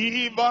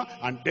receive,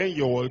 and then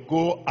you will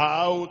go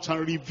out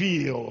and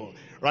reveal.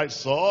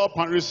 Rise up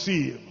and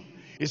receive.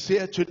 It's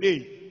here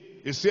today.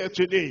 It's here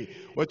today.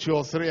 Where 2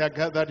 or 3 are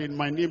gathered in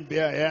my name,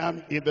 there I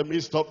am in the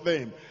midst of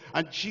them.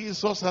 And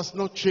Jesus has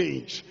not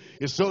changed.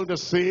 He's still the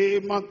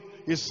same.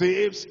 He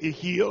saves, he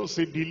heals,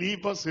 he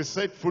delivers, he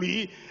set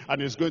free,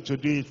 and he's going to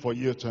do it for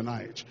you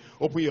tonight.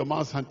 Open your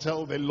mouth and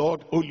tell the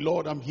Lord, oh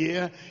Lord, I'm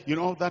here. You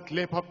know that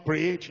leper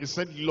prayed. He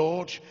said,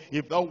 Lord,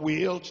 if thou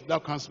wilt, thou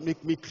canst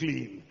make me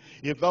clean.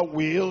 If thou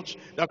wilt,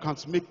 thou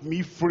canst make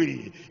me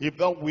free. If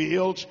thou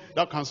wilt,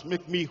 thou canst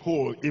make me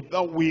whole. If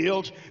thou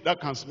wilt, thou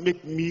canst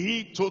make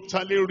me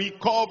totally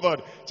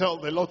recovered. Tell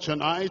the Lord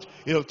tonight,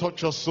 he'll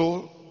touch your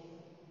soul.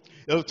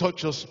 He'll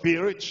touch your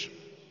spirit.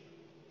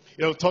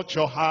 He'll touch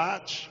your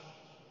heart.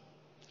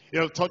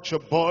 He'll touch your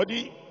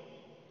body.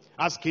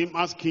 Ask him,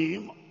 ask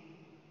him.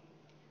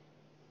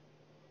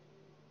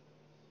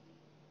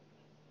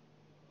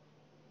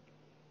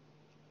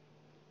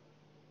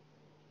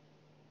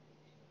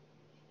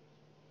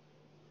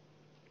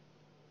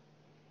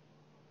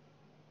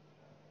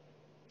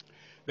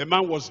 The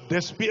man was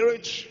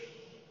desperate.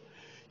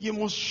 You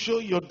must show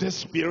your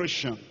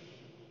desperation.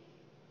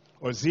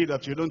 Or is it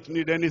that you don't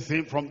need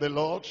anything from the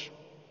Lord?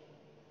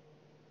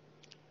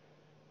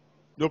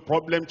 No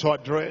problem to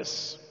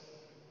address.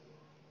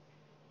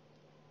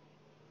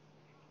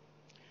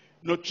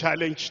 No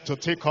challenge to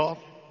take off.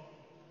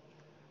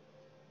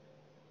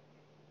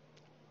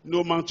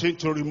 No mountain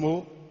to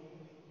remove.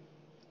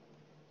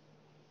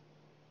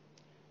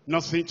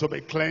 Nothing to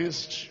be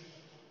cleansed.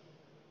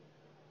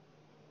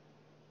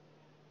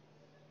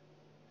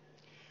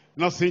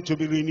 Nothing to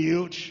be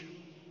renewed.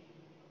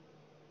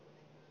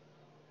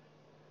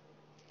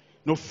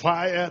 No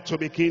fire to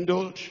be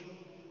kindled.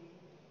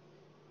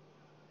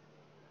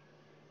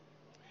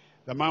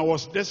 The man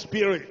was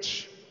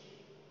desperate.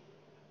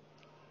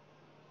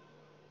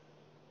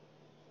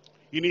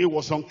 You know, he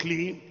was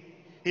unclean.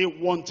 He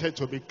wanted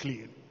to be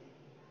clean.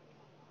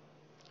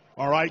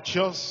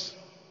 Unrighteous.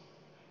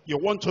 You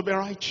want to be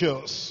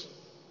righteous.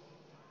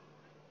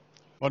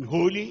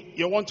 Unholy.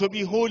 You want to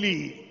be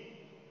holy.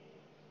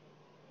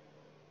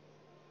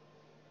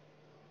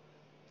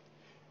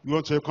 You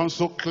want to become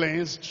so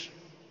cleansed,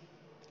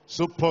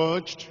 so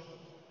purged,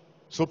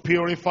 so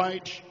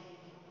purified,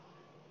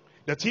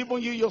 that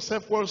even you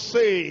yourself will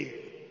say,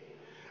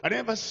 I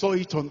never saw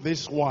it on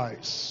this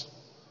wise.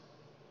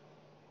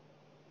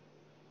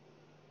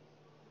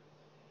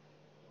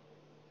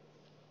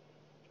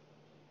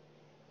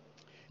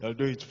 He'll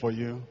do it for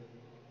you.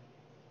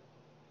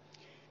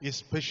 He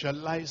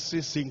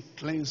specializes in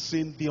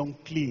cleansing the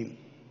unclean.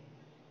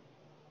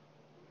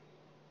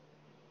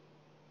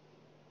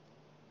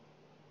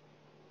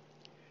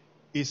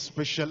 He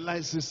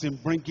specializes in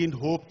bringing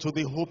hope to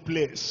the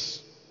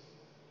hopeless,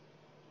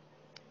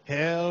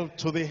 help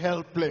to the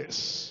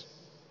helpless,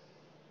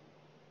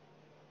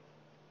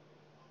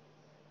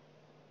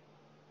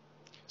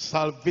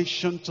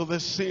 salvation to the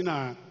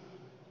sinner,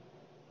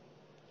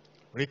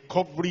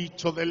 recovery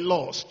to the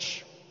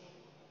lost,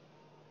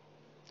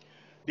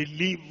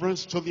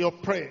 deliverance to the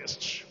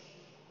oppressed.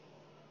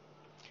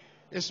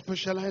 He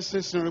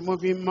specializes in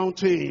removing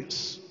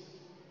mountains,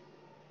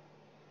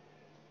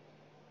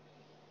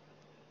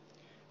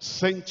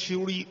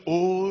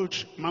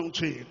 century-old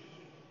mountain,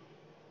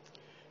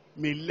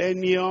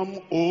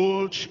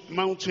 millennium-old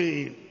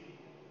mountain.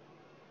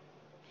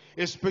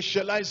 He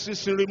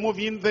specializes in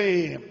removing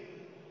them.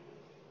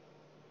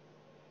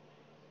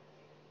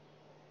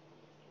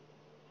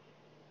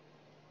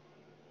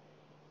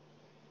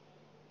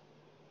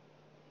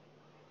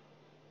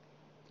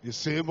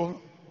 He's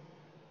able,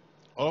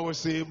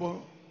 always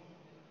able.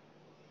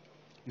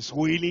 He's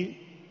willing,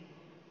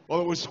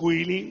 always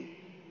willing.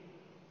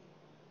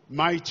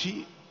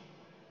 Mighty,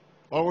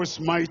 always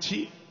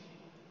mighty.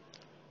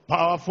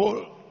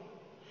 Powerful,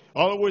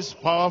 always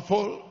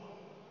powerful.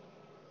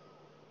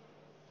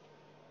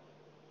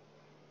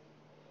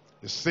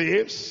 He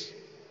saves,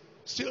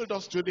 still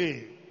does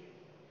today.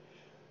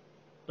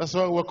 That's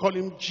why we call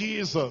him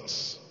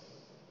Jesus.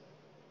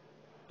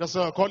 That's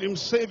why I call him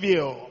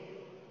Savior.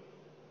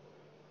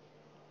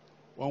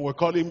 When we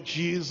call him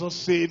Jesus,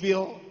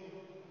 Savior,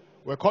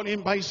 we call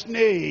him by his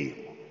name.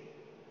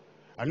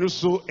 And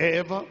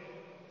whosoever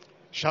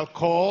shall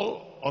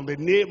call on the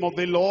name of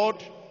the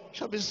Lord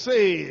shall be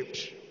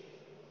saved.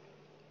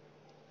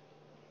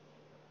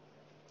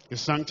 He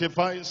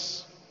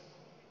sanctifies.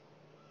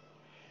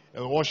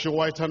 He'll wash you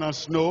whiter than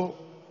snow,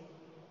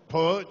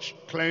 purge,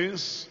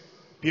 cleanse,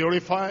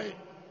 purify.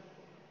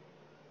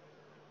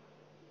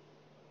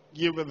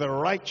 Give you the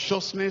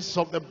righteousness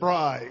of the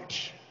bride.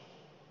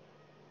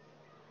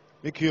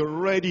 Make you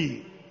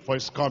ready for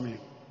his coming.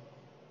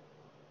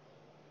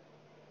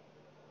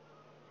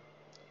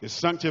 The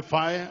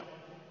sanctifier.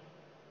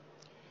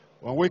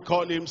 When we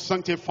call him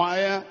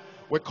sanctifier,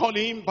 we call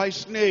him by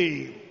his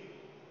name.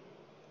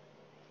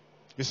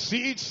 He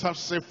sits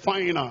as a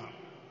refiner,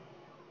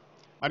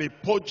 and he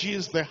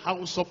purges the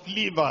house of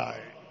Levi.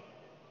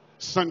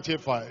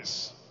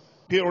 Sanctifies,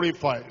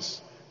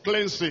 purifies,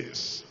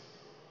 cleanses,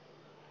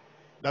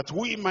 that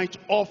we might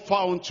offer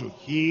unto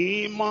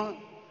him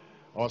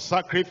our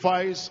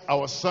sacrifice,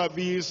 our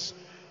service,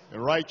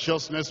 in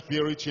righteousness,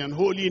 purity, and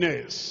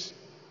holiness.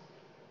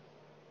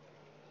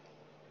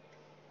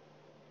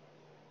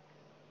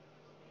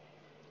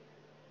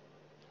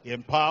 He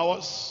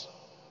empowers,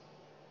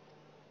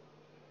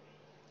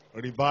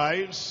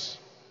 revives,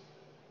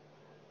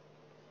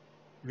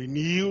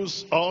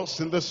 renews us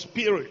in the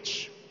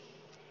Spirit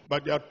by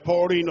the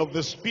outpouring of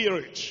the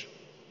Spirit.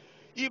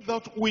 If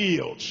thou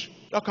wilt,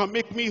 thou can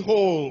make me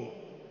whole.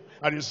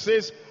 And it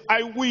says,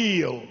 I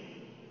will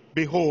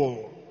be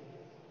whole.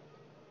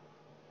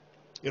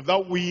 If thou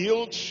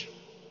wilt,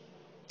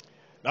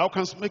 thou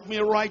canst make me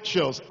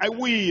righteous. I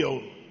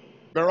will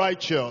be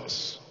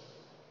righteous.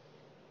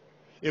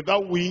 If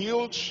thou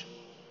wilt,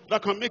 thou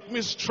can make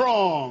me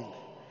strong.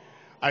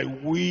 I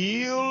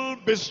will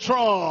be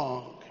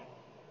strong.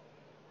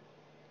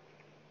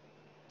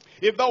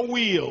 If thou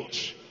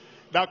wilt,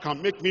 thou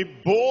can make me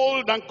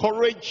bold and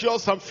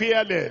courageous and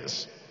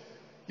fearless.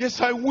 Yes,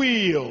 I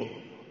will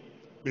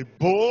be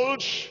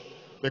bold,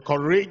 be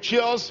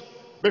courageous,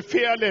 be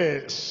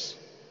fearless.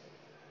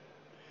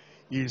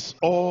 He is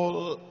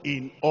all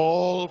in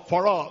all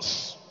for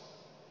us.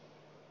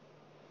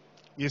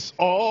 He is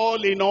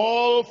all in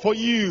all for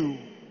you.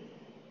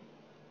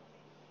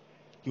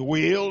 He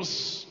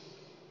wills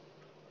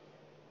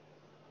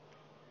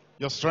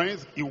your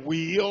strength. He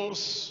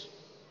wills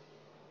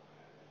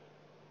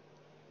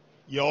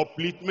your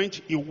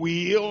upliftment. He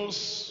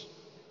wills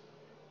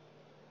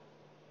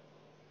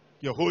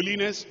your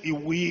holiness. He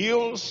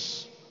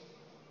wills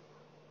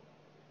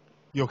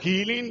your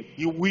healing.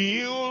 He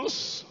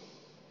wills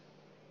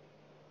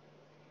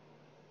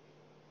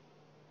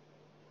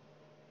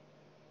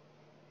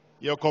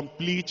your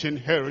complete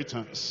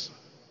inheritance.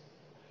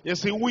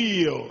 Yes, he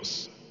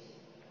wills.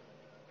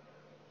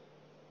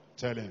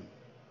 Tell him.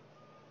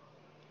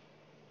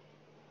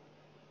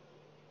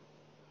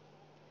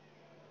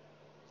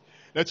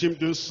 Let him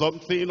do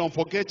something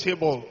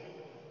unforgettable.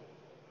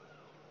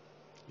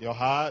 Your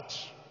heart,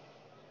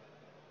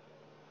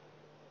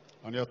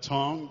 on your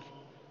tongue,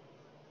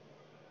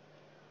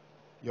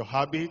 your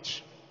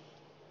habit,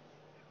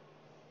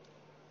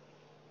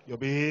 your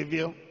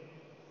behavior,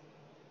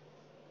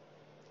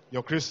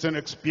 your Christian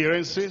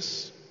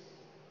experiences,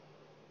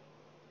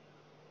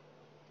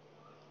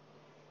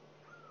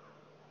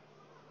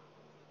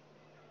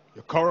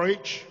 your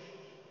courage,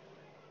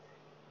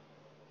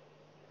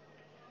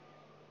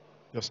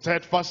 your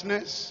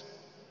steadfastness,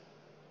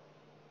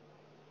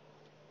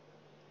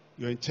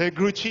 your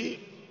integrity,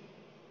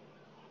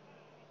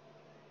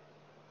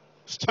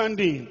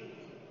 standing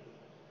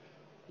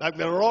like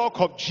the rock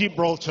of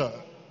Gibraltar,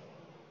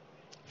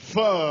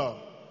 firm,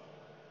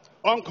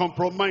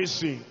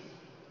 uncompromising,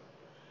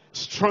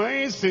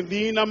 strength in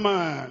the inner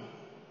man.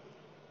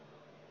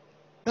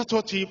 That's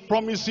what he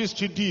promises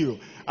to do.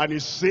 And he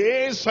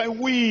says, I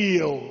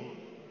will.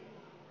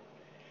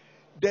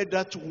 Let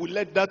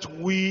that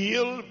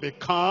will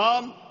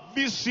become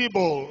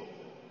visible,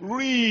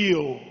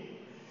 real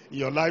in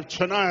your life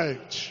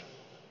tonight.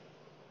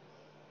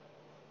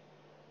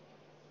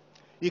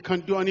 He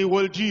can do and he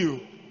will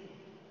do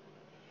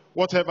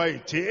whatever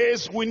it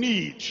is we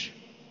need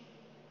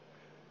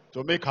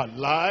to make our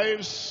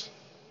lives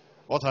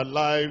what our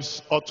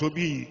lives ought to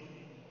be,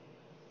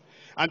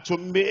 and to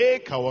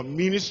make our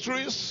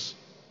ministries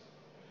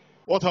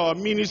what our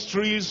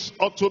ministries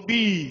ought to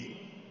be.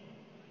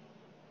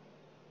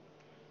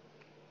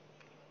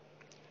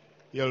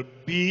 He'll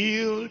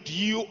build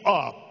you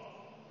up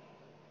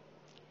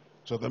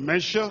to the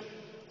measure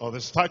of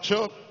the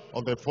stature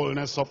of the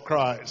fullness of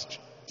Christ.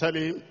 Tell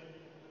him.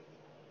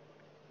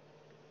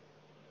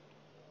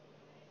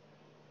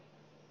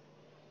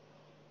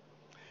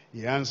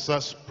 He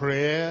answers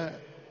prayer.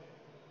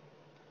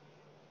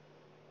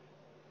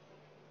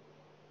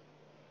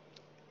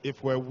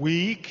 If we're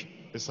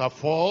weak, it's our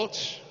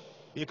fault.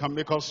 He can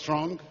make us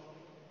strong.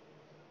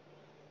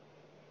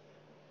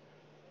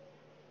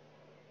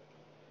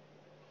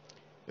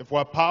 If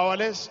we're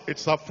powerless,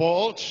 it's our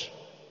fault.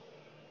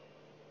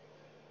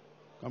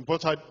 And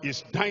put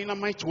his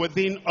dynamite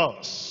within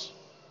us.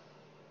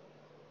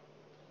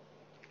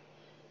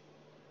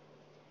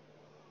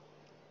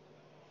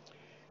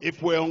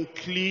 If we're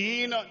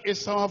unclean,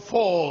 it's our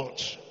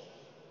fault.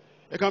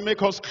 It can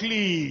make us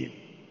clean.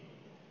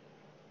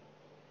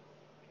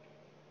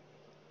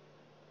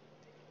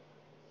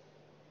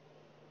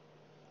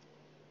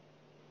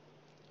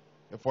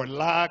 If we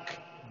lack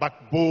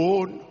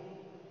backbone,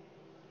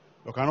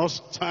 we cannot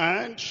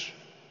stand.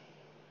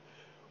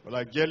 We're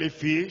like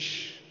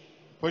jellyfish.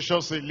 Push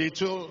us a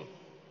little,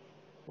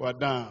 we're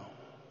down.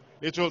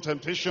 Little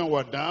temptation,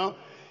 we're down.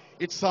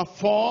 It's our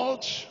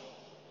fault.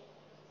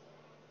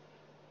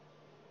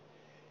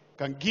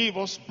 Can give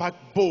us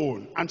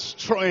backbone and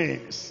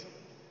strength.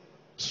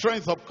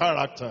 Strength of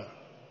character.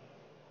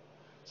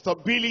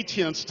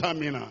 Stability and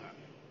stamina.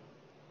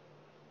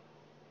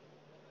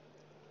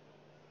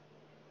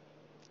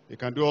 He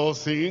can do all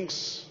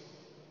things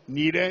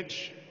needed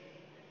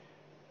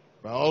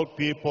by all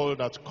people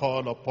that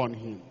call upon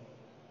him.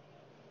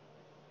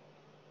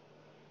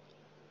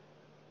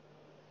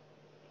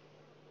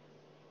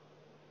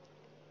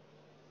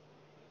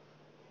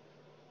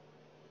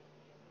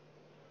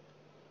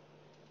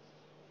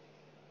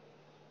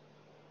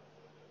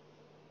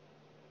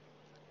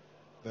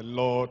 The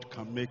Lord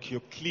can make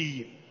you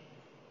clean,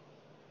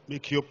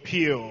 make you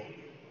pure,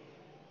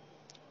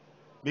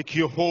 make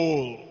you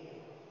whole,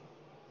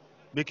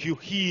 make you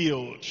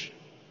healed,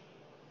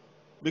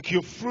 make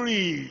you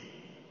free,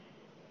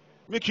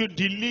 make you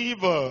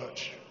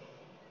delivered,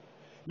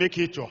 make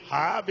you to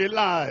have a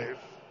life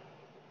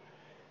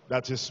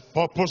that is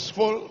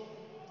purposeful,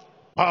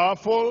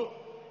 powerful,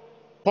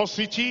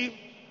 positive,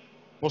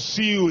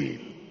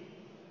 pursuing.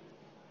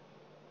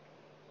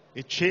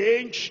 A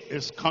change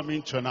is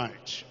coming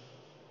tonight.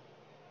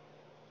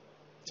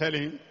 Tell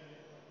him.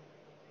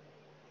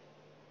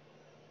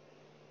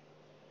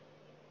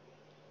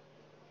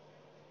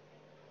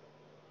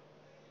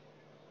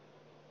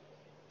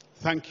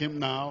 Thank him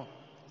now.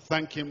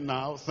 Thank him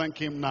now. Thank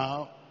him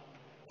now.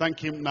 Thank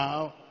him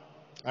now.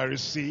 I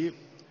receive.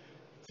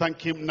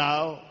 Thank him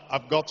now.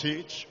 I've got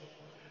it.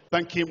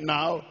 Thank him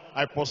now.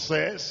 I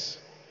possess.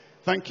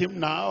 Thank him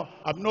now.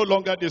 I'm no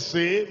longer the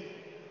same.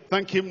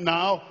 Thank him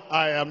now,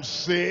 I am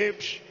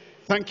saved.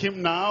 Thank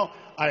him now,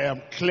 I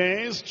am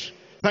cleansed.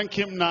 Thank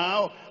him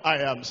now, I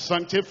am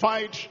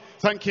sanctified.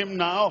 Thank him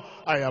now,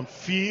 I am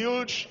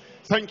filled.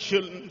 Thank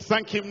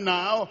him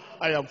now,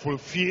 I am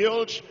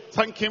fulfilled.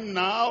 Thank him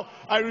now,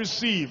 I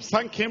receive.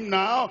 Thank him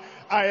now,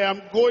 I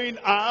am going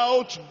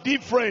out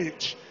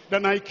different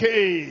than I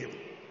came.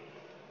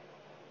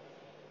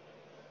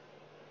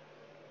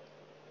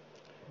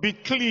 Be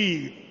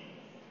clean.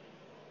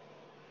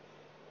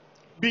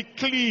 Be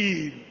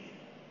clean.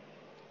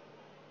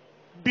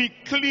 Be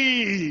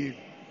clean.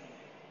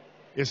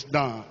 It's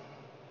done.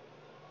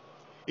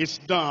 It's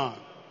done.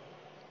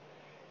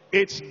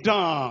 It's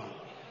done.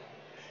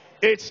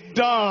 It's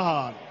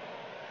done.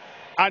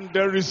 And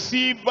the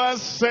receiver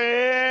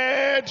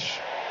said,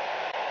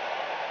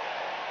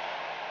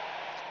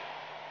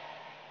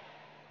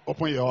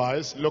 open your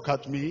eyes, look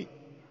at me.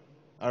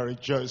 I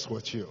rejoice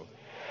with you.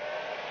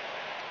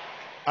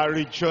 I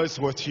rejoice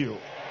with you.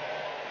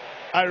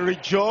 I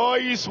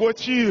rejoice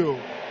with you.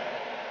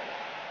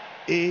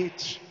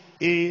 It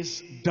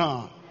is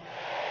done.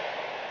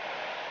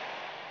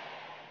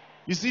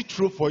 Is it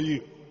true for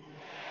you?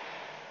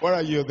 Where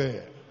are you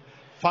there?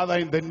 Father,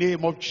 in the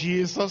name of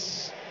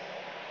Jesus,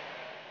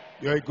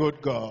 you're a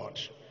good God.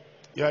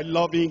 You're a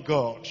loving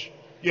God.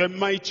 You're a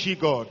mighty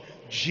God.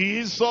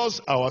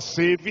 Jesus, our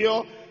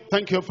Savior,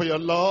 thank you for your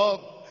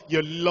love.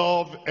 You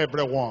love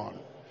everyone.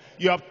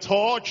 You have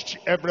touched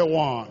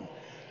everyone.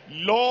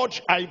 Lord,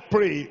 I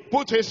pray,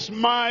 put a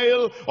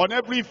smile on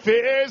every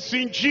face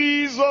in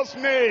Jesus'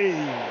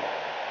 name.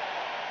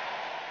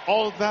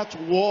 All that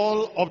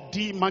wall of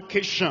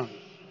demarcation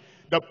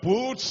that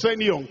puts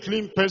any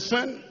unclean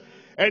person,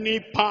 any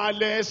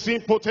powerless,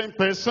 impotent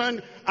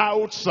person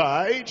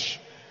outside,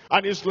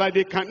 and it's like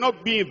they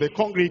cannot be in the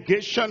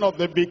congregation of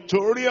the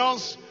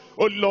victorious.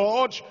 Oh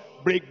Lord,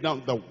 break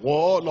down the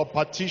wall of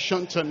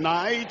partition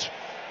tonight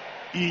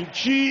in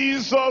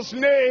Jesus'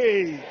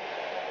 name.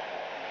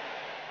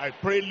 I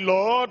pray,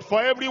 Lord,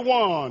 for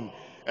everyone.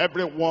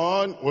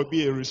 Everyone will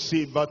be a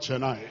receiver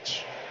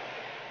tonight.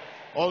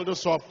 All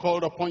those who have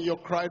called upon you,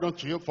 cried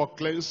unto you for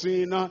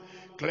cleansing,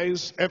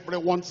 cleanse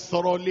everyone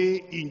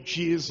thoroughly in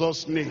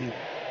Jesus' name.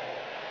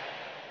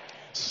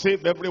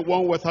 Save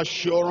everyone with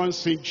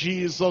assurance in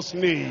Jesus'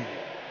 name.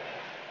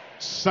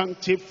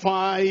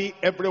 Sanctify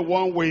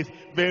everyone with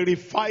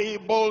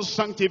verifiable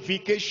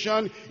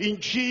sanctification in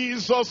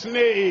Jesus'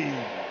 name.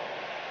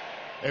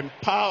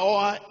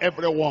 Empower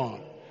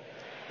everyone.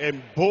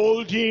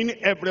 Embolden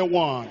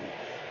everyone.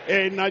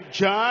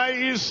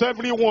 Energize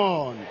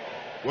everyone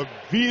with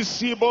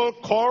visible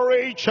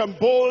courage and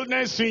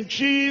boldness in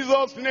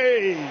Jesus'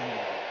 name.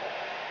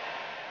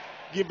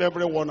 Give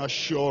everyone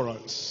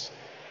assurance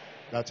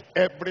that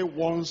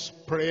everyone's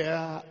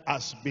prayer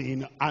has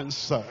been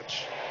answered.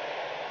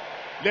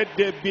 Let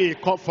there be a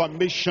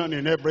confirmation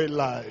in every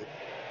life.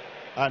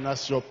 And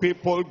as your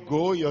people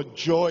go, your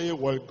joy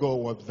will go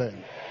with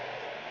them.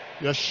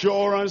 Your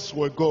assurance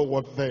will go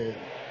with them.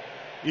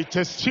 Your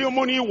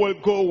testimony will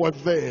go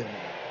with them.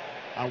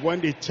 And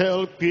when they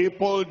tell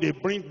people, they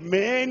bring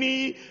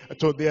many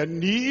to their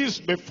knees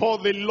before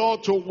the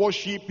Lord to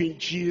worship in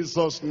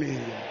Jesus'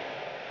 name.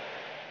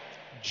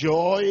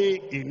 Joy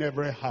in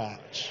every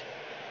heart.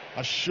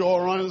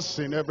 Assurance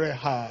in every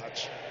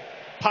heart.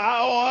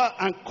 Power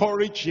and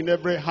courage in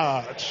every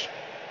heart.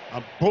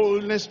 And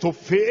boldness to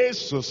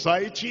face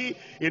society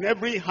in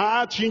every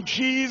heart in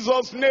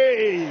Jesus'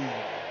 name.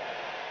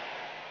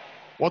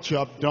 What you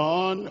have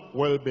done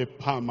will be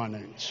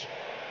permanent.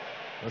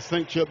 I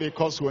thank you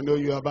because we know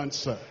you have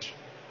answered.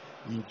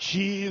 In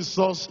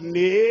Jesus'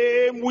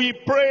 name we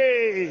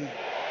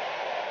pray.